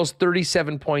 17 goals,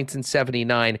 37 points in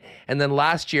 79. And then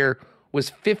last year was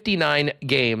 59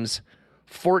 games,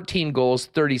 14 goals,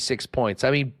 36 points.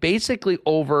 Basically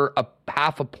over a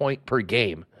half a point per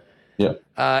game. Yeah.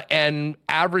 And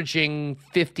averaging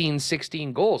 15,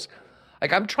 16 goals.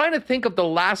 I'm trying to think of the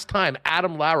last time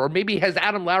Adam Lowry, or maybe has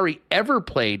Adam Lowry ever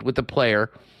played with a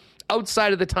player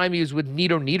outside of the time he was with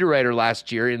Nito Niederreiter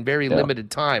last year in very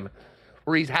limited time,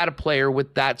 where he's had a player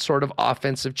with that sort of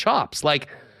offensive chops.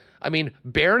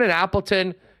 Barron and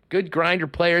Appleton, good grinder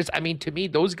players. To me,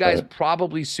 those guys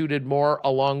probably suited more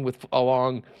along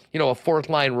a fourth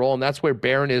line role, and that's where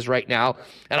Barron is right now.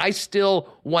 And I still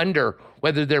wonder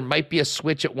whether there might be a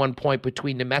switch at one point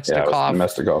between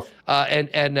Nemestikov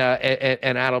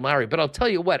and Adam Lowry. But I'll tell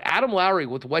you what, Adam Lowry,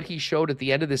 with what he showed at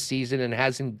the end of the season and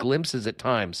has in glimpses at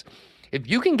times, if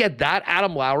you can get that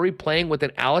Adam Lowry playing with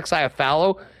an Alex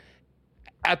Iafallo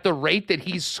at the rate that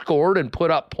he's scored and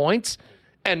put up points,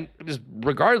 and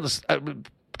regardless,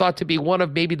 thought to be one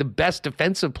of maybe the best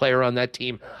defensive player on that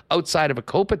team outside of a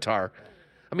Kopitar.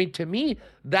 To me,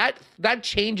 that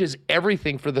changes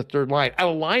everything for the third line. A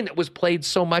line that was played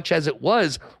so much as it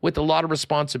was with a lot of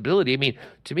responsibility.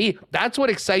 To me, that's what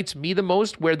excites me the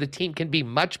most, where the team can be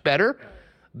much better.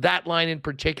 That line in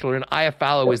particular, and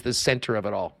Iafallo is the center of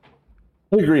it all.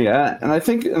 I agree. And I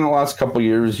think in the last couple of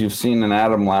years, you've seen an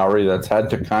Adam Lowry that's had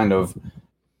to kind of,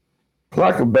 for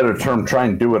lack of a better term, try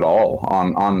and do it all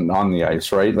on the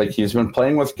ice, right? He's been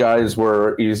playing with guys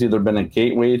where he's either been a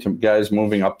gateway to guys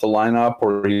moving up the lineup,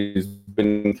 or he's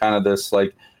been kind of this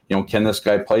can this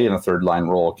guy play in a third line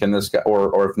role? Can this guy,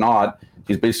 or if not,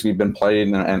 he's basically been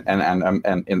playing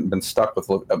and been stuck with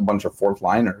a bunch of fourth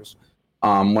liners.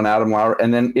 When Adam Lowry,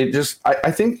 and then it just,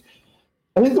 I think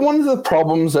one of the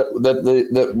problems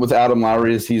that with Adam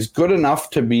Lowry is he's good enough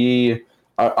to be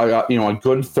a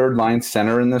good third line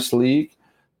center in this league,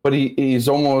 but he's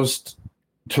almost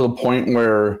to the point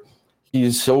where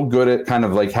he's so good at kind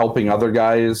of helping other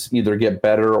guys either get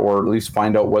better or at least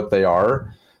find out what they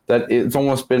are, that it's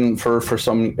almost been for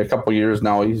a couple of years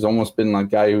now, he's almost been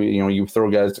like guy who, you throw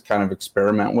guys to kind of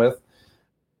experiment with.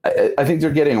 I think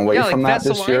they're getting away from that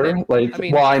this year.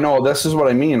 Well, I know this is what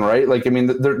I mean, right?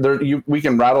 We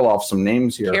can rattle off some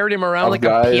names here. Carried him around like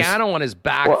guys. A piano on his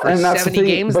back for 70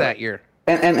 games that year.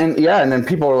 And then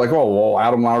people are like, oh, well,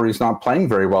 Adam Lowry's not playing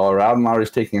very well, or Adam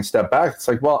Lowry's taking a step back. It's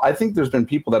I think there's been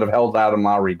people that have held Adam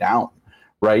Lowry down,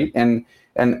 right? And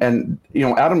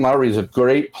Adam Lowry is a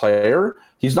great player.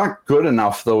 He's not good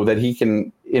enough, though, that he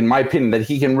can, in my opinion, that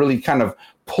he can really kind of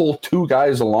pull two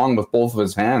guys along with both of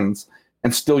his hands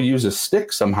and still use a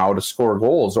stick somehow to score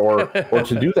goals or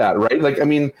to do that, right?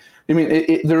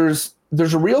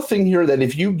 There's a real thing here that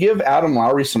if you give Adam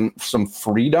Lowry some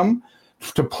freedom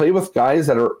to play with guys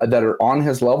that are on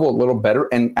his level a little better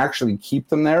and actually keep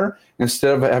them there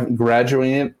instead of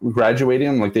graduating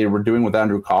them like they were doing with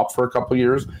Andrew Kopp for a couple of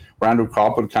years, where Andrew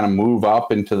Kopp would kind of move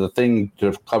up into the thing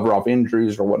to cover off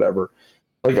injuries or whatever.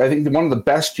 I think one of the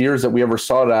best years that we ever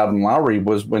saw at Adam Lowry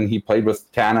was when he played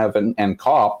with Tanev and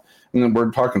Kopp. And then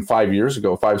we're talking 5 years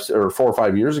ago, 4 or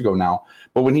 5 years ago now.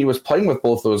 But when he was playing with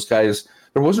both those guys,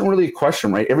 there wasn't really a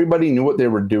question, right? Everybody knew what they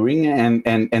were doing, and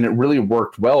it really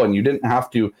worked well. And you didn't have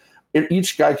to.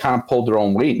 Each guy kind of pulled their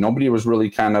own weight. Nobody was really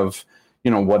kind of,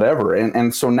 whatever.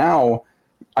 And so now,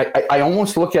 I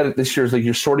almost look at it this year as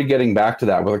you're sort of getting back to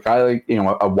that with a guy like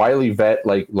a wily vet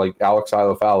like Alex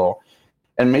Iafallo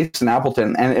and Mason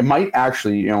Appleton, and it might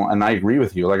actually and I agree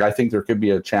with you. I think there could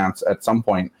be a chance at some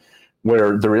point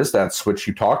where there is that switch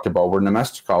you talked about, where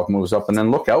Nemestikov moves up, and then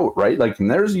look out, right?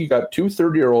 And you got 2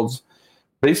 30-year-olds,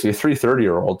 basically 3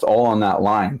 30-year-olds, all on that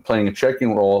line playing a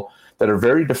checking role that are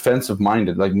very defensive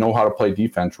minded, know how to play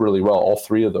defense really well. All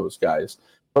 3 of those guys.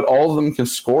 but all of them can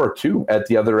score too at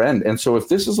the other end. And so if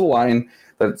this is a line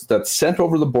that's sent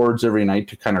over the boards every night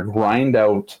to kind of grind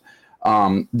out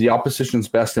the opposition's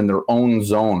best in their own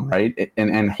zone, right,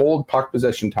 and hold puck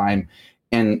possession time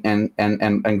and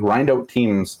grind out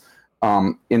teams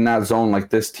in that zone like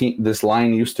this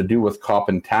line used to do with Kopp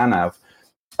and Tanev.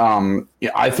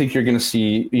 I think you're going to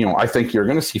see,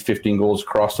 15 goals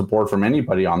across the board from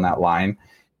anybody on that line.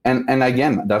 And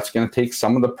again, that's going to take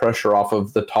some of the pressure off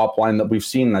of the top line that we've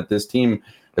seen, that this team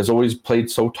has always played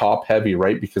so top heavy,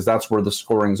 right? Because that's where the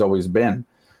scoring's always been.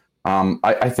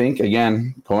 I think,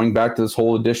 again, going back to this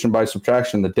whole addition by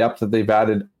subtraction, the depth that they've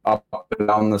added up and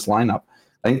down this lineup,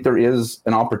 I think there is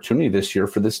an opportunity this year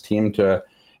for this team to,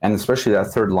 and especially that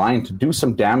third line, to do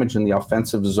some damage in the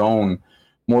offensive zone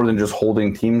more than just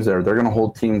holding teams there. They're going to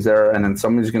hold teams there, and then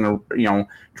somebody's going to,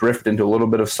 drift into a little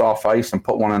bit of soft ice and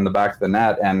put one in the back of the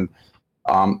net. And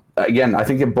again, I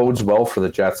think it bodes well for the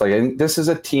Jets. Like, I think this is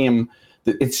a team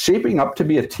that it's shaping up to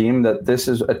be a team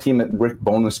that Rick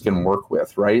Bowness can work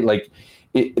with, right? Like,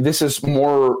 this is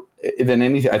more than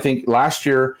anything. I think last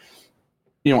year,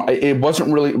 it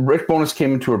wasn't really, Rick Bowness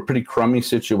came into a pretty crummy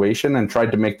situation and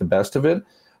tried to make the best of it.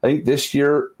 I think this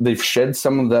year they've shed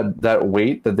some of that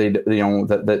weight that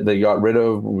they got rid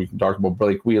of. We can talk about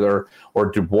Blake Wheeler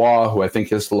or Dubois, who I think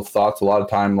his thoughts a lot of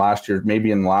time last year, maybe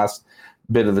in the last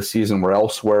bit of the season, were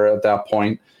elsewhere at that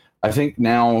point. I think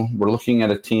now we're looking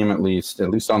at a team, at least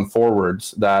on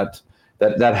forwards, that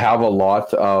have a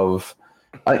lot of.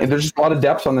 There's just a lot of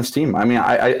depth on this team. I mean,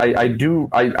 I do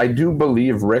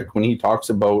believe Rick when he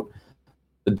talks about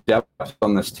the depth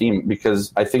on this team,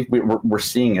 because I think we're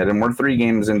seeing it, and we're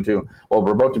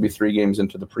we're about to be 3 games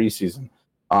into the preseason,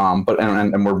 but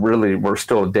we're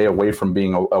still a day away from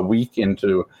being a week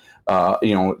into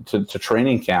to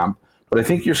training camp. But I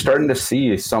think you're starting to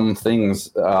see some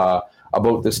things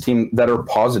about this team that are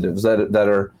positives, that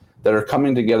are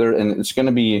coming together, and it's going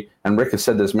to be, and Rick has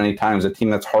said this many times, a team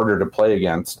that's harder to play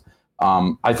against.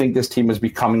 I think this team is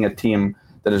becoming a team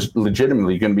that is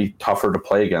legitimately going to be tougher to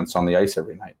play against on the ice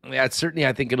every night. Yeah, certainly.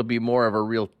 I think it'll be more of a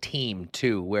real team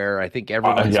too, where I think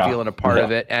everyone's feeling a part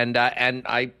of it, and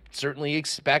I certainly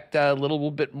expect a little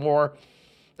bit more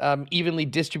evenly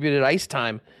distributed ice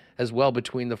time as well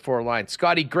between the 4 lines.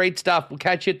 Scotty, great stuff. We'll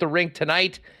catch you at the rink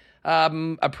tonight.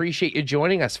 Appreciate you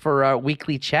joining us for a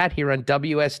weekly chat here on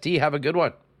WSD. Have a good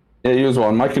one. Yeah, you as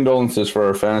well. My condolences for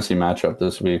our fantasy matchup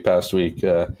past week.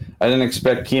 I didn't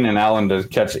expect Keenan Allen to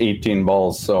catch 18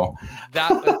 balls, so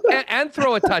and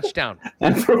throw a touchdown. Yeah,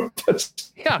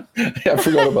 I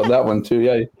forgot about that one too.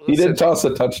 Yeah, he did toss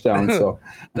a touchdown. So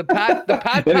the Pat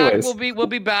Pack will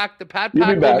be back. The Pat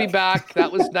Pack will be back.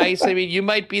 That was nice. I mean, you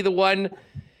might be the one.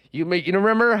 You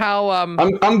remember how I'm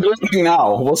going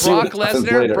now. We'll see. Brock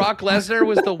Lesnar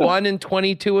was the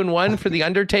 1-22-1 for the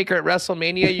Undertaker at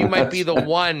WrestleMania. You might be the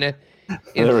 1 in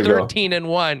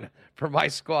 13-1 for my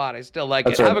squad. I still like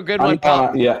it. Right. Have a good one,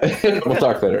 pal. Yeah, we'll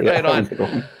talk later. Right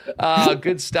on.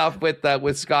 Good stuff with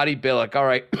Scotty Bielik. All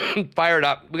right, fired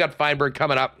up. We got Feinberg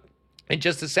coming up in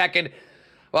just a second.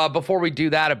 Before we do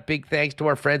that, a big thanks to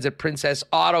our friends at Princess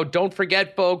Auto. Don't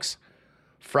forget, folks,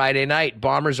 Friday night,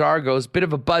 Bombers Argos, bit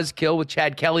of a buzzkill with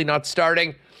Chad Kelly not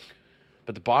starting,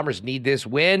 but the Bombers need this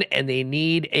win, and they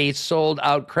need a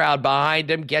sold-out crowd behind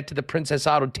them. Get to the Princess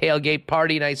Auto tailgate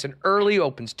party nice and early.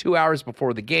 Opens 2 hours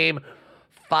before the game.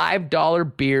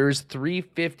 $5 beers,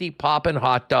 $3.50 poppin'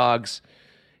 hot dogs.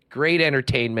 Great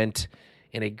entertainment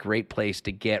and a great place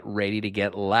to get ready to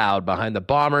get loud behind the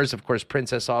Bombers. Of course,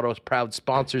 Princess Auto is proud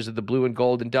sponsors of the Blue and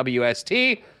Gold and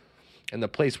WST, and the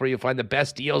place where you'll find the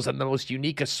best deals and the most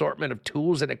unique assortment of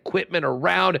tools and equipment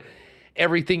around.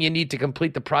 Everything you need to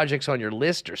complete the projects on your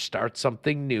list or start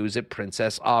something new is at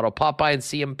Princess Auto. Pop by and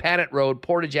see them, Panet Road,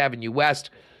 Portage Avenue West,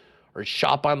 or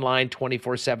shop online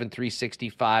 24/7,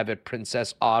 365 at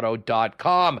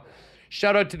princessauto.com.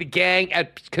 Shout out to the gang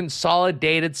at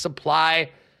Consolidated Supply,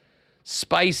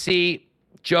 Spicy,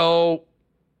 Joe,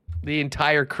 the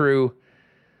entire crew,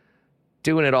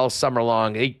 doing it all summer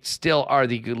long. They still are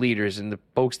the good leaders and the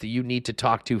folks that you need to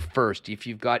talk to first. If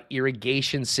you've got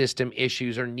irrigation system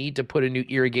issues or need to put a new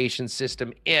irrigation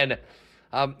system in,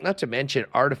 not to mention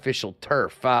artificial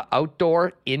turf,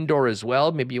 outdoor, indoor as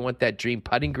well. Maybe you want that dream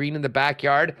putting green in the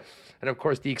backyard. And of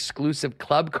course, the exclusive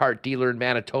club cart dealer in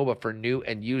Manitoba for new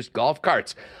and used golf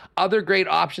carts. Other great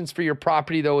options for your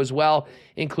property though as well,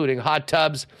 including hot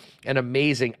tubs and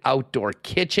amazing outdoor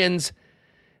kitchens.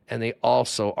 And they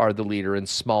also are the leader in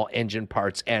small engine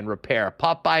parts and repair.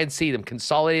 Pop by and see them.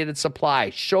 Consolidated Supply,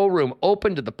 showroom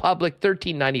open to the public,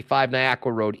 1395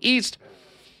 Niagara Road East,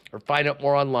 or find out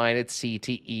more online at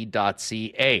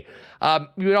cte.ca.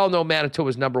 We all know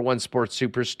Manitoba's #1 sports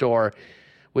superstore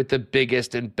with the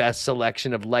biggest and best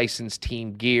selection of licensed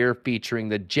team gear featuring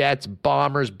the Jets,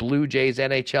 Bombers, Blue Jays,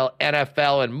 NHL,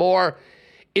 NFL, and more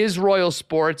is Royal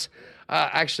Sports.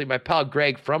 Actually, my pal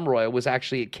Greg from Royal was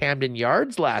actually at Camden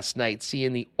Yards last night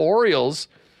seeing the Orioles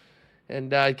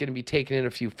and going to be taking in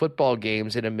a few football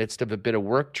games in the midst of a bit of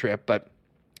work trip. But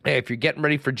hey, if you're getting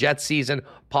ready for Jets season,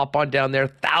 pop on down there.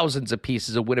 Thousands of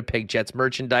pieces of Winnipeg Jets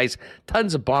merchandise,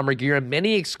 tons of Bomber gear, and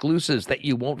many exclusives that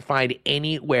you won't find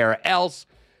anywhere else.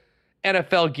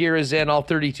 NFL gear is in, all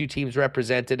 32 teams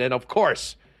represented, and of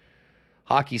course,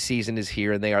 hockey season is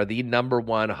here, and they are the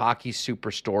 #1 hockey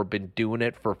superstore. Been doing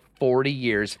it for 40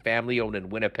 years. Family-owned in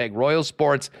Winnipeg. Royal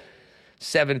Sports,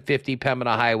 750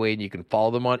 Pembina Highway, and you can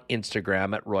follow them on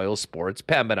Instagram at Royal Sports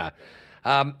Pembina.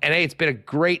 And hey, it's been a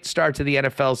great start to the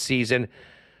NFL season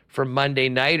for Monday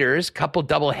Nighters. Couple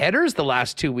double headers the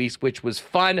last 2 weeks, which was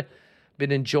fun.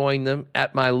 Been enjoying them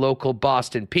at my local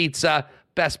Boston Pizza.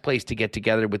 Best place to get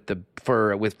together with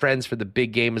friends for the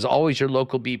big game is always your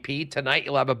local BP. Tonight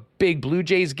you'll have a big Blue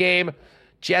Jays game,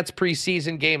 Jets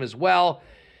preseason game as well.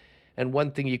 And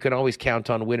one thing you can always count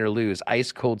on, win or lose,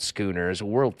 ice cold schooners,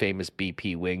 world famous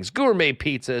BP wings, gourmet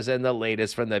pizzas, and the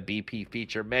latest from the BP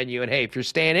feature menu. And hey, if you're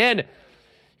staying in,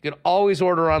 you can always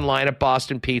order online at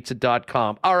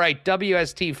bostonpizza.com. All right,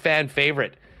 WST fan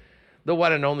favorite, the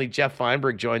one and only Jeff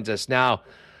Feinberg joins us now.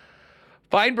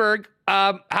 Feinberg,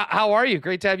 how are you?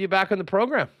 Great to have you back on the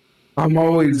program. I'm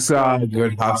always good.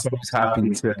 I'm always happy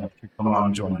to come on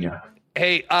and join you.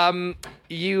 Hey,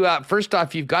 you first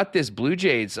off, you've got this Blue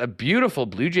Jays, a beautiful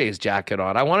Blue Jays jacket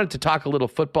on. I wanted to talk a little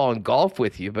football and golf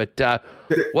with you, but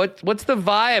what's the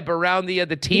vibe around the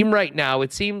team right now?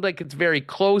 It seemed like it's very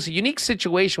close. A unique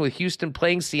situation with Houston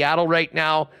playing Seattle right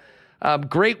now.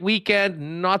 Great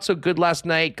weekend, not so good last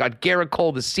night. Got Garrett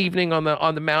Cole this evening on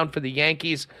the mound for the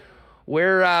Yankees.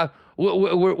 Where's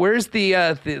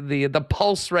the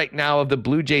pulse right now of the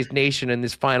Blue Jays nation in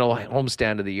this final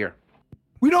homestand of the year?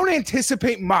 We don't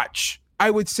anticipate much,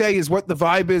 I would say, is what the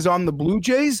vibe is on the Blue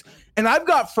Jays. And I've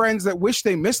got friends that wish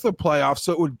they missed the playoffs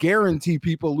so it would guarantee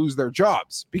people lose their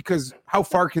jobs, because how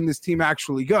far can this team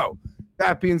actually go?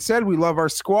 That being said, we love our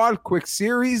squad. Quick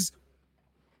series.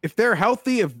 If they're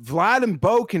healthy, if Vlad and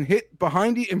Bo can hit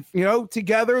behind you,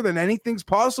 together, then anything's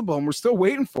possible, and we're still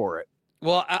waiting for it.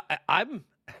 Well, I'm,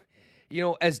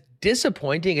 as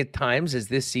disappointing at times as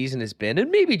this season has been, and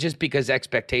maybe just because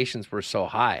expectations were so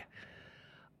high,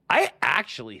 I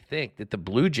actually think that the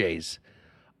Blue Jays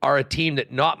are a team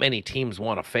that not many teams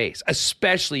want to face,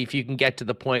 especially if you can get to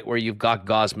the point where you've got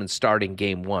Gausman starting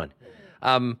game one.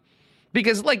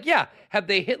 Because, have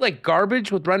they hit like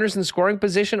garbage with runners in scoring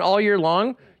position all year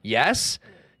long? Yes.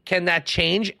 Can that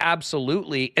change?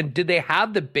 Absolutely. And did they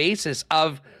have the basis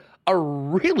of a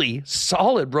really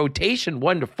solid rotation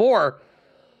 1-4?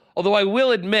 Although I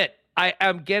will admit, I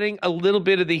am getting a little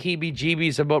bit of the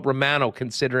heebie-jeebies about Romano,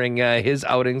 considering his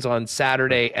outings on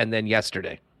Saturday and then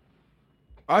yesterday.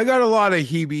 I got a lot of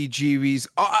heebie-jeebies.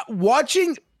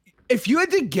 Watching,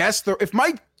 if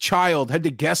my child had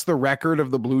to guess the record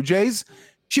of the Blue Jays,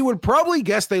 she would probably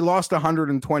guess they lost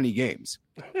 120 games.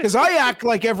 Because I act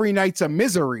like every night's a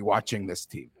misery watching this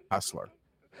team, Hustler.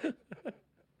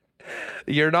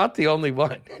 You're not the only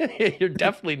one. You're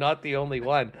definitely not the only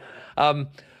one.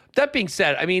 That being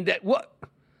said,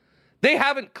 they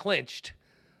haven't clinched.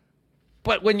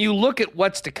 But when you look at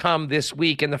what's to come this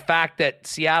week and the fact that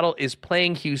Seattle is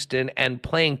playing Houston and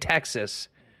playing Texas,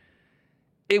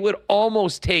 it would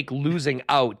almost take losing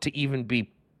out to even be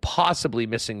possibly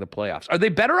missing the playoffs. Are they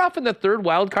better off in the third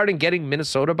wild card and getting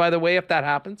Minnesota, by the way, if that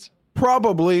happens?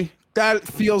 Probably. That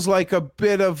feels like a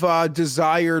bit of a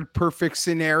desired perfect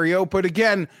scenario. But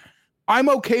again, I'm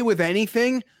okay with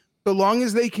anything so long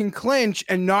as they can clinch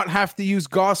and not have to use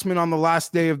Gausman on the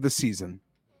last day of the season.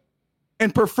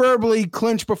 And preferably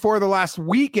clinch before the last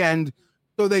weekend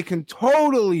so they can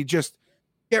totally just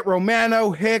get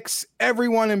Romano, Hicks,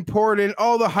 everyone important,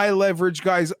 all the high leverage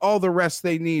guys, all the rest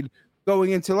they need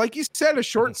going into, like you said, a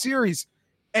short series.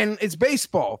 And it's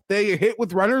baseball. They hit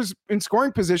with runners in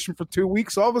scoring position for 2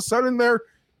 weeks. All of a sudden, they're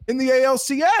in the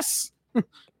ALCS.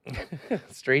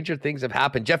 Stranger things have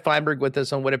happened. Jeff Feinberg with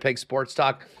us on Winnipeg Sports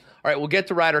Talk. All right, we'll get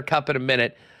to Ryder Cup in a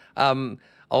minute. A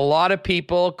lot of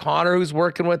people, Connor, who's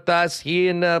working with us, he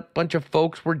and a bunch of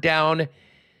folks were down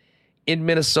in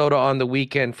Minnesota on the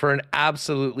weekend for an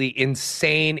absolutely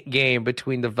insane game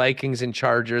between the Vikings and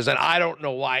Chargers. And I don't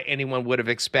know why anyone would have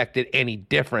expected any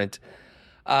different.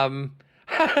 How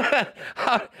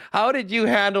did you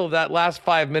handle that last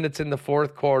 5 minutes in the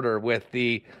fourth quarter with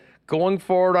the going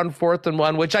forward on 4th and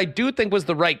 1, which I do think was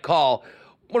the right call?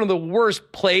 one of the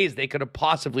worst plays they could have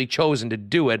possibly chosen to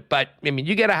do it. But, I mean,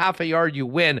 you get a half a yard, you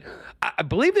win. I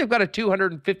believe they've got a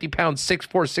 250-pound, 6'4",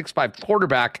 6'5"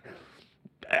 quarterback.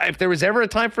 If there was ever a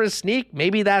time for a sneak,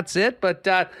 maybe that's it. But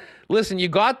listen, you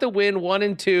got the win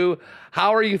 1-2.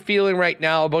 How are you feeling right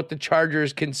now about the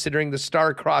Chargers considering the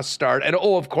star-crossed start? And,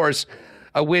 of course,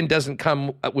 a win doesn't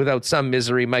come without some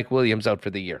misery. Mike Williams out for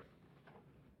the year.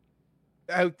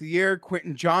 Out the year,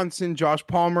 Quentin Johnson, Josh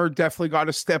Palmer definitely got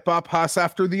to step up. Huss,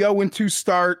 after the 0-2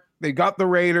 start, they got the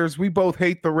Raiders. We both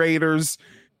hate the Raiders,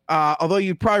 although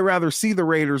you'd probably rather see the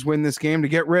Raiders win this game to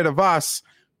get rid of us.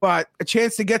 But a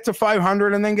chance to get to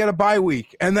 500 and then get a bye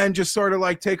week and then just sort of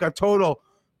like take a total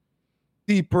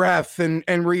deep breath and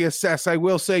reassess. I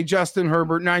will say Justin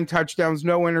Herbert, 9 touchdowns,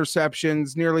 no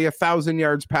interceptions, nearly 1,000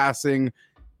 yards passing.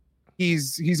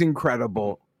 He's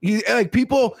incredible. He, like,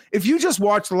 people, if you just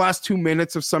watch the last 2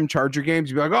 minutes of some Charger games,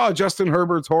 you'd be like, oh, Justin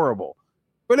Herbert's horrible.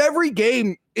 But every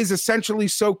game is essentially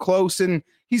so close, and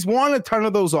he's won a ton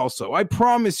of those also. I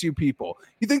promise you, people.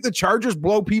 You think the Chargers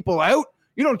blow people out?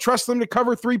 You don't trust them to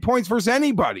cover 3 points versus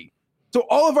anybody. So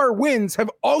all of our wins have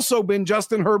also been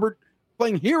Justin Herbert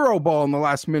playing hero ball in the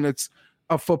last minutes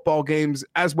of football games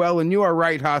as well. And you are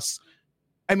right, Huss.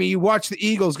 I mean, you watch the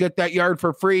Eagles get that yard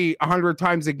for free 100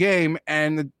 times a game,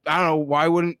 and I don't know, why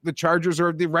wouldn't the Chargers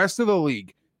or the rest of the league?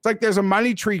 It's like there's a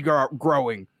money tree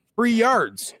growing, free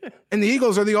yards, and the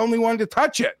Eagles are the only one to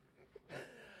touch it.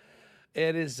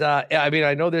 It is, I mean,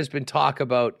 I know there's been talk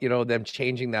about, them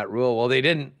changing that rule. Well, they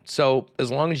didn't. So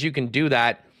as long as you can do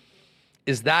that,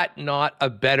 is that not a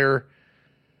better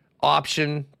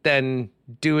option than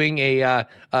doing a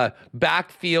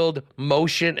backfield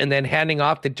motion and then handing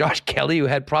off to Josh Kelly, who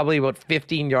had probably about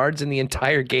 15 yards in the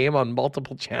entire game on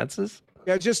multiple chances?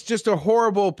 Yeah, just a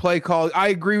horrible play call. I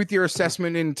agree with your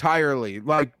assessment entirely.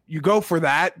 Like, you go for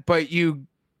that, but you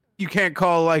can't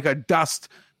call like a dust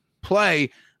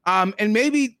play. And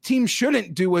maybe teams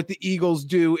shouldn't do what the Eagles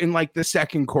do in like the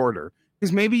second quarter,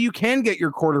 because maybe you can get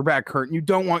your quarterback hurt and you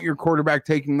don't want your quarterback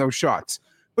taking those shots.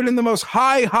 But in the most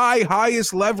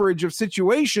highest leverage of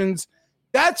situations,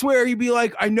 that's where you'd be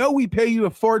like, I know we pay you a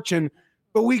fortune,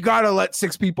 but we got to let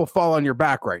 6 people fall on your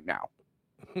back right now.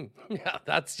 Yeah,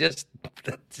 that's just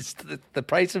the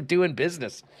price of doing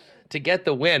business to get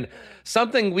the win.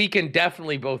 Something we can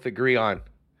definitely both agree on.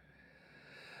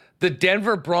 The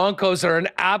Denver Broncos are an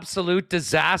absolute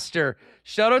disaster.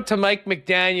 Shout out to Mike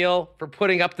McDaniel for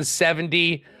putting up the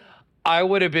 70. I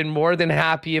would have been more than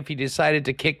happy if he decided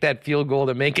to kick that field goal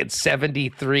to make it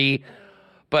 73.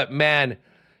 But man,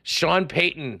 Sean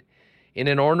Payton in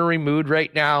an ornery mood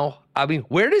right now. I mean,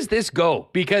 where does this go?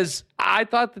 Because I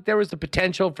thought that there was the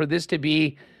potential for this to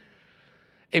be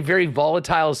a very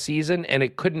volatile season, and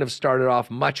it couldn't have started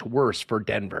off much worse for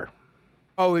Denver.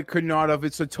 Oh, it could not have.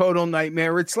 It's a total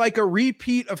nightmare. It's like a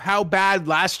repeat of how bad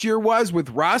last year was with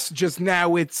Russ. Just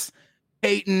now it's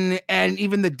Peyton, and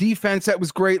even the defense that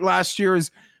was great last year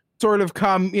has sort of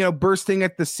come, bursting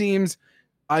at the seams.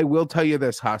 I will tell you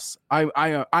this, Huss.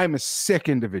 I'm a sick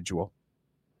individual.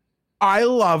 I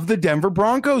love the Denver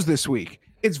Broncos this week.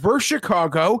 It's versus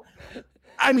Chicago.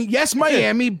 I mean, yes,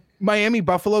 Miami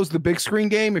Buffalo's the big screen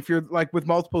game if you're like with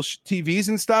multiple TVs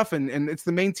and stuff, and it's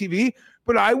the main TV.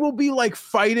 But I will be like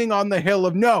fighting on the hill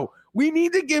of no. We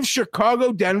need to give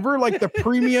Chicago Denver like the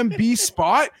premium B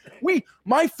spot.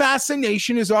 My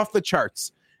fascination is off the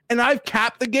charts, and I've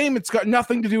capped the game. It's got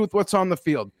nothing to do with what's on the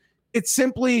field. It's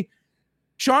simply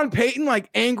Sean Payton, like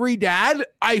angry dad,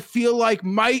 I feel like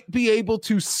might be able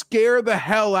to scare the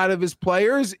hell out of his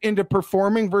players into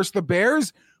performing versus the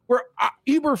Bears, where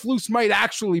Eberflus might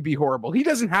actually be horrible. He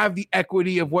doesn't have the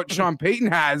equity of what Sean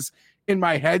Payton has in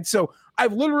my head. So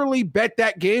I've literally bet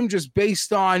that game just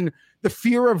based on the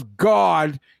fear of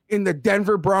God in the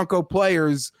Denver Bronco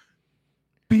players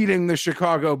beating the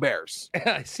Chicago Bears.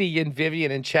 I see Yin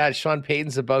Vivian in chat. Sean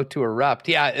Payton's about to erupt.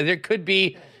 Yeah, there could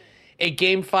be a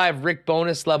Game 5 Rick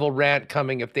Bonus level rant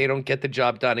coming if they don't get the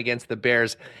job done against the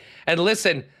Bears. And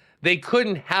listen, they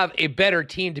couldn't have a better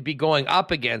team to be going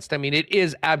up against. I mean, it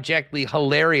is abjectly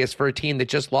hilarious for a team that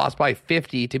just lost by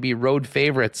 50 to be road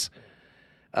favorites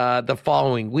the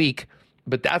following week.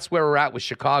 But that's where we're at with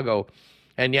Chicago.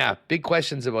 And yeah, big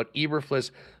questions about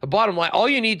Eberflus. The bottom line, all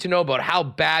you need to know about how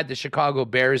bad the Chicago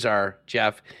Bears are,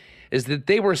 Jeff, is that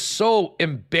they were so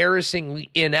embarrassingly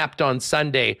inept on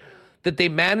Sunday that they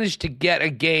managed to get a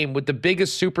game with the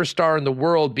biggest superstar in the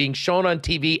world being shown on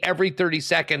TV every 30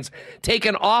 seconds,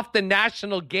 taken off the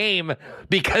national game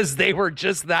because they were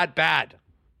just that bad.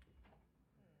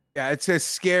 Yeah, it's a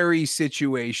scary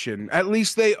situation. At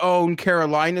least they own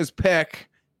Carolina's pick.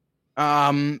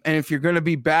 And if you're going to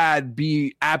be bad,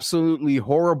 be absolutely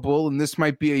horrible. And this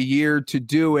might be a year to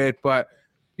do it, but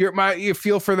you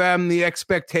feel for them, the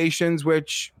expectations,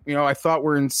 which, I thought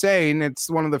were insane. It's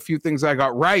one of the few things I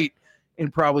got right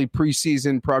in probably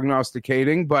preseason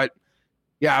prognosticating, but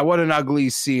yeah, what an ugly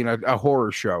scene, a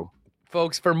horror show.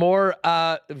 Folks, for more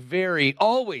very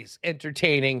always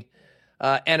entertaining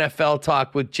NFL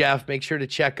talk with Jeff, make sure to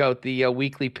check out the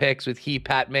weekly picks with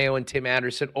Pat Mayo and Tim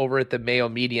Anderson over at the Mayo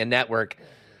Media Network.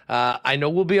 I know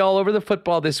we'll be all over the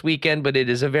football this weekend, but it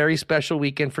is a very special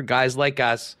weekend for guys like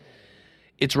us.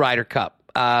 It's Ryder Cup.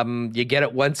 You get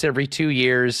it once every 2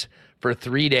 years for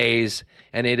 3 days,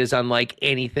 and it is unlike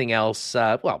anything else.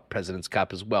 President's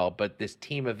Cup as well, but this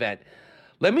team event.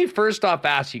 Let me first off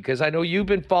ask you, because I know you've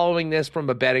been following this from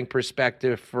a betting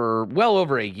perspective for well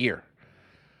over a year.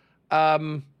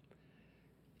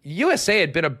 USA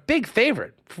had been a big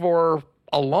favorite for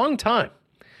a long time.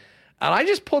 And I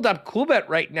just pulled up CoolBet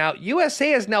right now.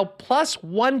 USA is now plus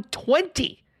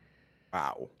 120.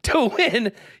 Wow. To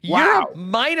win. Wow. Europe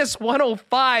minus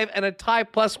 105 and a tie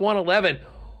plus 111.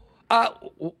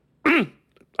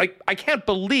 I can't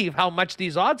believe how much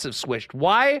these odds have switched.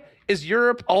 Why is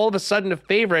Europe all of a sudden a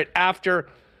favorite after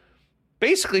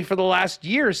basically for the last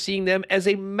year seeing them as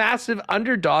a massive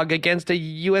underdog against a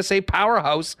USA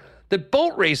powerhouse that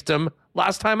boat raced them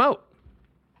last time out?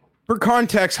 For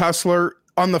context, Hustler,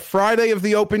 on the Friday of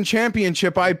the Open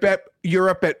Championship, I bet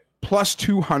Europe at plus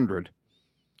 200.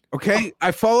 Okay,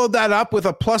 I followed that up with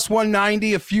a plus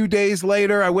 190 a few days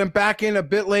later. I went back in a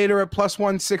bit later at plus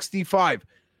 165.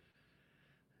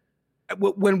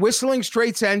 When Whistling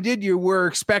Straits ended, you were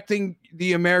expecting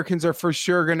the Americans are for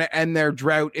sure going to end their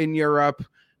drought in Europe.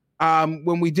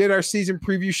 When we did our season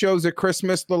preview shows at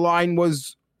Christmas, the line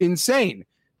was insane.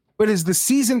 But as the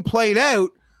season played out,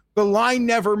 the line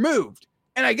never moved.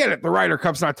 And I get it, the Ryder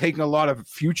Cup's not taking a lot of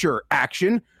future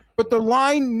action, but the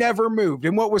line never moved.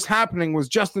 And what was happening was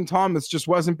Justin Thomas just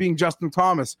wasn't being Justin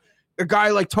Thomas. A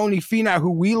guy like Tony Finau,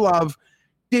 who we love,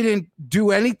 didn't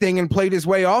do anything and played his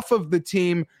way off of the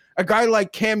team. A guy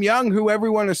like Cam Young, who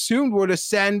everyone assumed would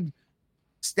ascend,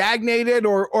 stagnated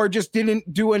or just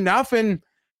didn't do enough. And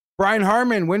Brian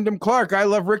Harman, Wyndham Clark, I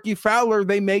love Ricky Fowler.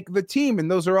 They make the team, and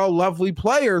those are all lovely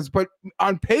players. But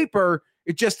on paper,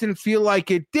 it just didn't feel like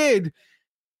it did.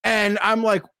 And I'm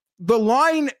like, the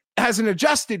line hasn't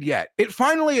adjusted yet. It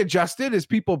finally adjusted as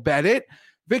people bet it.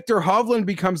 Victor Hovland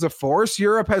becomes a force.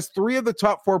 Europe has 3 of the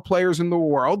top 4 players in the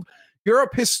world.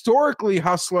 Europe historically,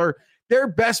 Hustler, their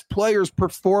best players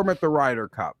perform at the Ryder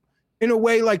Cup in a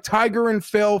way like Tiger and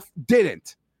Phil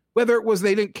didn't. Whether it was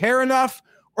they didn't care enough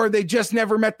or they just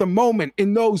never met the moment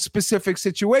in those specific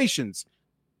situations.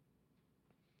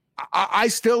 I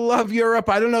still love Europe.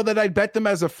 I don't know that I'd bet them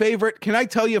as a favorite. Can I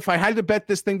tell you, if I had to bet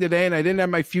this thing today and I didn't have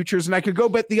my futures and I could go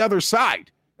bet the other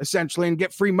side, essentially, and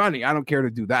get free money. I don't care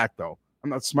to do that, though. I'm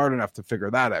not smart enough to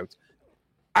figure that out.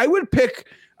 I would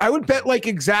bet like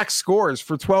exact scores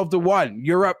for 12-1.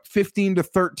 Europe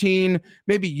 15-13,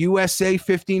 maybe USA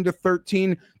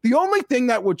 15-13. The only thing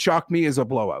that would shock me is a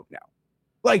blowout now.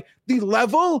 Like, the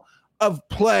level of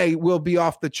play will be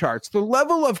off the charts. The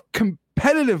level of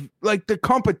competitive, like the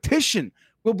competition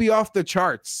will be off the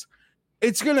charts.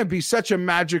 It's going to be such a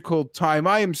magical time.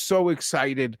 I am so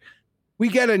excited. We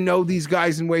get to know these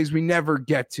guys in ways we never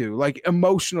get to, like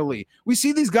emotionally. We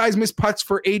see these guys miss putts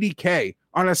for 80K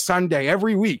on a Sunday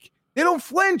every week. They don't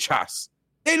flinch us.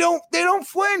 They don't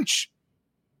flinch.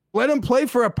 Let them play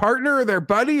for a partner or their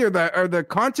buddy or the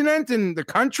continent and the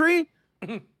country.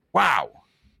 Wow.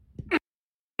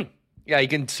 Yeah, you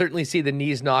can certainly see the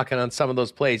knees knocking on some of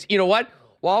those plays. You know what?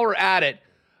 While we're at it,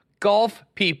 golf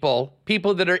people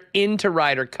that are into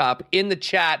Ryder Cup, in the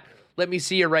chat, let me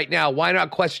see you right now. Why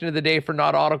not question of the day for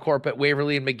Not Autocorp at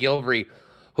Waverly and McGillivray?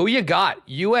 Who you got,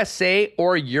 USA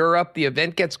or Europe? The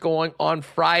event gets going on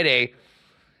Friday.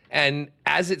 And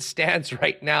as it stands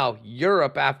right now,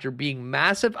 Europe, after being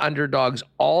massive underdogs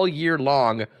all year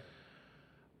long,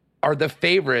 are the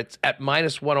favorites at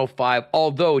minus 105.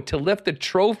 Although to lift the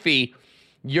trophy,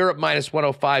 Europe minus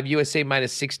 105, USA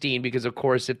minus 16, because of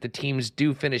course, if the teams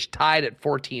do finish tied at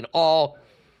 14 all,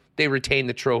 they retain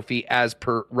the trophy as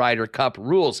per Ryder Cup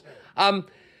rules.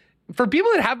 For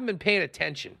people that haven't been paying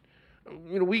attention,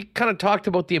 we kind of talked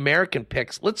about the American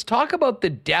picks. Let's talk about the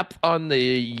depth on the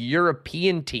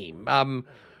European team.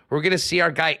 We're going to see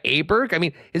our guy Aberg. I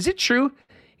mean, is it true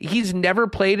he's never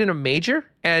played in a major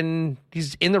and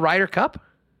he's in the Ryder Cup?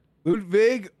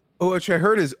 Ludwig, which I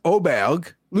heard is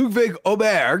Ludwig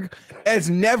Oberg, has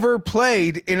never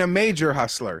played in a major,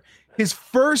 Hustler. His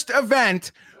first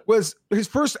event was his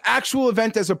first actual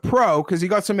event as a pro, because he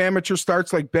got some amateur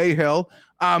starts like Bay Hill,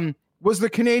 was the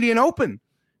Canadian Open.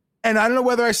 And I don't know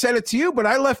whether I said it to you, but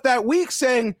I left that week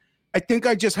saying, I think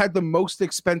I just had the most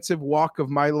expensive walk of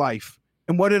my life.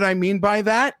 And what did I mean by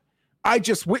that? I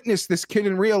just witnessed this kid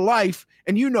in real life,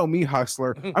 and you know me,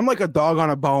 Hustler. I'm like a dog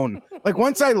on a bone. Like,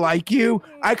 once I like you,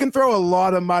 I can throw a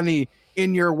lot of money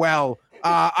in your well.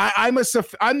 I'm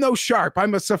no sharp.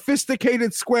 I'm a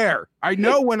sophisticated square. I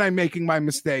know when I'm making my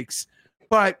mistakes.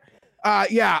 But,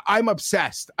 I'm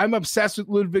obsessed. I'm obsessed with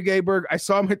Ludwig Aberg. I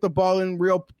saw him hit the ball in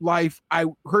real life. I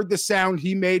heard the sound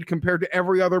he made compared to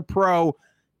every other pro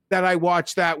that I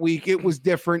watched that week. It was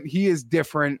different. He is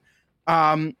different.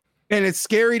 And it's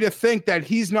scary to think that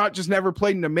he's not just never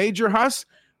played in a major, Huss.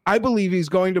 I believe he's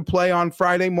going to play on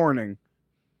Friday morning.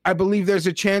 I believe there's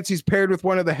a chance he's paired with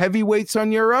one of the heavyweights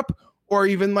on Europe, or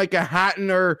even like a Hatton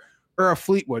or a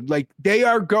Fleetwood. Like, they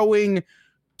are going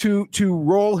to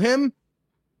roll him.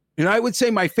 And I would say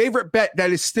my favorite bet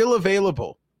that is still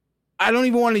available. I don't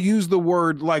even want to use the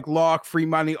word like lock, free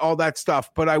money, all that stuff,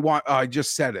 but I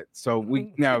just said it. So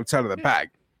now it's out of the bag.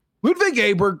 Ludwig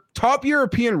Aberg, top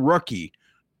European rookie,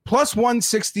 plus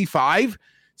 165,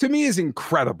 to me is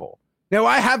incredible. Now,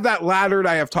 I have that laddered.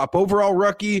 I have top overall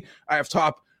rookie. I have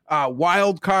top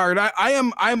wild card.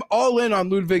 I'm all in on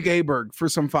Ludwig Aberg for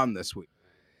some fun this week.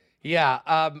 Yeah,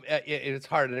 it's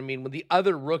hard. I mean, when the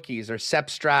other rookies are Sepp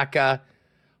Straka,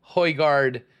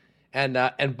 Højgaard,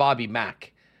 and Bobby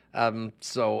Mack.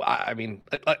 So, I mean,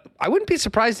 I wouldn't be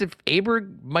surprised if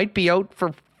Aberg might be out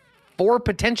for 4,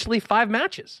 potentially 5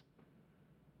 matches.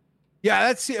 Yeah,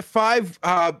 that's 5,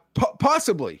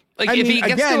 possibly. Like, if he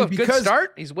gets to a good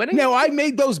start, he's winning. Now, I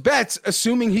made those bets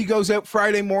assuming he goes out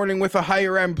Friday morning with a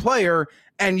higher end player,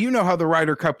 and you know how the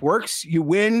Ryder Cup works. You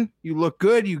win, you look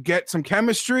good, you get some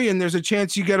chemistry, and there's a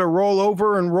chance you get a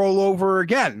rollover and roll over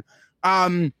again.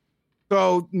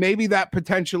 So maybe that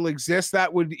potential exists.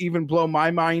 That would even blow my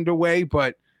mind away,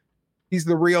 but he's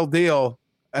the real deal.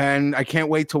 And I can't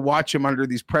wait to watch him under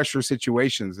these pressure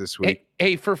situations this week.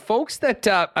 Hey, for folks that,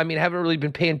 haven't really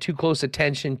been paying too close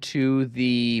attention to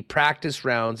the practice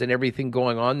rounds and everything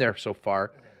going on there so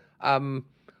far,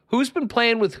 who's been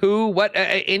playing with who? What?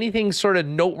 Anything sort of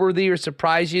noteworthy or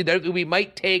surprise you that we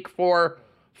might take for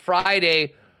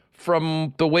Friday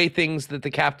from the way things that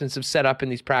the captains have set up in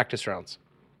these practice rounds?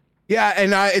 Yeah,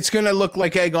 and it's going to look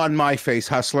like egg on my face,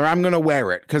 Hustler. I'm going to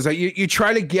wear it because you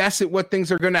try to guess at what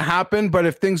things are going to happen, but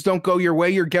if things don't go your way,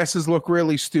 your guesses look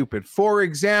really stupid. For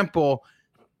example,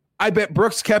 I bet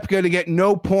Brooks Koepka to get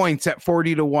no points at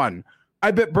 40-1.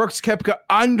 I bet Brooks Koepka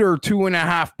under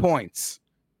 2.5 points.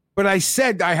 But I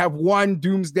said I have one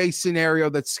doomsday scenario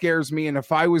that scares me, and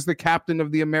if I was the captain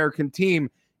of the American team,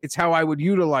 it's how I would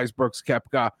utilize Brooks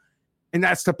Koepka, and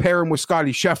that's to pair him with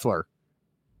Scottie Scheffler.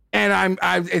 And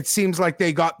it seems like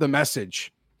they got the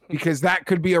message because that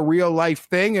could be a real life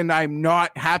thing. And I'm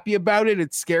not happy about it.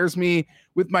 It scares me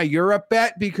with my Europe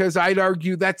bet because I'd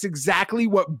argue that's exactly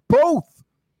what both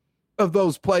of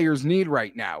those players need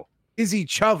right now is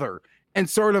each other and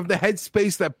sort of the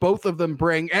headspace that both of them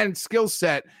bring and skill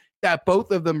set that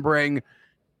both of them bring.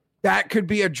 That could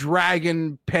be a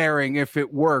dragon pairing if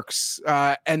it works.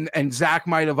 And Zach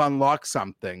might have unlocked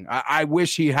something. I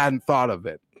wish he hadn't thought of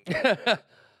it.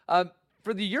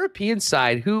 For the European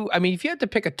side, if you had to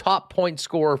pick a top point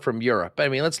scorer from Europe,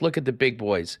 let's look at the big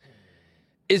boys.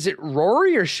 Is it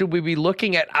Rory or should we be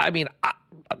looking at,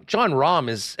 John Rahm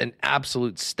is an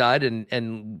absolute stud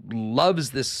and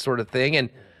loves this sort of thing.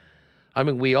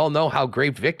 And we all know how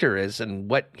great Victor is and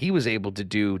what he was able to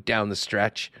do down the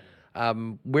stretch.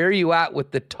 Where are you at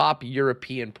with the top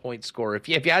European point scorer? If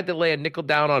you had to lay a nickel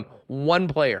down on one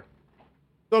player.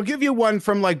 I'll give you one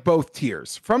from like both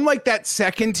tiers. From like that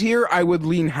second tier, I would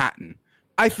lean Hatton.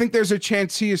 I think there's a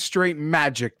chance he is straight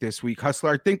magic this week,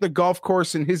 Hustler. I think the golf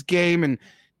course and his game and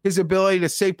his ability to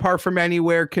say par from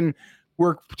anywhere can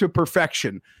work to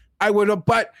perfection.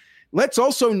 But let's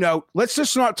also note, let's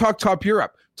just not talk top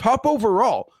Europe, top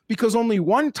overall, because only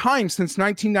one time since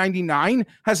 1999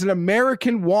 has an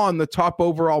American won the top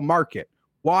overall market.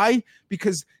 Why?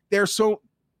 Because the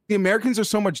Americans are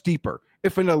so much deeper.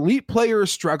 If an elite player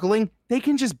is struggling, they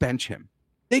can just bench him.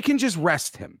 They can just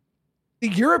rest him. The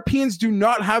Europeans do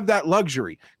not have that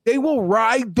luxury. They will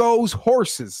ride those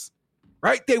horses,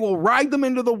 right? They will ride them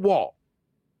into the wall.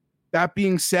 That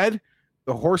being said,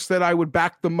 the horse that I would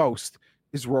back the most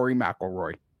is Rory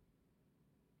McIlroy.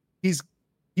 His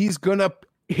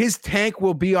tank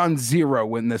will be on 0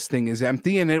 when this thing is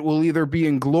empty, and it will either be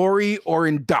in glory or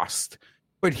in dust.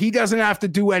 But he doesn't have to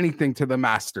do anything to the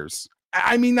Masters.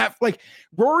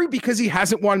 Rory, because he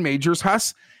hasn't won majors,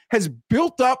 Huss, has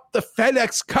built up the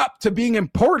FedEx Cup to being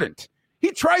important.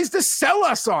 He tries to sell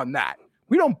us on that.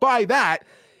 We don't buy that.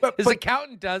 His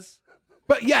accountant does.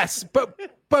 But yes, but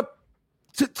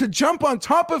to jump on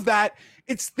top of that,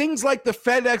 it's things like the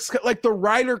FedEx, like the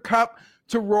Ryder Cup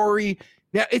to Rory.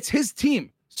 Yeah, it's his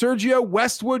team. Sergio,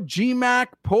 Westwood,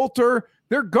 G-Mac, Poulter,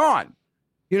 they're gone.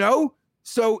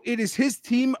 So it is his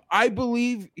team. I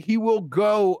believe he will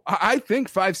go, I think,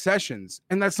 5 sessions.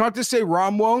 And that's not to say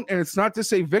Rom won't, and it's not to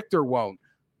say Victor won't.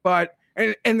 But,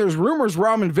 and there's rumors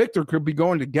Rom and Victor could be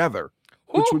going together,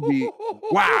 which would be,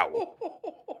 wow.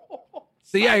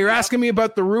 So yeah, you're asking me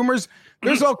about the rumors.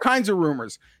 There's all kinds of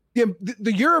rumors.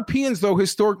 The Europeans, though,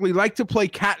 historically like to play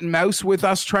cat and mouse with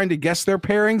us trying to guess their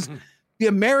pairings. The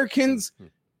Americans,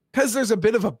 because there's a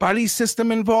bit of a buddy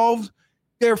system involved,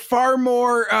 they're far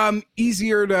more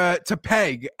easier to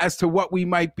peg as to what we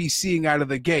might be seeing out of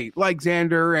the gate, like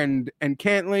Xander and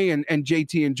Cantley and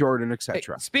JT and Jordan,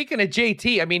 etc. Hey, speaking of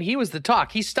JT, I mean, he was the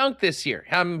talk. He stunk this year.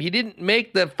 He didn't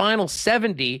make the final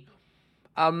 70,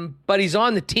 but he's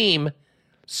on the team,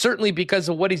 certainly because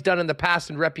of what he's done in the past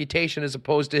and reputation as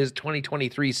opposed to his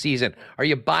 2023 season. Are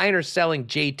you buying or selling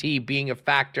JT being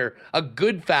a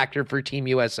good factor for Team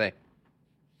USA?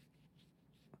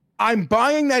 I'm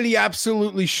buying that he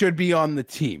absolutely should be on the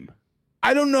team.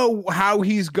 I don't know how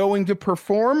he's going to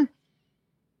perform.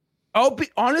 I'll be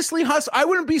honestly, Huss, I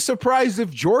wouldn't be surprised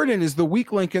if Jordan is the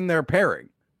weak link in their pairing.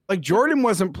 Like Jordan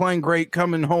wasn't playing great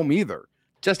coming home either.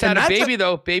 Just had a baby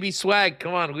though, baby swag.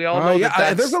 Come on, we all know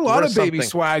that. There's a lot of baby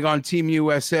swag on Team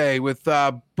USA with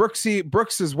Brooks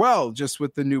as well, just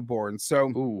with the newborn.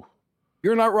 So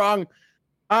you're not wrong.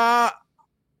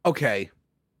 Okay.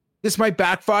 This might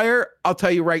backfire. I'll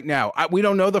tell you right now. We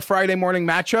don't know the Friday morning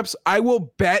matchups. I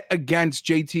will bet against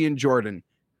JT and Jordan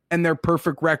and their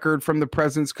perfect record from the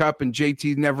President's Cup and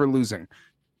JT never losing.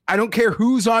 I don't care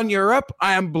who's on Europe.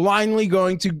 I am blindly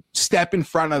going to step in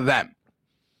front of them.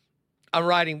 I'm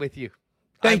riding with you.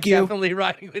 Thank you. Definitely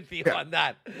riding with you on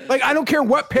that. Like, I don't care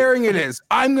what pairing it is.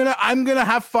 I'm gonna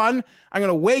have fun. I'm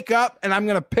gonna wake up and I'm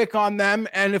gonna pick on them.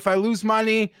 And if I lose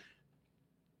money,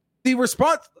 the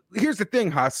response. Here's the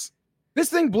thing, Huss. This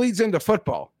thing bleeds into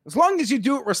football. As long as you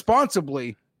do it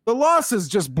responsibly, the losses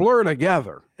just blur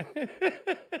together.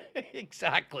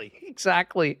 Exactly.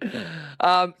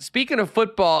 Speaking of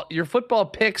football, your football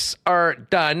picks are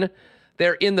done.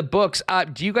 They're in the books.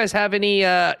 Do you guys have any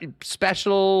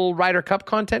special Ryder Cup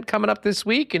content coming up this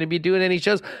week? And to be doing any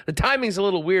shows? The timing's a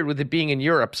little weird with it being in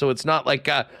Europe, so it's not like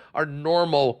our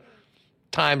normal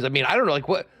times. I mean, I don't know. Like,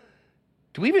 what?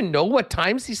 Do we even know what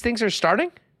times these things are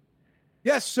starting?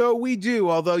 Yes, so we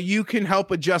do, although you can help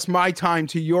adjust my time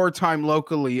to your time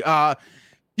locally.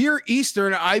 Here,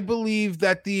 Eastern, I believe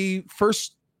that the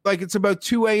first, it's about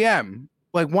 2 a.m.,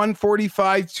 like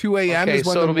 1:45, 2 a.m. Okay, is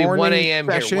when so it'll the morning be 1 a.m.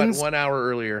 here, sessions 1 hour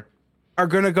earlier. Are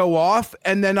going to go off.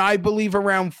 And then I believe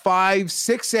around 5,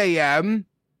 6 a.m.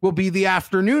 will be the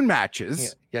afternoon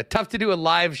matches. Yeah, tough to do a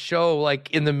live show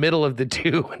like in the middle of the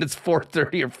two when it's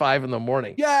 4:30 or 5 in the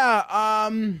morning.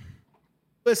 Yeah,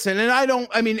 listen,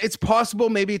 and it's possible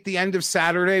maybe at the end of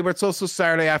Saturday, but it's also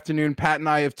Saturday afternoon. Pat and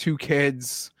I have 2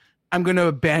 kids. I'm going to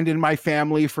abandon my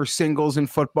family for singles and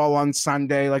football on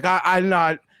Sunday. Like, I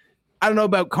don't know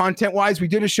about content-wise. We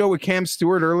did a show with Cam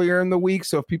Stewart earlier in the week,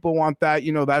 so if people want that,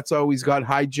 that's always got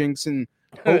hijinks and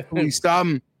hopefully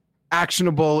some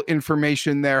actionable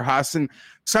information there, Huss. And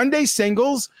Sunday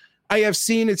singles, I have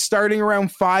seen it starting around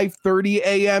 5:30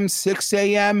 a.m., 6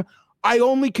 a.m., I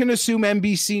only can assume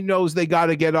NBC knows they got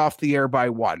to get off the air by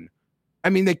 1.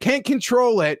 I mean, they can't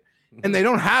control it, and they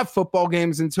don't have football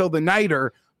games until the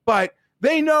nighter, but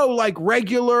they know, like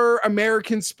regular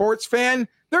American sports fan,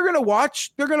 they're going to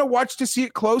watch. They're going to watch to see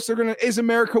it close. Is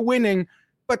America winning?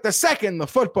 But the second the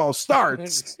football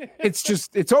starts,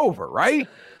 it's over, right?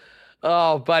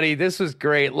 Oh, buddy, this was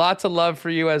great. Lots of love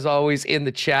for you, as always, in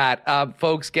the chat.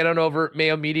 Folks, get on over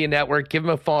Mayo Media Network. Give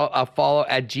them a follow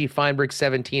at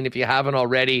GFeinberg17 if you haven't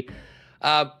already.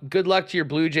 Good luck to your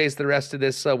Blue Jays the rest of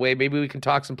this way. Maybe we can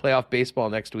talk some playoff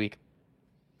baseball next week.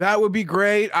 That would be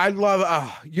great. I'd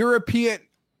love European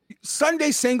Sunday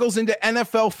singles into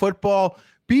NFL football.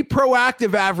 Be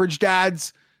proactive, average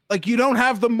dads. Like, you don't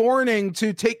have the morning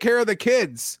to take care of the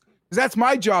kids. Because that's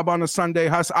my job on a Sunday,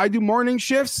 Huss. I do morning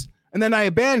shifts. And then I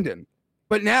abandon.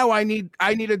 But now I need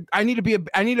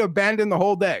to abandon the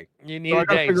whole day. You need a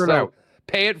day. So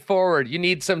pay it forward. You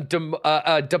need some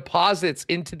deposits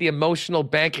into the emotional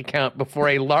bank account before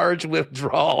a large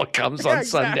withdrawal comes on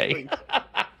Sunday.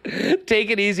 Take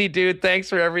it easy, dude. Thanks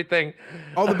for everything.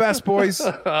 All the best, boys.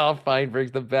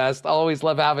 Feinberg's the best. Always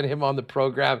love having him on the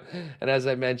program. And as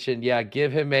I mentioned,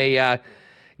 give him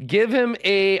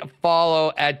a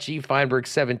follow at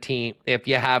GFeinberg17 if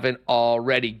you haven't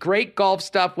already. Great golf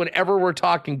stuff whenever we're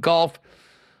talking golf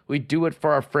We do it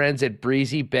for our friends at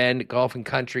Breezy Bend Golf and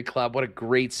Country Club. What a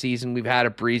great season we've had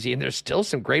at Breezy, and there's still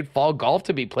some great fall golf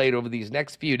to be played over these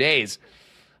next few days.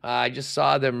 I just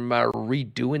saw them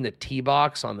redoing the tee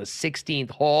box on the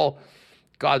 16th hole.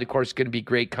 God, the course is going to be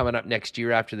great coming up next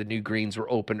year after the new greens were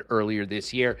opened earlier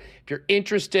this year. If you're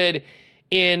interested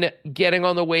in getting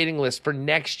on the waiting list for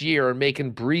next year or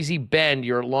making Breezy Bend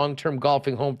your long-term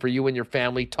golfing home for you and your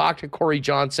family, talk to Corey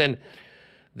Johnson,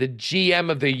 the GM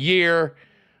of the year,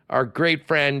 our great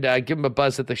friend. Give him a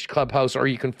buzz at the clubhouse, or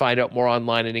you can find out more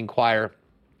online and inquire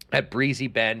at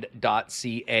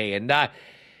breezybend.ca. And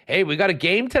hey, we got a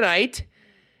game tonight.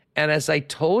 And as I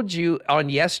told you on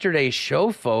yesterday's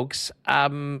show, folks,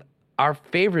 our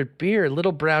favorite beer,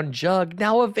 Little Brown Jug,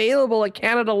 now available at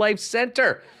Canada Life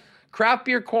Centre. Craft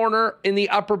Beer Corner in the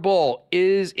Upper Bowl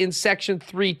is in section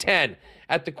 310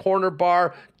 at the corner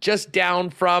bar, just down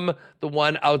from the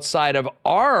one outside of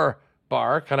our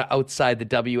bar, kind of outside the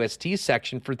WST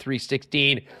section for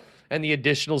 316, and the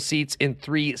additional seats in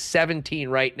 317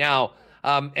 right now.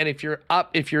 And if you're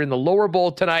in the lower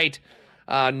bowl tonight,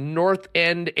 north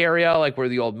end area, like where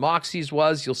the old Moxies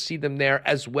was, you'll see them there,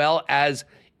 as well as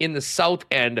in the south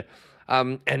end.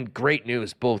 And great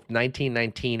news, both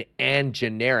 1919 and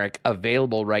generic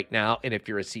available right now. And if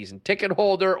you're a season ticket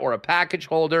holder or a package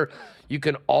holder, you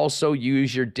can also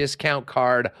use your discount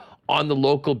card on the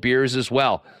local beers as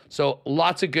well. So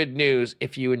lots of good news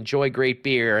if you enjoy great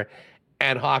beer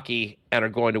and hockey and are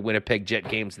going to Winnipeg Jet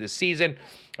games this season.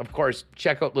 Of course,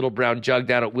 check out Little Brown Jug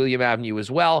down at William Avenue as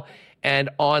well, and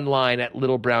online at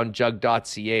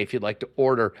littlebrownjug.ca if you'd like to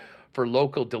order for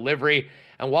local delivery.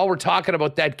 And while we're talking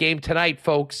about that game tonight,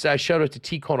 folks, shout out to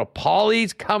T-Kona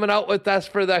Polly's coming out with us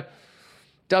for the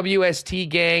WST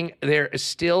gang. There is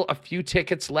still a few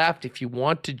tickets left if you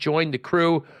want to join the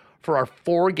crew for our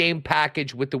 4-game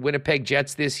package with the Winnipeg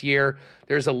Jets this year.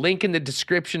 There's a link in the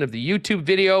description of the YouTube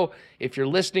video. If you're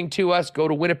listening to us, go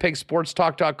to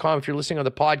winnipegsportstalk.com if you're listening on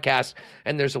the podcast,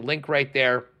 and there's a link right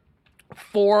there.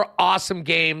 4 awesome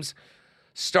games.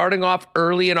 Starting off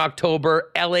early in October,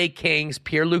 LA Kings,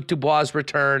 Pierre-Luc Dubois'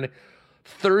 return.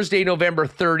 Thursday, November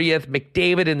 30th,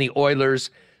 McDavid and the Oilers.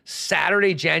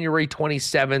 Saturday, January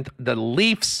 27th, the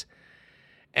Leafs.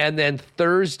 And then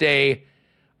Thursday,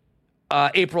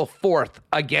 April 4th,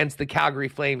 against the Calgary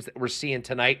Flames that we're seeing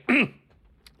tonight.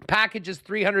 Package is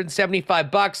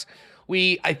 $375.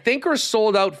 I think are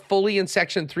sold out fully in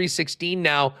section 316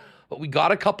 now, but we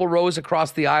got a couple rows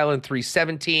across the aisle in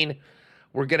 317.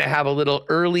 We're going to have a little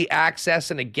early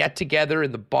access and a get-together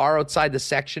in the bar outside the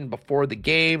section before the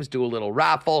games, do a little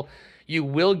raffle. You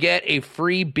will get a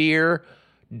free beer,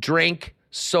 drink,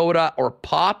 soda, or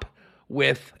pop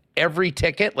with every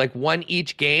ticket, like one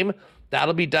each game.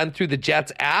 That'll be done through the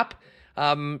Jets app.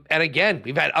 And again,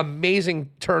 we've had amazing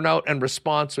turnout and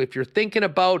response. So if you're thinking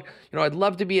about, I'd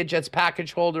love to be a Jets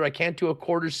package holder, I can't do a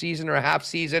quarter season or a half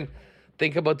season,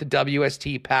 think about the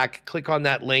WST pack. Click on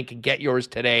that link and get yours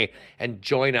today and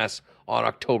join us on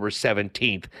October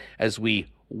 17th as we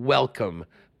welcome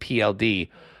PLD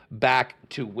back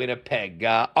to Winnipeg.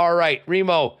 All right,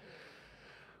 Remo,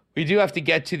 we do have to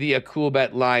get to the cool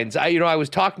bet lines. I was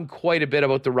talking quite a bit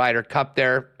about the Ryder Cup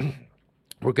there.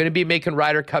 We're going to be making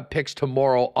Ryder Cup picks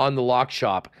tomorrow on the Lock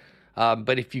Shop.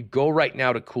 But if you go right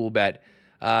now to Coolbet,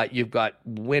 you've got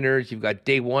winners, you've got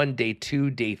day 1, day 2,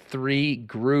 day 3,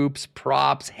 groups,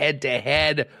 props,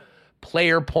 head-to-head,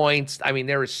 player points. I mean,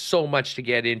 there is so much to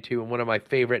get into, and one of my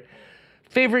favorite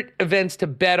events to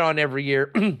bet on every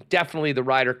year, definitely the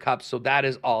Ryder Cup, so that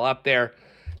is all up there.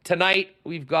 Tonight,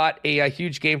 we've got a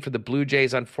huge game for the Blue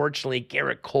Jays. Unfortunately,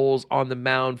 Garrett Cole's on the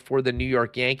mound for the New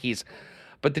York Yankees,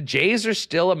 but the Jays are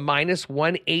still a minus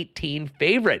 118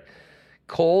 favorite.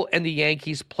 Cole and the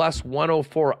Yankees plus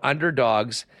 104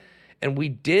 underdogs. And we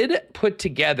did put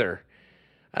together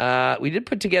a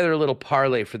little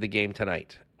parlay for the game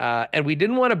tonight. And we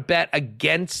didn't want to bet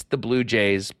against the Blue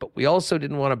Jays, but we also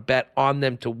didn't want to bet on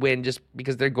them to win just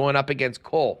because they're going up against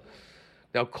Cole.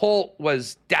 Now, Cole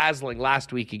was dazzling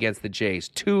last week against the Jays.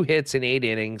 2 hits in 8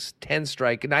 innings, 9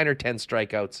 or 10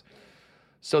 strikeouts.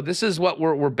 So this is what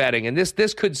we're betting. And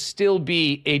this could still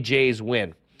be a Jays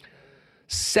win.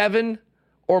 7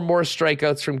 or more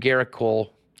strikeouts from Garrett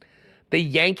Cole. The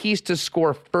Yankees to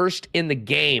score first in the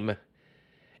game.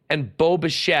 And Bo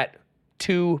Bichette,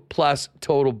 2+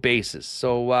 total bases.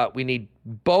 So we need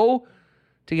Bo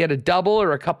to get a double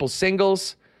or a couple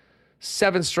singles.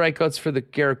 7 strikeouts for the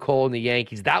Garrett Cole and the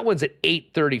Yankees. That one's at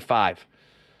 835.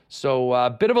 So a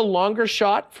bit of a longer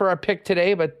shot for our pick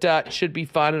today, but it should be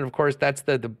fun. And, of course, that's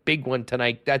the big one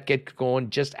tonight. That gets going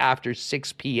just after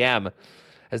 6 p.m.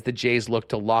 as the Jays look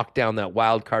to lock down that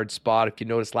wild card spot. If you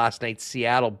noticed last night,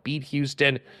 Seattle beat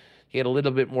Houston. You get a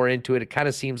little bit more into it. It kind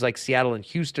of seems like Seattle and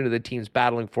Houston are the teams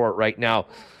battling for it right now.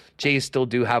 Jays still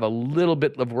do have a little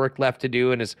bit of work left to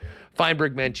do. And as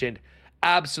Feinberg mentioned,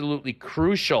 absolutely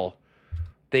crucial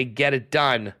they get it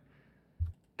done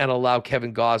and allow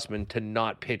Kevin Gausman to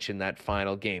not pitch in that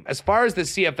final game. As far as the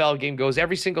CFL game goes,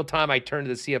 every single time I turn to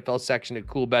the CFL section at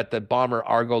CoolBet, the Bomber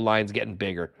Argo line's getting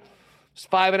bigger. It was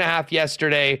 5.5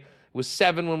 yesterday. It was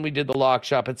 7 when we did the lock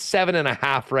shop. It's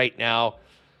 7.5 right now.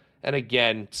 And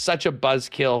again, such a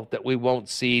buzzkill that we won't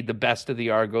see the best of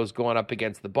the Argos going up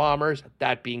against the Bombers.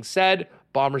 That being said,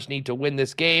 Bombers need to win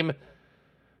this game.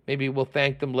 Maybe we'll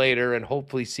thank them later and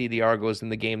hopefully see the Argos in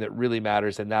the game that really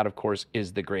matters, and that, of course,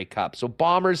 is the Grey Cup. So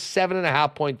Bombers,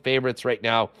 7.5-point favorites right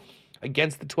now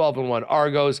against the 12-1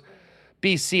 Argos.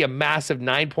 BC, a massive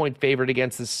 9-point favorite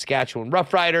against the Saskatchewan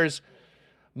Roughriders.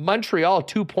 Montreal,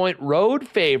 2-point road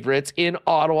favorites in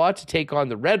Ottawa to take on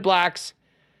the Red Blacks.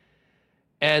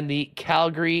 And the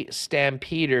Calgary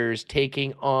Stampeders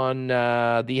taking on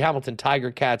the Hamilton Tiger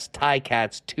Cats,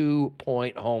 Ticats,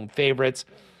 2-point home favorites.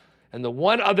 And the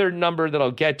one other number that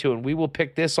I'll get to, and we will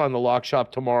pick this on the Lock Shop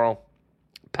tomorrow,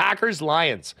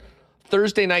 Packers-Lions,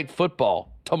 Thursday Night Football,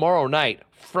 tomorrow night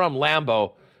from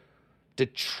Lambeau.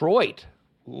 Detroit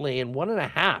laying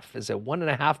 1.5 as a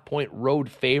 1.5-point road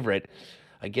favorite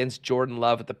against Jordan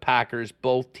Love at the Packers.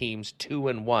 Both teams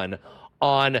 2-1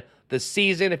 on the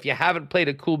season. If you haven't played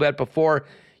a cool bet before,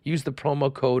 use the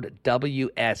promo code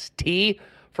WST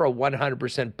for a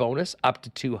 100% bonus up to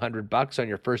 $200 on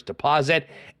your first deposit.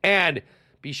 And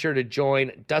be sure to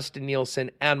join Dustin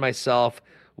Nielsen and myself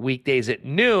weekdays at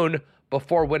noon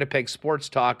before Winnipeg Sports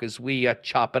Talk as we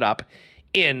chop it up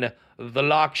in the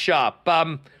Lock Shop.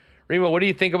 Remo, what do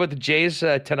you think about the Jays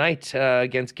tonight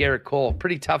against Garrett Cole?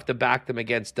 Pretty tough to back them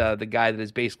against the guy that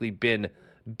has basically been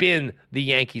the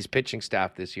Yankees pitching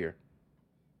staff this year.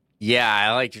 Yeah,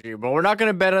 I like it. But we're not going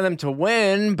to bet on them to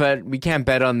win, but we can't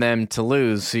bet on them to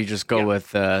lose. So you just go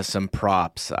with some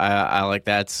props. I like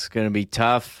that's going to be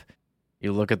tough.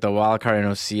 You look at the wild card. I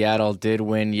know Seattle did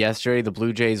win yesterday. The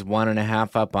Blue Jays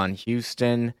 1.5 up on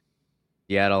Houston.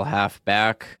 Seattle half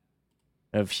back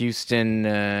of Houston.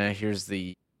 Here's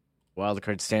the wild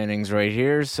card standings right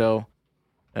here. So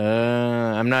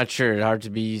I'm not sure. Hard to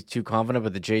be too confident,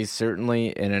 but the Jays certainly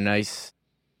in a nice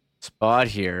spot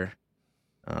here.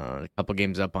 A couple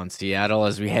games up on Seattle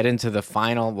as we head into the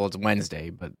final. Well, it's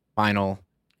Wednesday, but final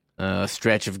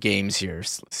stretch of games here.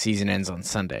 Season ends on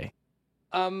Sunday.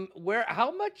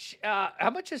 How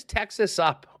much is Texas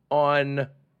up on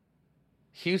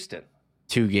Houston?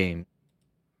 2 games.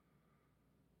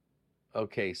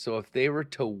 Okay, so if they were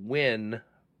to win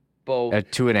both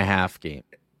at 2.5 game.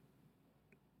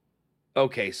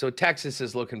 Okay, so Texas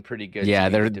is looking pretty good. Yeah,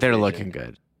 they're looking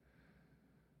good.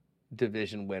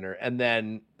 Division winner. And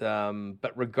then,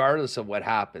 but regardless of what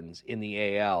happens in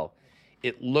the AL,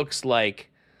 it looks like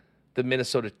the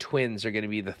Minnesota Twins are going to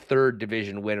be the 3rd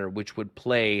division winner, which would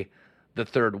play the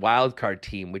 3rd wildcard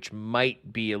team, which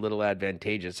might be a little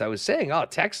advantageous. I was saying,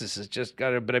 Texas has just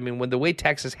got it. But I mean, when the way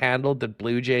Texas handled the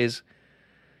Blue Jays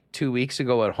 2 weeks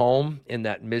ago at home in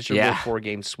that miserable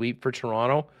 4-game sweep for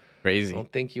Toronto, crazy. I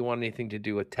don't think you want anything to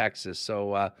do with Texas.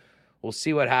 So we'll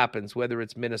see what happens, whether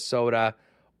it's Minnesota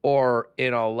or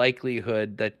in all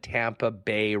likelihood, the Tampa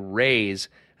Bay Rays.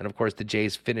 And of course, the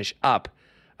Jays finish up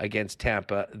against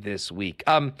Tampa this week.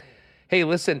 Hey,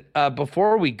 listen,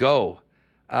 before we go,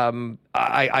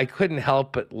 I couldn't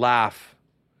help but laugh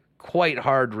quite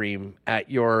hard, Reem, at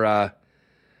your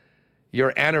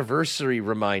anniversary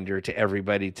reminder to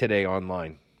everybody today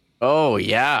online. Oh,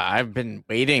 yeah. I've been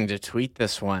waiting to tweet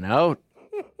this one out.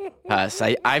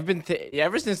 I've been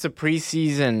ever since the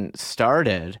preseason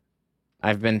started,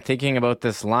 I've been thinking about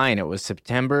this line. It was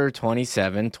September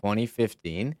 27,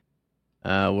 2015,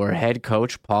 where head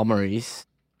coach Paul Maurice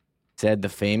said the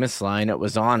famous line, "It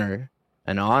was an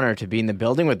honor to be in the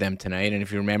building with them tonight." And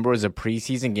if you remember, it was a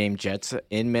preseason game, Jets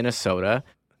in Minnesota.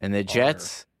 And the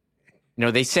Jets,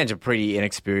 they sent a pretty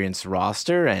inexperienced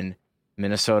roster, and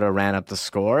Minnesota ran up the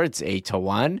score. It's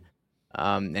 8-1.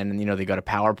 And, they got a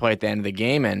power play at the end of the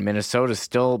game, and Minnesota's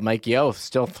still, Mike Yeo,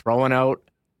 still throwing out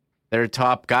their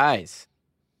top guys.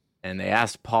 And they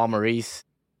asked Paul Maurice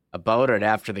about it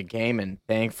after the game, and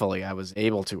thankfully I was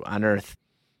able to unearth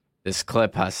this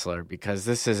clip, Hustler, because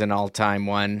this is an all-time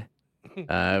one.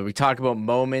 We talk about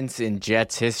moments in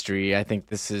Jets history. I think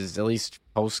this is, at least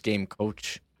post-game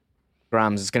coach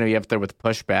Grums, is going to be up there with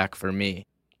pushback for me.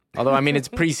 Although, it's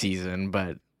preseason,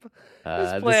 but...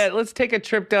 Let's play it. Let's take a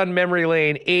trip down memory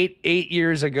lane 8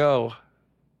 years ago.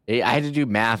 I had to do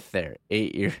math there.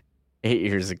 8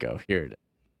 years ago. Here it is.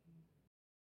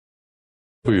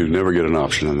 You never get an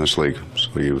option in this league.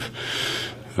 So you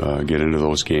get into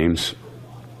those games,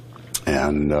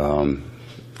 and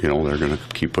they're going to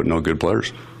keep putting out good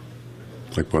players.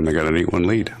 Like when they got an 8-1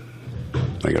 lead,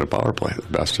 they got a power play. The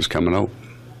best is coming out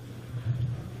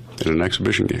in an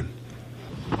exhibition game.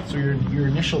 So your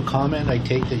initial comment, I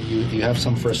take that you have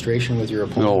some frustration with your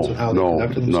opponents with how they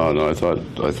conducted themselves? No.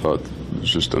 I thought it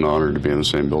was just an honor to be in the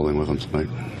same building with them tonight.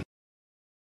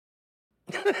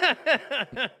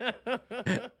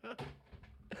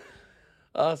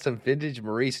 Oh, some vintage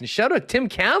Maurice. And shout out Tim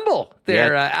Campbell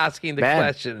there asking the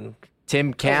question.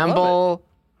 Tim Campbell,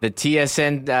 the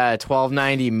TSN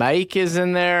 1290 Mike is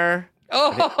in there.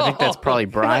 Oh, I think that's probably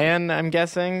Brian, I'm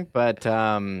guessing. But,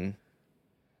 that's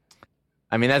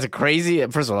a crazy.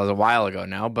 First of all, that was a while ago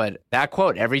now. But that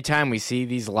quote, every time we see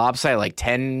these lopsided, like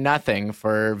 10-0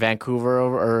 for Vancouver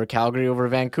or Calgary over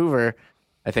Vancouver,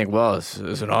 I think, well, it's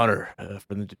an honor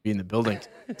for them to be in the building.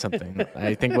 Something.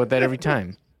 I think about that every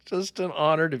time. Just an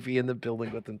honor to be in the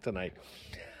building with them tonight.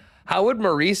 How would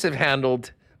Maurice have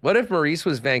handled? What if Maurice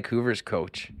was Vancouver's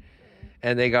coach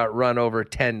and they got run over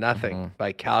 10-0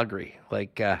 by Calgary,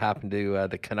 like happened to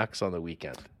the Canucks on the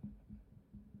weekend?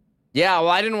 Yeah, well,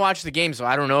 I didn't watch the game, so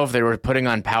I don't know if they were putting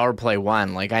on Power Play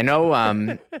 1. Like, I know,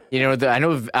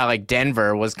 like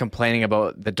Denver was complaining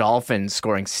about the Dolphins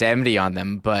scoring 70 on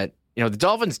them, but the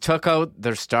Dolphins took out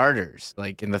their starters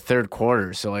like in the third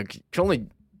quarter. So like, you can only,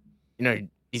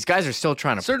 these guys are still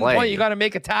trying to play. At a certain point, you got to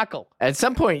make a tackle. At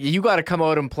some point, you got to come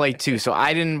out and play too. So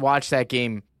I didn't watch that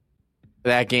game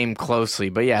closely.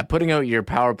 But yeah, putting out your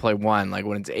Power Play 1, like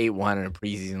when it's 8-1 in a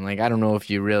preseason, like I don't know if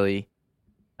you really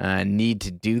need to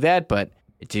do that, but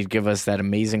it did give us that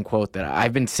amazing quote that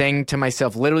I've been saying to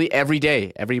myself literally every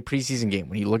day, every preseason game.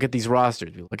 When you look at these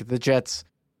rosters, you look at the Jets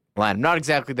line. I'm not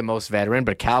exactly the most veteran,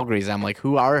 but Calgary's, I'm like,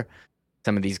 who are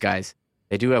some of these guys?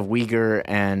 They do have Uyghur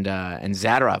and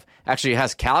Zadorov. Actually, it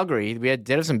has Calgary. We did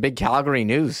have some big Calgary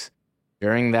news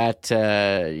during that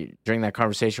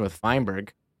conversation with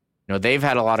Feinberg. They've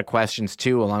had a lot of questions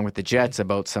too, along with the Jets,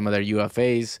 about some of their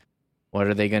UFAs. What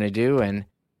are they going to do? And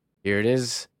here it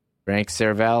is. Frank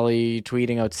Cervalli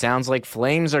tweeting out, sounds like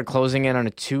Flames are closing in on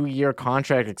a 2-year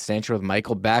contract extension with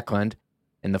Michael Backlund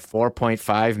in the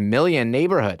 $4.5 million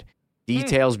neighborhood.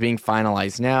 Details being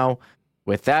finalized now.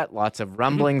 With that, lots of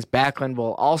rumblings. Backlund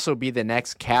will also be the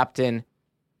next captain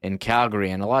in Calgary,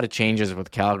 and a lot of changes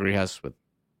with Calgary has with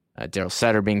Daryl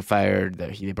Sutter being fired.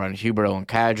 They brought in Huberdeau and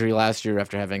Kadri last year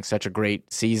after having such a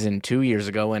great season 2 years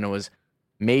ago, and it was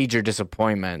major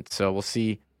disappointment. So we'll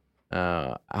see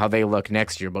how they look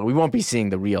next year, but we won't be seeing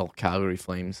the real Calgary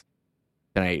Flames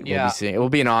tonight. Yeah. It will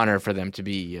be an honor for them to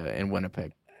be in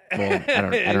Winnipeg. Well, I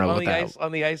don't know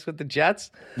on the ice with the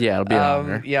Jets. Yeah, it'll be an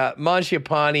honor. Yeah,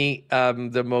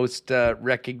 Mangiapane, the most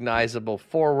recognizable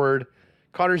forward.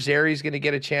 Connor Zeri's going to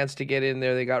get a chance to get in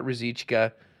there. They got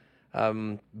Ruzicka.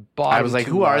 I was like,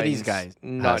 who are these guys?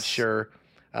 Not sure.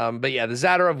 But yeah, the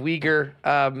Zadorov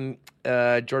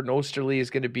Uyghur, Jordan Osterley is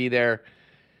going to be there.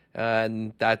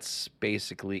 And that's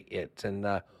basically it. And,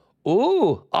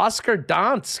 Oscar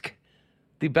Dansk,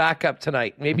 the backup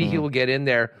tonight. Maybe he will get in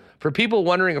there. For people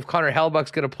wondering if Connor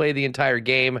Hellebuyck's going to play the entire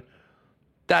game,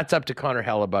 that's up to Connor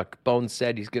Hellebuyck. Bones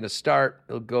said he's going to start.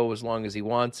 He'll go as long as he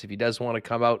wants. If he does want to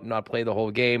come out and not play the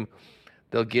whole game,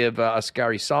 they'll give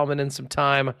Oskari Salminen some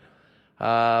time.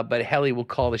 But Helly will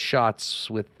call the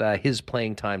shots with his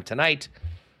playing time tonight.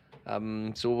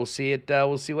 So we'll see it.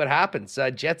 We'll see what happens.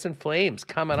 Jets and Flames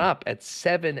coming up at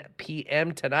 7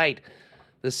 p.m. tonight.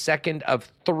 The second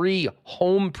of 3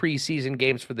 home preseason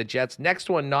games for the Jets. Next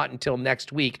one not until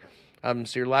next week. So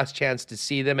your last chance to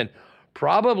see them, and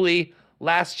probably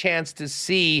last chance to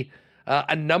see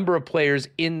a number of players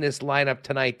in this lineup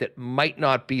tonight that might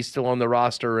not be still on the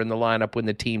roster or in the lineup when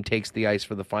the team takes the ice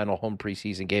for the final home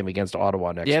preseason game against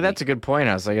Ottawa next week. Yeah, that's a good point,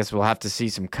 House. I guess we'll have to see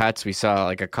some cuts. We saw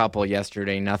like a couple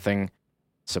yesterday, nothing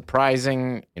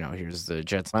surprising. Here's the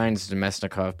Jets lines: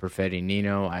 Domestikov, Perfetti,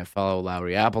 Nino, Iafallo,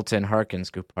 Lowry, Appleton,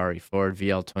 Harkins, Kupari, Ford,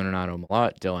 VL, Toninato,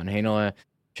 Malott, Dylan Hainala,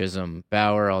 Chisholm,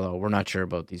 Bauer, although we're not sure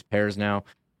about these pairs now,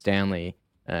 Stanley,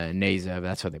 Nazev,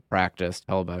 that's how they practiced,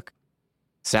 Hellebuyck,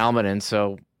 Salminen.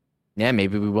 So, yeah,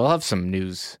 maybe we will have some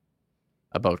news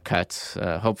about cuts.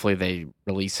 Hopefully they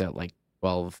release at like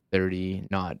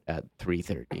 12:30, not at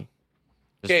 3:30.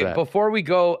 Okay, before we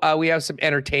go, we have some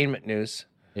entertainment news.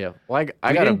 Yeah, well,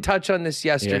 I didn't touch on this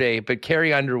yesterday, but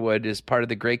Carrie Underwood is part of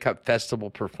the Grey Cup Festival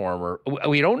performer.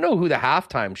 We don't know who the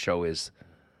halftime show is.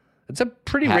 It's a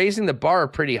pretty raising the bar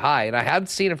pretty high, and I have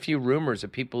seen a few rumors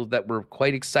of people that were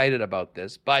quite excited about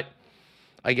this, but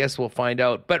I guess we'll find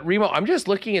out. But Remo, I'm just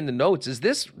looking in the notes. Is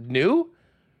this new?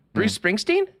 Bruce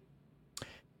Springsteen?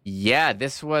 Yeah,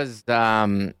 this was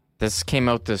this came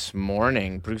out this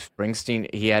morning. Bruce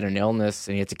Springsteen, he had an illness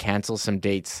and he had to cancel some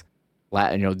dates,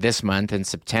 this month in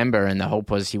September, and the hope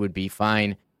was he would be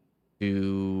fine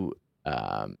to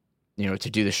to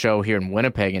do the show here in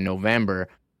Winnipeg in November.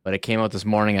 But it came out this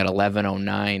morning at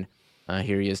 11:09.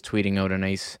 Here he is tweeting out a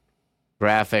nice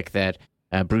graphic that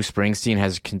Bruce Springsteen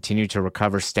has continued to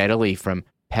recover steadily from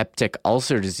peptic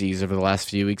ulcer disease over the last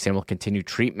few weeks and will continue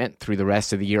treatment through the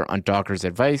rest of the year on doctor's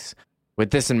advice.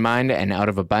 With this in mind, and out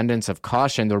of abundance of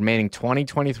caution, the remaining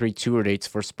 2023 tour dates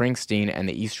for Springsteen and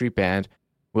the E Street Band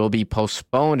will be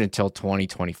postponed until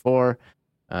 2024.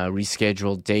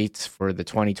 Rescheduled dates for the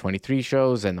 2023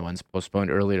 shows and the ones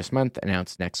postponed earlier this month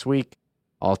announced next week,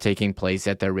 all taking place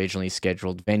at their originally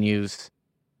scheduled venues.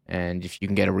 And if you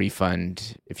can get a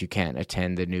refund if you can't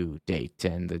attend the new date,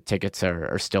 and the tickets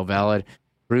are still valid.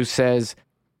 Bruce says,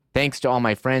 "Thanks to all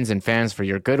my friends and fans for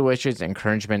your good wishes,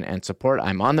 encouragement, and support.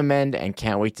 I'm on the mend and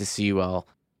can't wait to see you all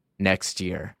next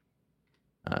year."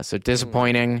 So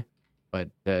disappointing, but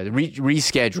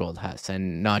rescheduled, Huss,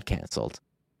 and not canceled.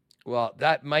 Well,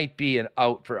 that might be an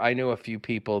out for. I know a few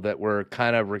people that were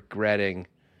kind of regretting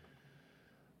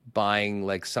buying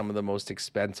like some of the most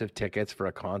expensive tickets for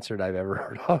a concert I've ever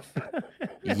heard of.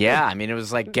 Yeah, I mean, it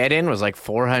was like get in was like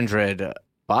 $400,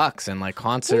 and like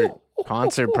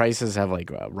concert prices have like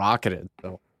rocketed.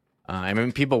 So, I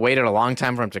mean, people waited a long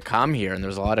time for him to come here, and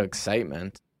there's a lot of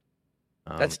excitement.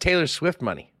 That's Taylor Swift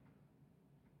money.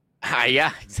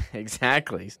 Yeah,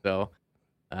 exactly. So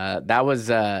that was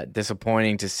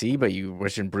disappointing to see, but you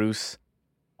wishing Bruce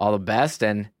all the best.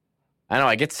 And I know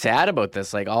I get sad about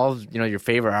this. Like all, your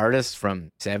favorite artists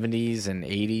from 70s and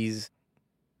 80s,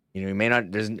 you may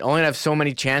not, there's only have so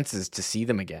many chances to see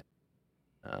them again.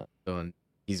 So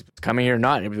he's coming here,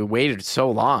 we waited so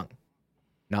long,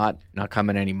 not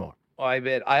coming anymore. Oh, I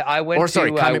bet. I went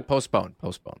postponed.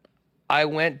 I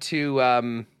went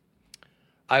to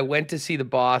see the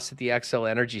Boss at the XL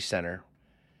Energy Center.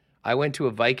 I went to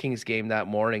a Vikings game that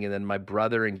morning, and then my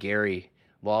brother and Gary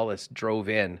Lawless drove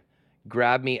in,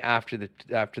 grabbed me after the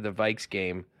Vikes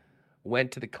game, went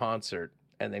to the concert,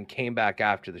 and then came back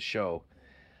after the show.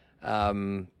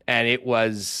 And it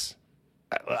was,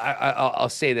 I'll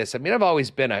say this. I mean, I've always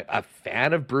been a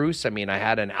fan of Bruce. I mean, I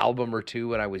had an album or two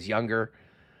when I was younger.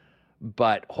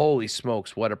 But holy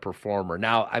smokes, what a performer.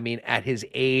 Now, I mean, at his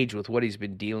age, with what he's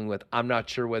been dealing with, I'm not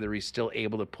sure whether he's still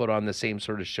able to put on the same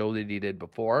sort of show that he did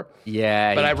before.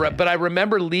 Yeah. But I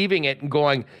remember leaving it and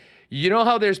going, you know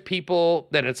how there's people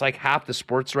that it's like half the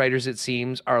sports writers, it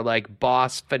seems, are like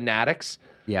Boss fanatics?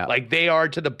 Yeah. Like they are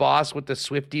to the Boss what the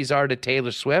Swifties are to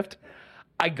Taylor Swift.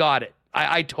 I got it.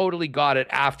 I totally got it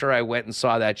after I went and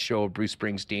saw that show of Bruce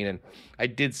Springsteen. And I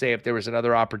did say if there was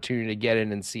another opportunity to get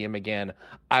in and see him again,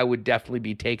 I would definitely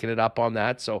be taking it up on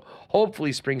that. So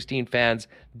hopefully Springsteen fans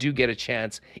do get a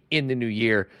chance in the new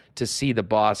year to see the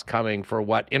Boss coming for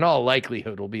what, in all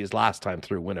likelihood, will be his last time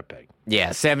through Winnipeg.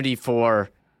 Yeah, 74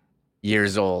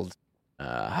 years old,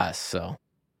 Huss. So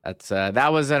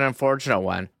that was an unfortunate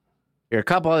one. Here are a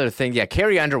couple other things. Yeah,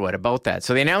 Carrie Underwood, about that.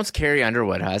 So they announced Carrie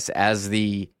Underwood, Huss, as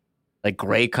the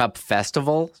Grey Cup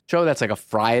Festival show. That's like a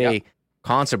Friday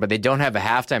concert, but they don't have a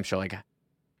halftime show. Like,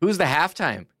 who's the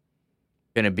halftime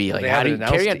going to be? Like, how do you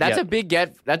carry it? That's a big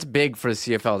get. That's big for the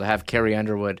CFL to have Carrie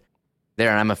Underwood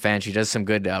there. And I'm a fan. She does some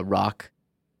good rock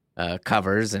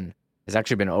covers, and has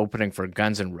actually been opening for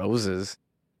Guns N' Roses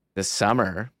this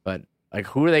summer. But like,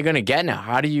 who are they going to get now?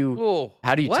 How do you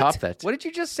top that? What did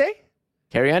you just say?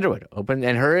 Carrie Underwood open,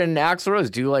 and her and Axl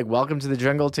Rose do like Welcome to the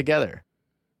Jungle together.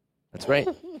 That's right.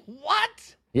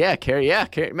 What? Yeah, Carrie. Yeah,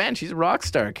 Carrie. Man, she's a rock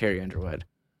star, Carrie Underwood.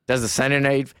 Does the Sunday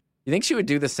night... You think she would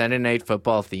do the Sunday night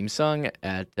football theme song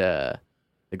at the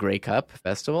Grey Cup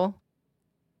Festival?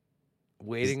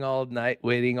 Waiting all night,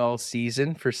 waiting all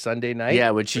season for Sunday night?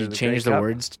 Yeah, would she change the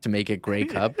words to make it Grey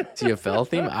Cup CFL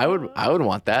theme? I would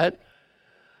want that.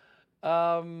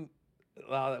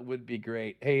 Wow, that would be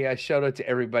great. Hey, shout out to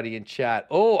everybody in chat.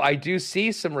 Oh, I do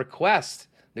see some requests.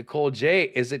 Nicole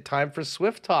J, is it time for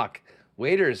Swift Talk?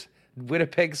 Waiters,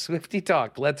 Winnipeg Swifty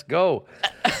Talk. Let's go.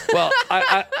 Well,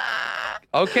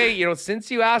 okay,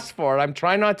 since you asked for it, I'm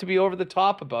trying not to be over the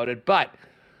top about it, but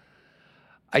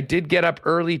I did get up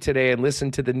early today and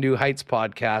listen to the New Heights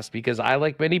podcast because I,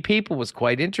 like many people, was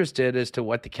quite interested as to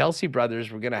what the Kelsey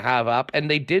brothers were going to have up. And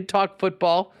they did talk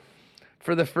football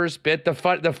for the first bit.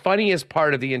 The funniest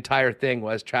part of the entire thing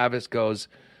was Travis goes,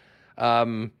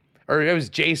 or it was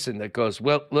Jason that goes,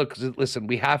 well, look, listen,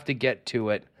 we have to get to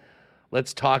it.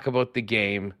 Let's talk about the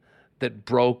game that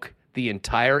broke the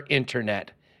entire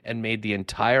internet and made the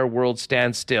entire world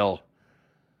stand still.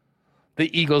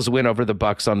 The Eagles win over the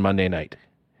Bucks on Monday night.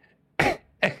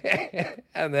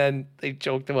 And then they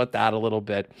joked about that a little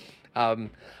bit. But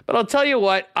I'll tell you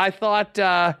what, I thought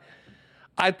Travis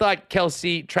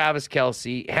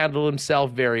Kelce handled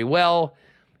himself very well.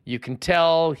 You can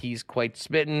tell he's quite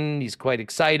smitten. He's quite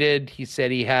excited. He said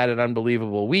he had an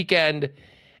unbelievable weekend.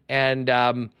 And,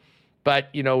 but,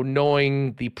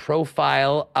 knowing the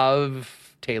profile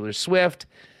of Taylor Swift,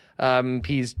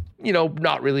 he's,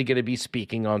 not really going to be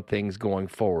speaking on things going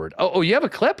forward. Oh, you have a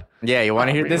clip? Yeah, you want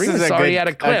to hear? This Remus is a already good, had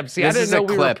a clip. See, I didn't know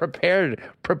we were clip.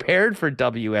 prepared for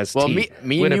WST. Well, me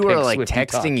and you are like Swiftie texting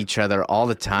talk. each other all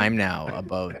the time now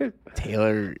about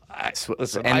Taylor.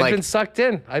 Listen, and I've been sucked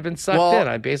in. I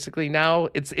basically now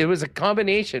it was a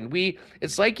combination.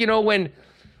 It's like, when,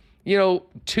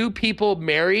 two people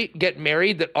get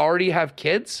married that already have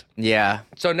kids. Yeah.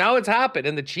 So now it's happened,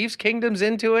 and the Chiefs Kingdom's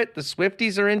into it. The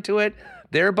Swifties are into it.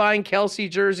 They're buying Kelce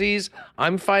jerseys.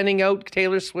 I'm finding out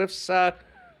Taylor Swift's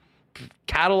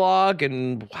catalog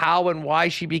and how and why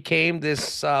she became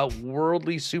this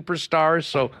worldly superstar.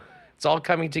 So it's all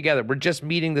coming together. We're just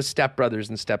meeting the stepbrothers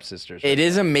and stepsisters. It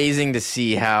is amazing to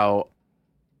see how,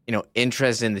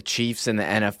 interest in the Chiefs and the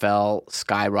NFL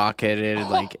skyrocketed,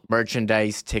 like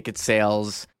merchandise, ticket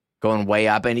sales going way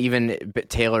up, and even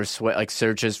Taylor Swift, like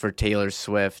searches for Taylor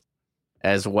Swift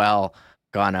as well,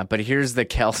 gone up. But here's the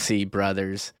Kelce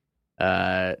brothers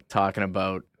talking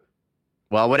about,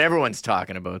 what everyone's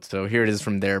talking about. So here it is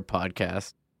from their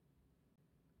podcast.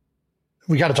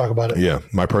 We got to talk about it. Yeah,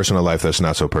 my personal life, that's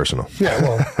not so personal. Yeah,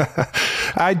 well.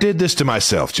 I did this to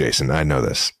myself, Jason. I know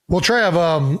this. Well,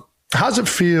 Trav, how's it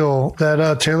feel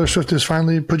that Taylor Swift has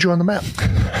finally put you on the map?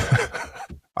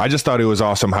 I just thought it was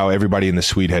awesome how everybody in the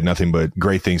suite had nothing but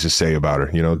great things to say about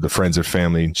her. The friends and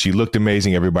family. She looked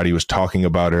amazing. Everybody was talking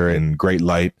about her in great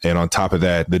light. And on top of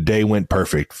that, the day went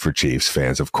perfect for Chiefs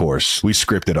fans, of course. We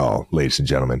script it all, ladies and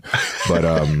gentlemen.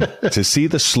 But to see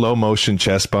the slow motion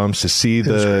chest bumps, to see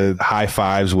the high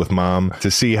fives with mom,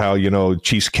 to see how,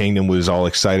 Chiefs Kingdom was all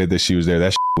excited that she was there,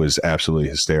 that was absolutely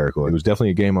hysterical. It was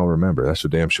definitely a game I'll remember. That's for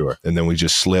damn sure. And then we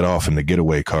just slid off in the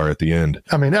getaway car at the end.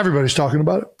 I mean, everybody's talking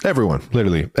about it. Everyone,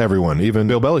 literally everyone, even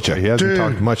Bill Belichick. He hasn't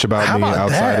talked much about me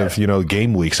outside of,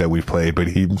 game weeks that we've played, but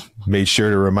he made sure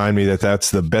to remind me that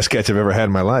that's the best catch I've ever had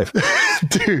in my life.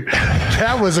 Dude,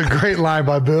 that was a great line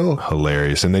by Bill.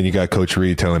 Hilarious. And then you got Coach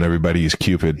Reed telling everybody he's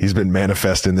Cupid. He's been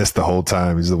manifesting this the whole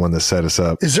time. He's the one that set us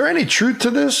up. Is there any truth to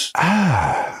this?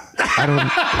 I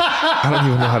don't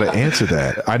even know how to answer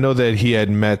that. I know that he had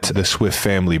met the Swift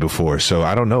family before, so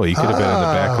I don't know. He could have been in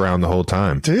the background the whole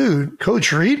time. Dude,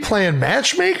 Coach Reed playing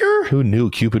matchmaker? Who knew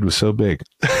Cupid was so big?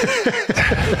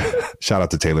 Shout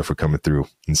out to Taylor for coming through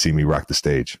and seeing me rock the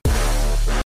stage.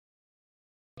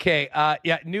 Okay,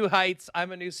 New Heights.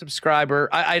 I'm a new subscriber.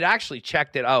 I'd actually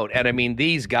checked it out, and I mean,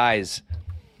 these guys,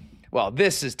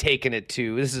 this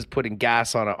is putting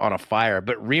gas on a fire.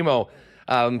 But Remo,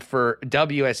 for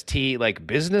WST, like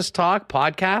business talk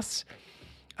podcasts,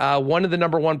 one of the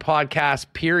number one podcasts,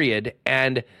 period.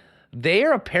 And they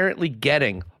are apparently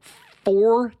getting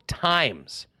 4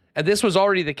 times, and this was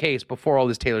already the case before all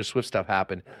this Taylor Swift stuff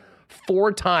happened,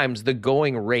 4 times the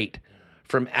going rate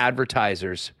from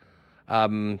advertisers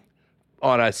on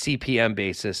a CPM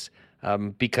basis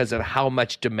because of how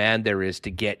much demand there is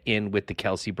to get in with the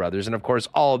Kelce brothers. And of course,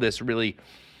 all of this really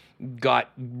got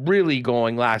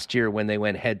going last year when they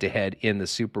went head-to-head in the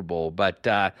Super Bowl. But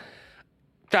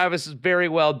Travis is very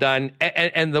well done.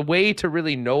 And the way to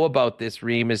really know about this,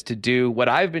 Reem, is to do what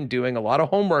I've been doing, a lot of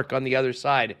homework on the other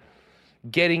side,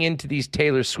 getting into these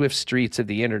Taylor Swift streets of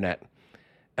the internet.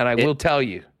 And I will tell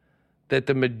you that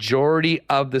the majority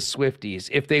of the Swifties,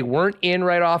 if they weren't in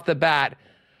right off the bat,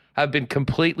 have been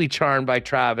completely charmed by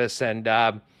Travis.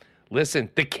 And listen,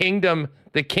 the kingdom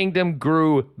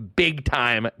grew big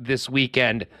time this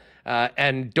weekend.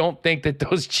 And don't think that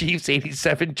those Chiefs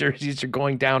 87 jerseys are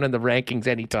going down in the rankings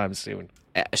anytime soon.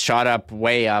 Shot up,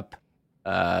 way up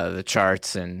the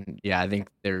charts. And yeah, I think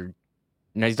he's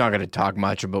not going to talk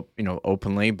much about,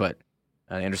 openly, but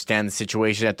I understand the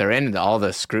situation that they're in and all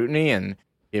the scrutiny, and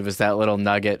give us that little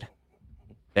nugget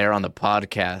there on the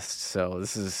podcast. So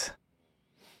this is,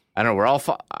 I don't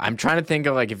know, I'm trying to think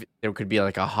of like if there could be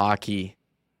like a hockey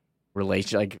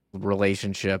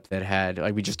relationship that had,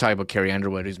 like we just talked about Carrie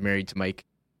Underwood, who's married to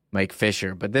Mike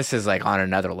Fisher, but this is like on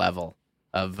another level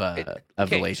of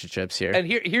relationships here. And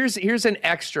here's an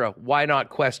extra why not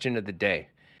question of the day.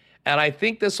 And I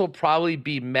think this will probably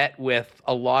be met with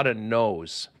a lot of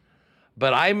no's.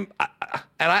 But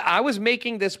I was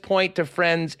making this point to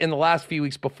friends in the last few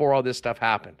weeks before all this stuff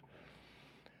happened.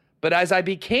 But as I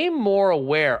became more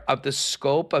aware of the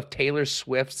scope of Taylor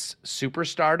Swift's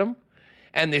superstardom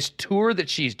and this tour that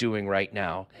she's doing right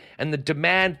now and the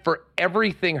demand for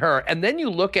everything her. And then you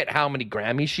look at how many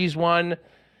Grammys she's won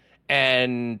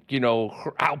and,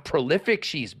 how prolific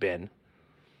she's been.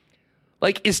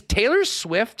 Like, is Taylor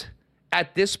Swift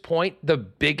at this point the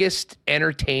biggest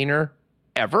entertainer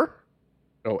ever?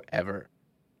 Oh, ever.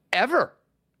 Ever.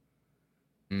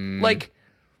 Like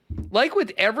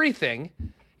with everything,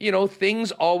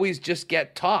 things always just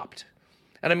get topped.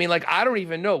 And I mean, I don't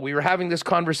even know. We were having this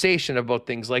conversation about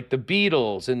things like the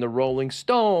Beatles and the Rolling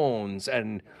Stones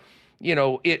and,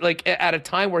 at a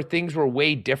time where things were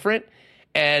way different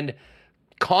and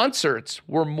concerts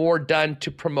were more done to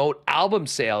promote album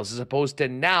sales as opposed to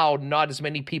now not as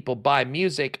many people buy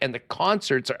music, and the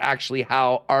concerts are actually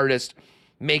how artists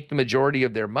make the majority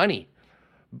of their money.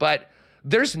 But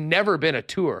there's never been a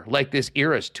tour like this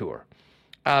Eras tour.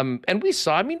 And we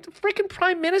saw, the freaking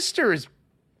Prime Minister is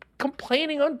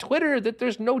complaining on Twitter that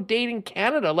there's no date in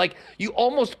Canada. Like, you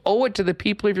almost owe it to the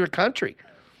people of your country.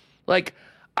 Like,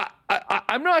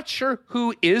 I'm not sure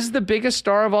who is the biggest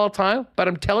star of all time, but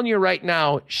I'm telling you right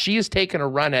now, she has taken a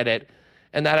run at it,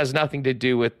 and that has nothing to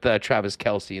do with Travis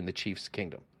Kelce and the Chiefs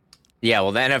Kingdom. Yeah,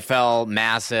 well, the NFL,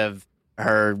 massive,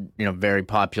 her, very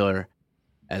popular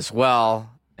as well.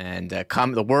 And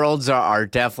the worlds are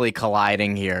definitely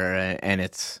colliding here, and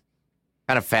it's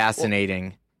kind of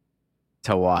fascinating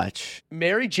to watch.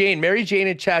 Mary Jane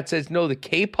in chat says, no, the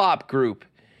K-pop group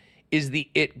is the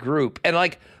it group.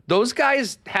 And those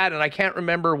guys had, and I can't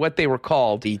remember what they were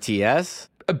called. BTS?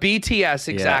 BTS,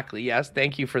 exactly. Yeah. Yes,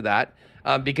 thank you for that.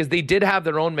 Because they did have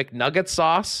their own McNugget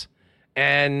sauce.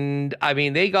 And I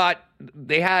mean,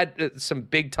 they had some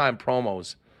big time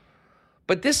promos.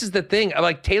 But this is the thing.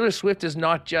 Taylor Swift is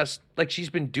not just she's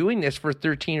been doing this for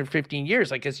 13 or 15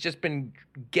 years. It's just been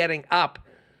getting up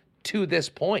to this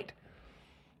point.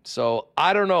 So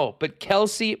I don't know, but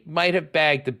Kelce might have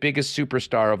bagged the biggest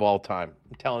superstar of all time.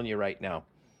 I'm telling you right now.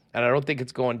 And I don't think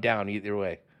it's going down either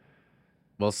way.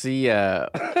 We'll see.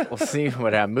 We'll see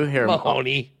what happens here.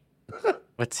 Mahoney.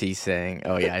 What's he saying?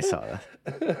 Oh yeah, I saw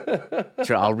that.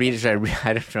 Sure, I'll read it.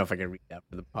 I don't know if I can read that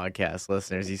for the podcast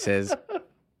listeners. He says,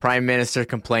 Prime Minister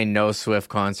complained no Swift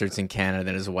concerts in Canada,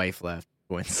 then his wife left.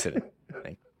 Coincidence.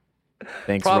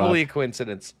 Thanks, Probably Rob. A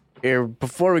coincidence. Here,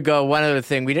 before we go, one other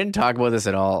thing. We didn't talk about this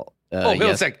at all. Wait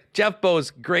a sec. Jeff Bose,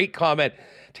 great comment.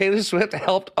 Taylor Swift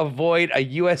helped avoid a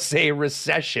USA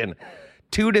recession.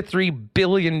 $2 to $3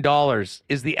 billion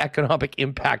is the economic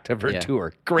impact of her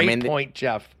tour. Great point,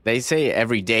 Jeff. They say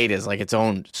every date is its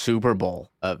own Super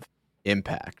Bowl of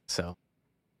impact. So,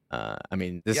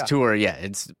 this tour,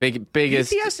 it's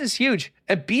biggest. BTS is huge.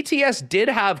 And BTS did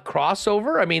have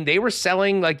crossover. They were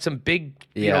selling some big,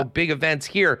 big events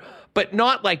here, but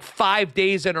not 5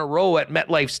 days in a row at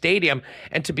MetLife Stadium.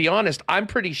 And to be honest, I'm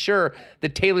pretty sure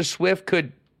that Taylor Swift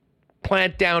could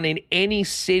plant down in any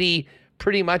city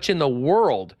pretty much in the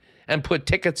world and put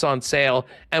tickets on sale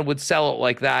and would sell it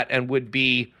like that and would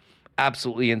be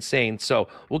absolutely insane. So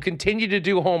we'll continue to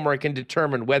do homework and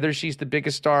determine whether she's the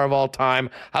biggest star of all time.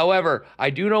 However,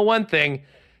 I do know one thing.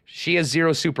 She has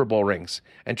 0 Super Bowl rings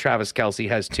and Travis Kelce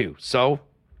has 2. So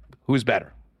who's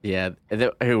better? Yeah,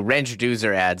 who Ranch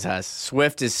Doozer adds us.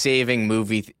 Swift is saving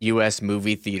U.S.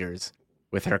 movie theaters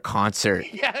with her concert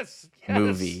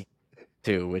movie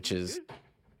too, which is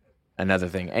another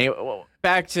thing. Anyway,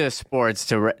 back to sports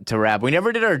to wrap. We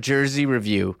never did our jersey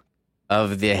review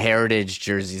of the Heritage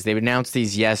jerseys. They announced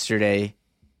these yesterday.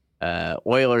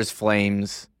 Oilers,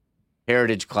 Flames,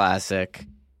 Heritage Classic.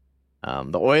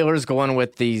 The Oilers going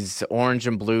with these orange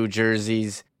and blue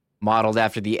jerseys modeled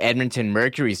after the Edmonton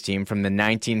Mercury's team from the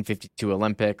 1952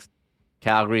 Olympics.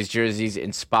 Calgary's jerseys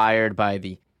inspired by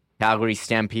the Calgary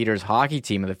Stampeders hockey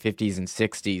team of the 50s and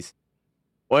 60s.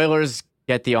 Oilers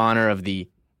get the honor of the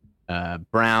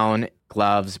brown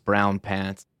gloves, brown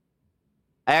pants.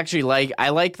 I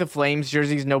like the Flames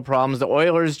jerseys, no problems. The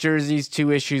Oilers jerseys,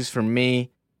 2 issues for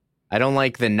me. I don't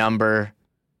like the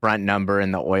front number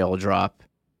and the oil drop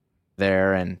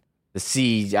there, and the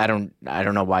C. I don't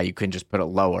know why you couldn't just put it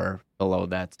lower below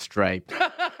that stripe.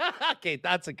 Okay,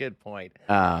 that's a good point.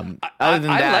 Other than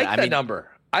that, I like the number.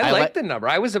 I like the number.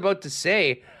 I was about to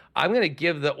say I'm going to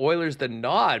give the Oilers the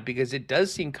nod because it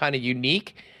does seem kind of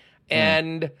unique,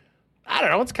 and I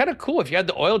don't know, it's kind of cool. If you had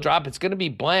the oil drop, it's going to be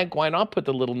blank. Why not put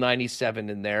the little 97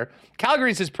 in there?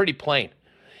 Calgary's is pretty plain.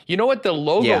 You know what the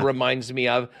logo reminds me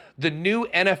of? The new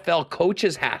NFL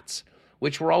coaches' hats,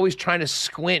 which we're always trying to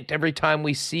squint every time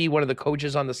we see one of the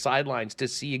coaches on the sidelines to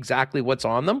see exactly what's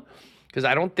on them. Because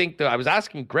I don't think I was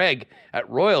asking Greg at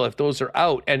Royal if those are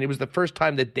out, and it was the first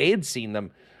time that they had seen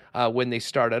them when they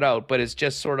started out, but it's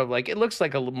just sort of like, it looks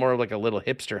like more like a little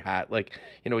hipster hat, like,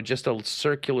 just a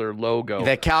circular logo.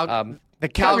 The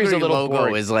Calgary logo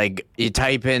boring. Is like, you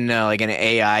type in like an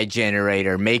AI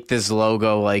generator, make this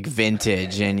logo like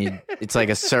vintage, and it's like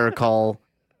a circle,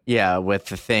 with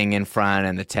the thing in front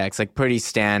and the text, like pretty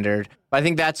standard. But I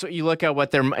think that's what you look at,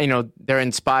 what they're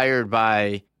inspired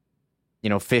by,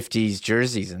 50s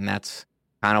jerseys, and that's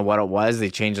kind of what it was. They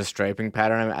changed the striping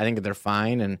pattern. I think they're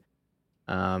fine, and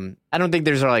I don't think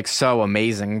theirs are like so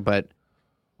amazing, but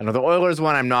the Oilers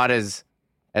one I'm not as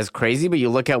crazy, but you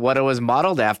look at what it was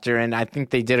modeled after, and I think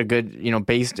they did a good,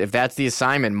 based, if that's the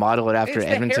assignment, model it after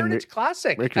Edmonton. It's the Heritage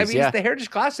Classic. Rickers, it's the Heritage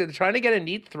Classic. They're trying to get a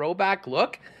neat throwback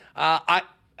look.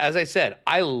 As I said,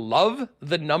 I love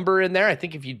the number in there. I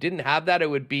think if you didn't have that, it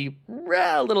would be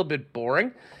a little bit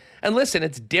boring. And listen,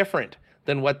 it's different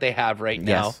than what they have right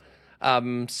now.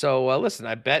 Yes. So listen,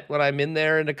 I bet when I'm in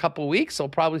there in a couple weeks, I'll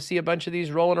probably see a bunch of these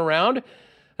rolling around,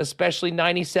 especially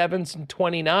 97s and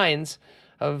 29s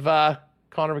of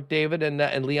Connor McDavid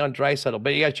and Leon Draisaitl.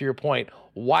 But you got to your point.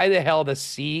 Why the hell the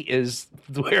C is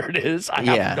where it is, I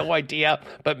have no idea.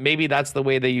 But maybe that's the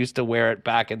way they used to wear it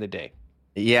back in the day.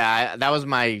 Yeah, that was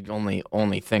my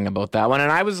only thing about that one. And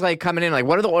I was like coming in like,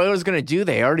 what are the Oilers going to do?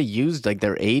 They already used like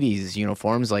their 80s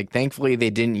uniforms. Like, thankfully they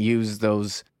didn't use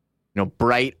those,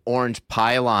 bright orange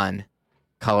pylon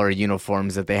color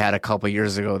uniforms that they had a couple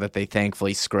years ago that they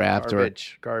thankfully scrapped.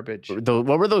 Garbage.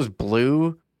 What were those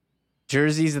blue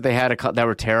jerseys that they had that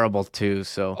were terrible too?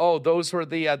 So those were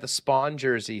the Spawn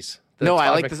jerseys. I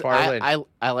like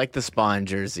I like the Spawn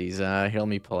jerseys. Here, let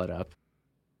me pull it up.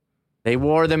 They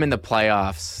wore them in the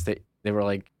playoffs. They were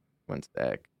like, one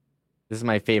sec. This is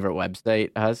my favorite website,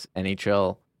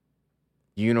 NHL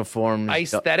uniforms.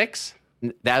 Aesthetics?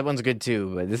 That one's good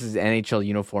too, but this is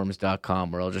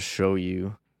NHLuniforms.com, where I'll just show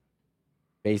you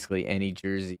basically any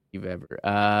jersey you've ever.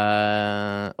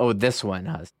 This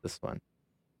one, this one.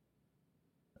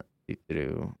 How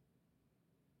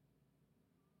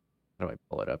do I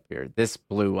pull it up here? This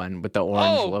blue one with the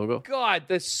orange logo. Oh, God.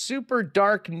 The super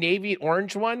dark navy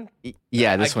orange one?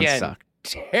 Yeah, this one sucked.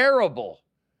 Terrible.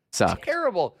 Sucked.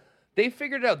 Terrible. They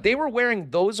figured it out. They were wearing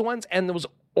those ones and those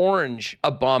orange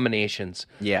abominations.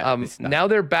 Yeah. Now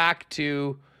they're back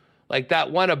to like that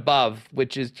one above,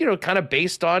 which is, kind of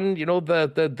based on,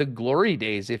 the glory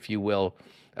days, if you will,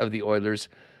 of the Oilers.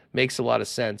 Makes a lot of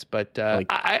sense. But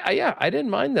I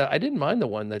didn't mind the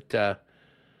one that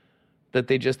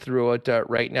they just threw out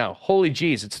right now. Holy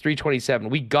geez, it's 3:27.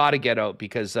 We got to get out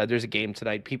because there's a game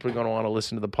tonight. People are going to want to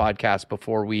listen to the podcast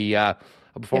before we go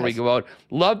out.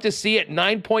 Love to see it.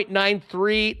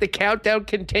 9.93. The countdown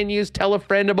continues. Tell a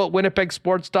friend about Winnipeg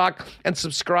Sports Talk and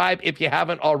subscribe if you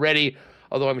haven't already.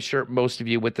 Although I'm sure most of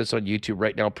you with us on YouTube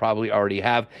right now probably already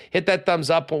have. Hit that thumbs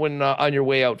up when on your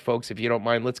way out, folks, if you don't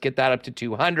mind. Let's get that up to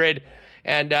 200.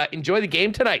 And enjoy the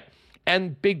game tonight.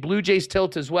 And big Blue Jays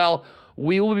tilt as well.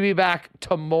 We will be back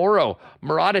tomorrow.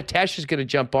 Murat Atesh is going to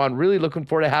jump on. Really looking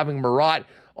forward to having Murat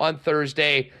on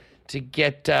Thursday to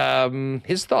get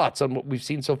his thoughts on what we've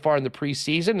seen so far in the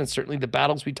preseason and certainly the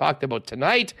battles we talked about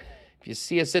tonight. If you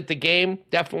see us at the game,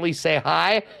 definitely say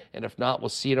hi. And if not, we'll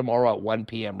see you tomorrow at 1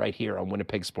 p.m. right here on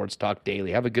Winnipeg Sports Talk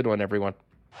Daily. Have a good one, everyone.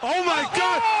 Oh, my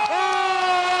God!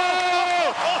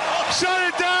 Oh! Shut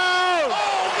it down!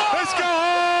 Let's go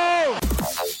home!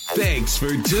 Thanks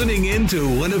for tuning in to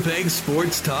Winnipeg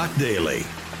Sports Talk Daily.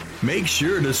 Make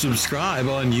sure to subscribe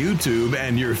on YouTube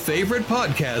and your favorite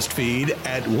podcast feed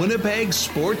at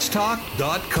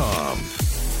winnipegsportstalk.com.